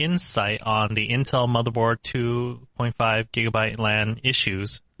have any insight on the Intel motherboard 2.5 gigabyte LAN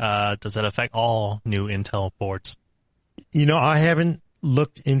issues? Does it affect all new Intel boards? I haven't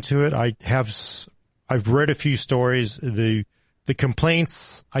looked into it. I've read a few stories. The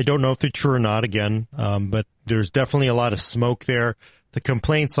complaints, I don't know if they're true or not again, but there's definitely a lot of smoke there. The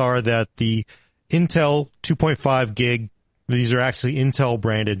complaints are that the Intel 2.5 gig, these are actually Intel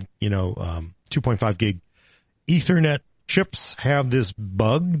branded, 2.5 gig Ethernet chips have this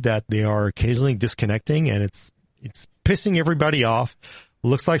bug that they are occasionally disconnecting, and it's pissing everybody off.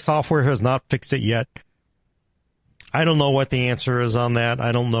 Looks like software has not fixed it yet. I don't know what the answer is on that.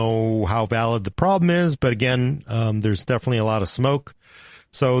 I don't know how valid the problem is, but again, there's definitely a lot of smoke.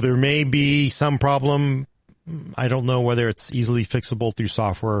 So there may be some problem. I don't know whether it's easily fixable through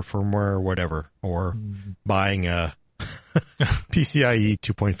software, firmware, or whatever, or buying a PCIe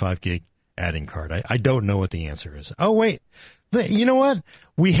 2.5 gig add-in card. I don't know what the answer is. Oh, wait. You know what?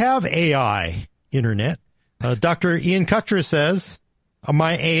 We have AI internet. Dr. Ian Cutler says,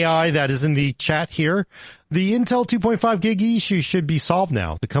 my AI that is in the chat here, the Intel 2.5 gig issue should be solved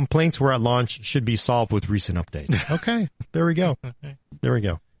now. The complaints were at launch should be solved with recent updates. Okay. There we go. There we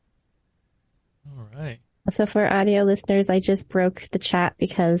go. All right. So for audio listeners, I just broke the chat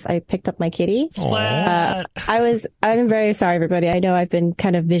because I picked up my kitty. I'm very sorry, everybody. I know I've been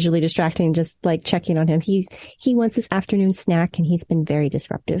kind of visually distracting, just like checking on him. He wants his afternoon snack and he's been very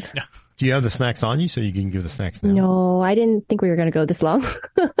disruptive. Do you have the snacks on you so you can give the snacks now? No, I didn't think we were going to go this long.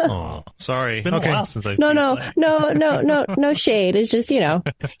 Oh, sorry. It's been a while since I've No shade. It's just,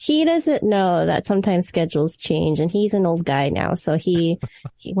 he doesn't know that sometimes schedules change and he's an old guy now. So he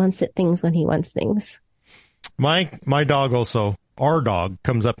wants things when he wants things. My dog also, our dog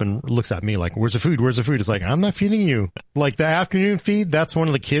comes up and looks at me like, where's the food? Where's the food? It's like, I'm not feeding you. Like the afternoon feed, that's one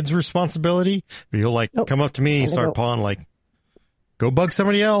of the kids' responsibility. But he'll come up to me, start pawing like, go bug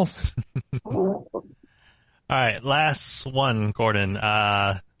somebody else. All right. Last one, Gordon.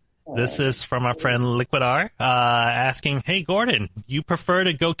 This is from our friend Liquidar, asking, hey, Gordon, you prefer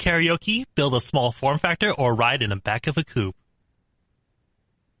to go karaoke, build a small form factor, or ride in the back of a coupe?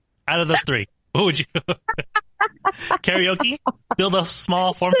 Out of those three, what would you? Karaoke, build a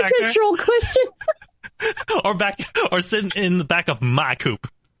small form factor, That's a troll question. or sit in the back of my coupe.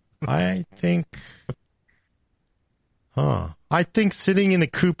 I think sitting in the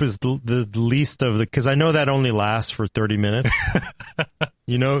coupe is the least of because I know that only lasts for 30 minutes.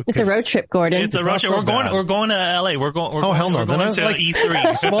 It's a road trip, Gordon. It's a road trip. We're going to LA. We're going. Oh, hell no! We're going to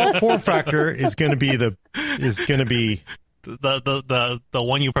E3. Small form factor is going to be the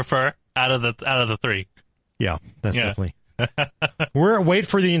one you prefer out of the three. Yeah, that's definitely. Wait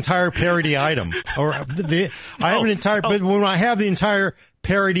for the entire parody item, or but when I have the entire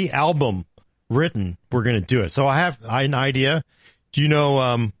parody album written, we're going to do it. So I have an idea. Do you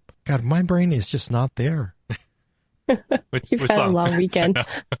know? God, my brain is just not there. You've had a long weekend.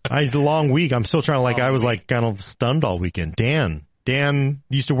 It's a long week. I'm still trying to I was kind of stunned all weekend. Dan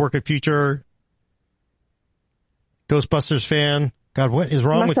used to work at Future. Ghostbusters fan. God, what is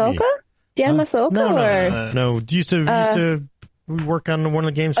wrong with me? Dan Masoka? No. Used to work on one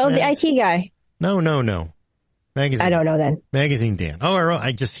of the games. Oh, the IT guy. No. Magazine. I don't know then. Magazine Dan. Oh,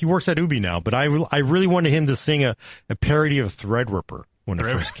 he works at Ubi now, but I really wanted him to sing a parody of Threadripper when it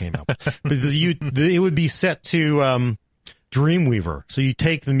first came out. But it would be set to Dreamweaver. So you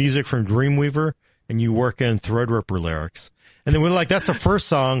take the music from Dreamweaver and you work in Threadripper lyrics. And then we're like, that's the first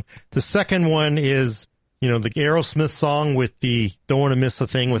song. The second one is, the Aerosmith song with the Don't Want to Miss a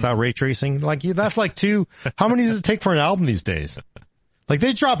Thing without ray tracing. Like, that's like two. How many does it take for an album these days? Like,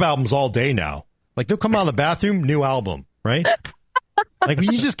 they drop albums all day now. Like, they'll come out of the bathroom, new album, right? Like,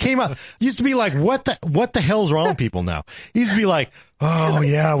 you just came out. Used to be like, what the hell's wrong with people now? Used to be like, oh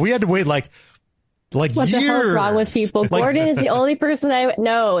yeah, we had to wait like what years. The hell's wrong with people? Gordon is the only person I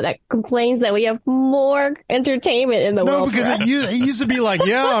know that complains that we have more entertainment in the world. No, because it used to be like,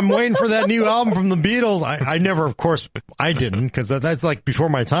 yeah, I'm waiting for that new album from the Beatles. I never, of course, I didn't, because that's like before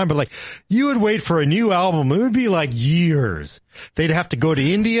my time. But like, you would wait for a new album. It would be like years. They'd have to go to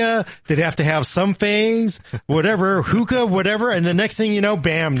India. They'd have to have some phase, whatever, hookah, whatever. And the next thing you know,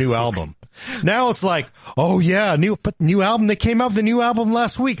 bam, new album. Now it's like, oh yeah, new album. They came out with a new album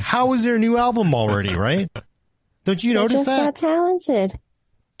last week. How is there a new album already, right? Don't you notice that? That talented.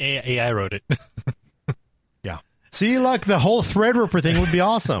 AI wrote it. Yeah. See, like the whole Threadripper thing would be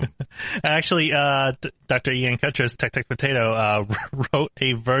awesome. Actually, Dr. Ian Cuttress, Tech Potato, wrote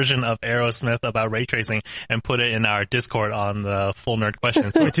a version of Aerosmith about ray tracing and put it in our Discord on the Full Nerd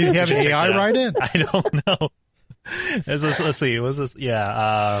Questions. Did you have AI write it? I don't know. Let's see. Was this?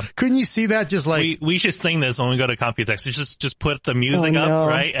 Yeah. Couldn't you see that? Just like we should sing this when we go to Computex. Just put the music up,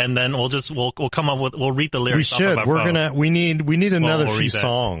 right? And then we'll come up with, we'll read the lyrics. We should. We need another few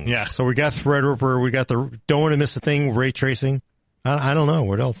songs. Yeah. So we got Threadripper. We got the Don't Want to Miss a Thing, ray tracing. I don't know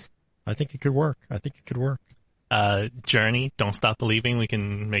what else. I think it could work. Journey, Don't Stop Believing. We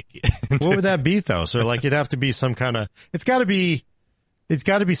can make. What would that be though? So like it'd have to be some kind of. It's got to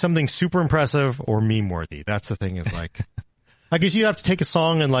be something super impressive or meme worthy. That's the thing is like, I guess you'd have to take a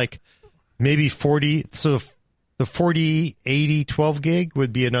song and like maybe 40. So the 40, 80, 12 gig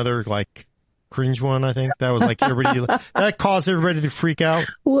would be another like cringe one. I think that was like everybody, that caused everybody to freak out.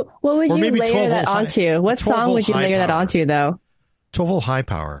 What would you layer that onto? What song would you layer that onto though? 12 volt high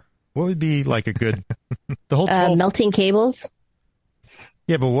power. What would be like a good, the whole 12 Melting Cables?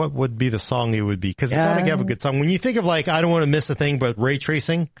 Yeah, but what would be the song it would be? Because it's got to have a good song. When you think of like, I don't want to miss a thing, but ray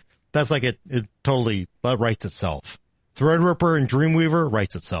tracing, that's like it totally writes itself. Threadripper and Dreamweaver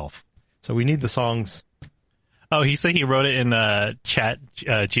writes itself. So we need the songs. Oh, he said he wrote it in Chat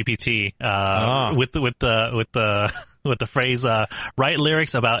GPT with the phrase "write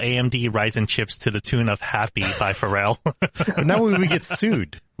lyrics about AMD Ryzen chips to the tune of Happy" by Pharrell. Now we would get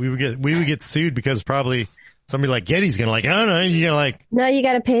sued. We would get sued because probably. Somebody like Getty's gonna like, I don't know, you're gonna like. No, you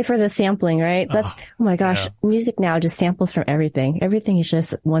gotta pay for the sampling, right? That's, oh my gosh, yeah. Music now just samples from everything. Everything is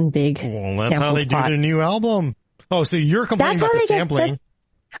just one big. Well, that's how they do their new album. Oh, so you're complaining about the sampling.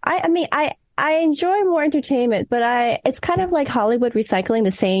 I mean, I enjoy more entertainment, but it's kind of like Hollywood recycling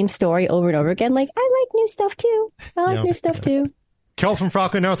the same story over and over again. Like, I like new stuff too. Kel from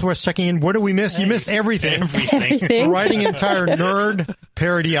Falcon Northwest checking in. What do we miss? You missed everything. We're writing an entire nerd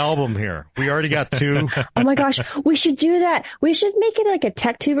parody album here. We already got 2. Oh my gosh. We should do that. We should make it like a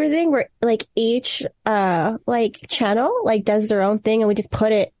tech tuber thing where like each, like channel like does their own thing and we just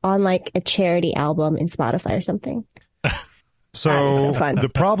put it on like a charity album in Spotify or something. So the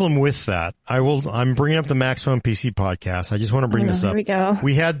problem with that, I'm bringing up the Maximum PC podcast. I just want to bring this up. Here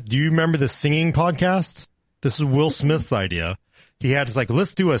we go. Do you remember the singing podcast? This is Will Smith's idea. He had, it's like,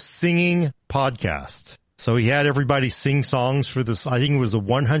 let's do a singing podcast. So he had everybody sing songs for this. I think it was the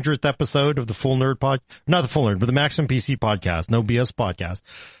 100th episode of the Full Nerd not the Full Nerd, but the Maximum PC podcast, No BS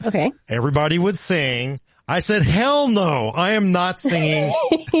podcast. Okay. Everybody would sing. I said, hell no, I am not singing.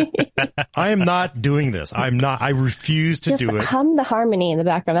 I am not doing this. I refuse to do it. Just hum the harmony in the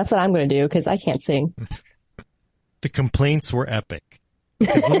background. That's what I'm going to do because I can't sing. The complaints were epic.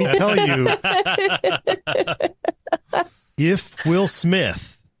 Because let me tell you, if Will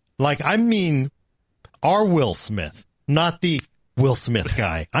Smith, our Will Smith, not the Will Smith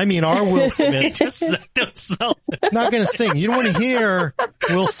guy. I mean, our Will Smith. Don't smell it. Not going to sing. You don't want to hear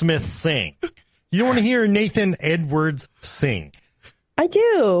Will Smith sing. You don't want to hear Nathan Edwards sing. I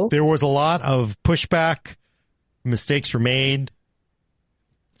do. There was a lot of pushback. Mistakes were made.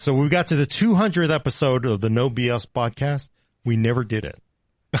 So we got to the 200th episode of the No BS podcast. We never did it.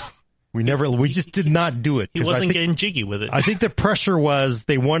 We just did not do it. He wasn't getting jiggy with it. I think the pressure was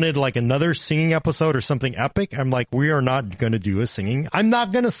they wanted like another singing episode or something epic. I'm like, we are not going to do a singing. I'm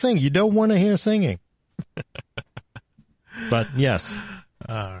not going to sing. You don't want to hear singing. But yes.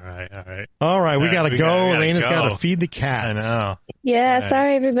 All right. We got to go. Elena's got to feed the cats. I know. Yeah.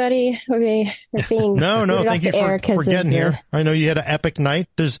 Sorry, everybody. We're being no. Thank you for getting here. I know you had an epic night.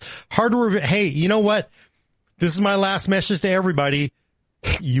 There's hardware. Hey, you know what? This is my last message to everybody.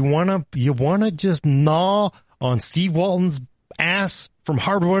 You wanna just gnaw on Steve Walton's ass from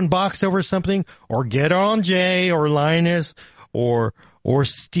Hardware Unboxed over something, or get on Jay or Linus or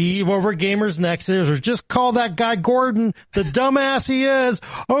Steve over Gamers Nexus, or just call that guy Gordon the dumbass he is.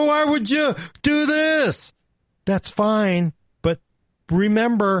 Oh, why would you do this? That's fine. But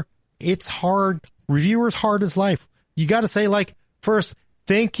remember, it's hard. Reviewers hard as life. You got to say, like, first,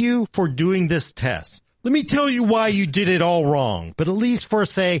 thank you for doing this test. Let me tell you why you did it all wrong. But at least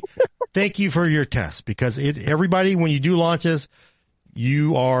first say, thank you for your test, because everybody, when you do launches,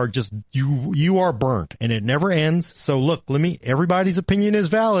 you are just, you are burnt and it never ends. So look, everybody's opinion is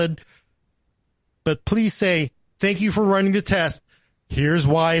valid, but please say, thank you for running the test. Here's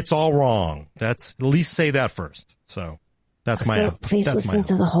why it's all wrong. At least say that first. So that's my, please listen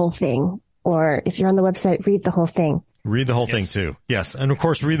to the whole thing. Or if you're on the website, read the whole thing. Read the whole thing too. Yes. And of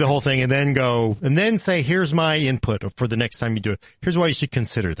course, read the whole thing and then say, here's my input for the next time you do it. Here's why you should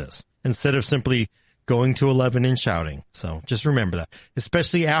consider this, instead of simply going to 11 and shouting. So just remember that,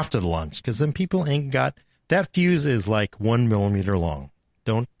 especially after the launch, because then people ain't got, that fuse is like 1 millimeter long.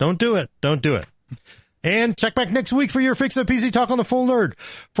 Don't do it. Don't do it. And check back next week for your fix of PC Talk on the Full Nerd.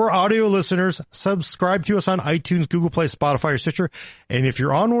 For audio listeners, subscribe to us on iTunes, Google Play, Spotify, or Stitcher. And if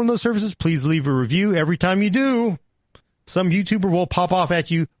you're on one of those services, please leave a review. Every time you do, some YouTuber will pop off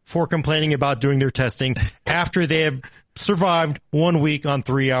at you for complaining about doing their testing after they have survived 1 week on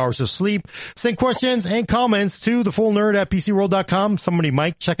 3 hours of sleep. Send questions and comments to thefullnerd@pcworld.com. Somebody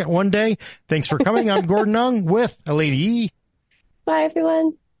might check it one day. Thanks for coming. I'm Gordon Ung with a Lady E. Bye,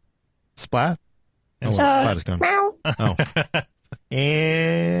 everyone. Splat? Oh, Splat is gone. Meow. Oh.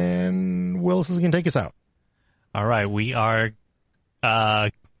 And Willis is going to take us out. All right. We are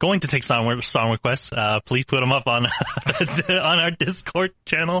going to take song requests. Please put them up on on our Discord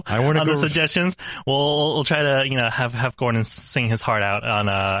channel. I want to on the suggestions. We'll try to have Gordon sing his heart out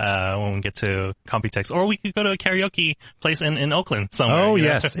on when we get to Computex, or we could go to a karaoke place in Oakland somewhere. Oh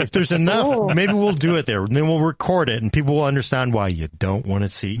yes, if there's enough, maybe we'll do it there. And then we'll record it, and people will understand why you don't want to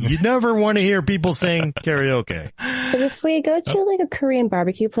see. You never want to hear people sing karaoke. But if we go to like a Korean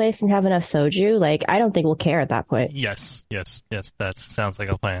barbecue place and have enough soju, like I don't think we'll care at that point. Yes. That sounds like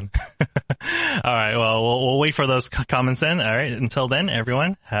a plan. All right. Well, we'll wait for those comments then. All right. Until then,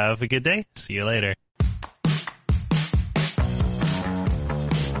 everyone, have a good day. See you later.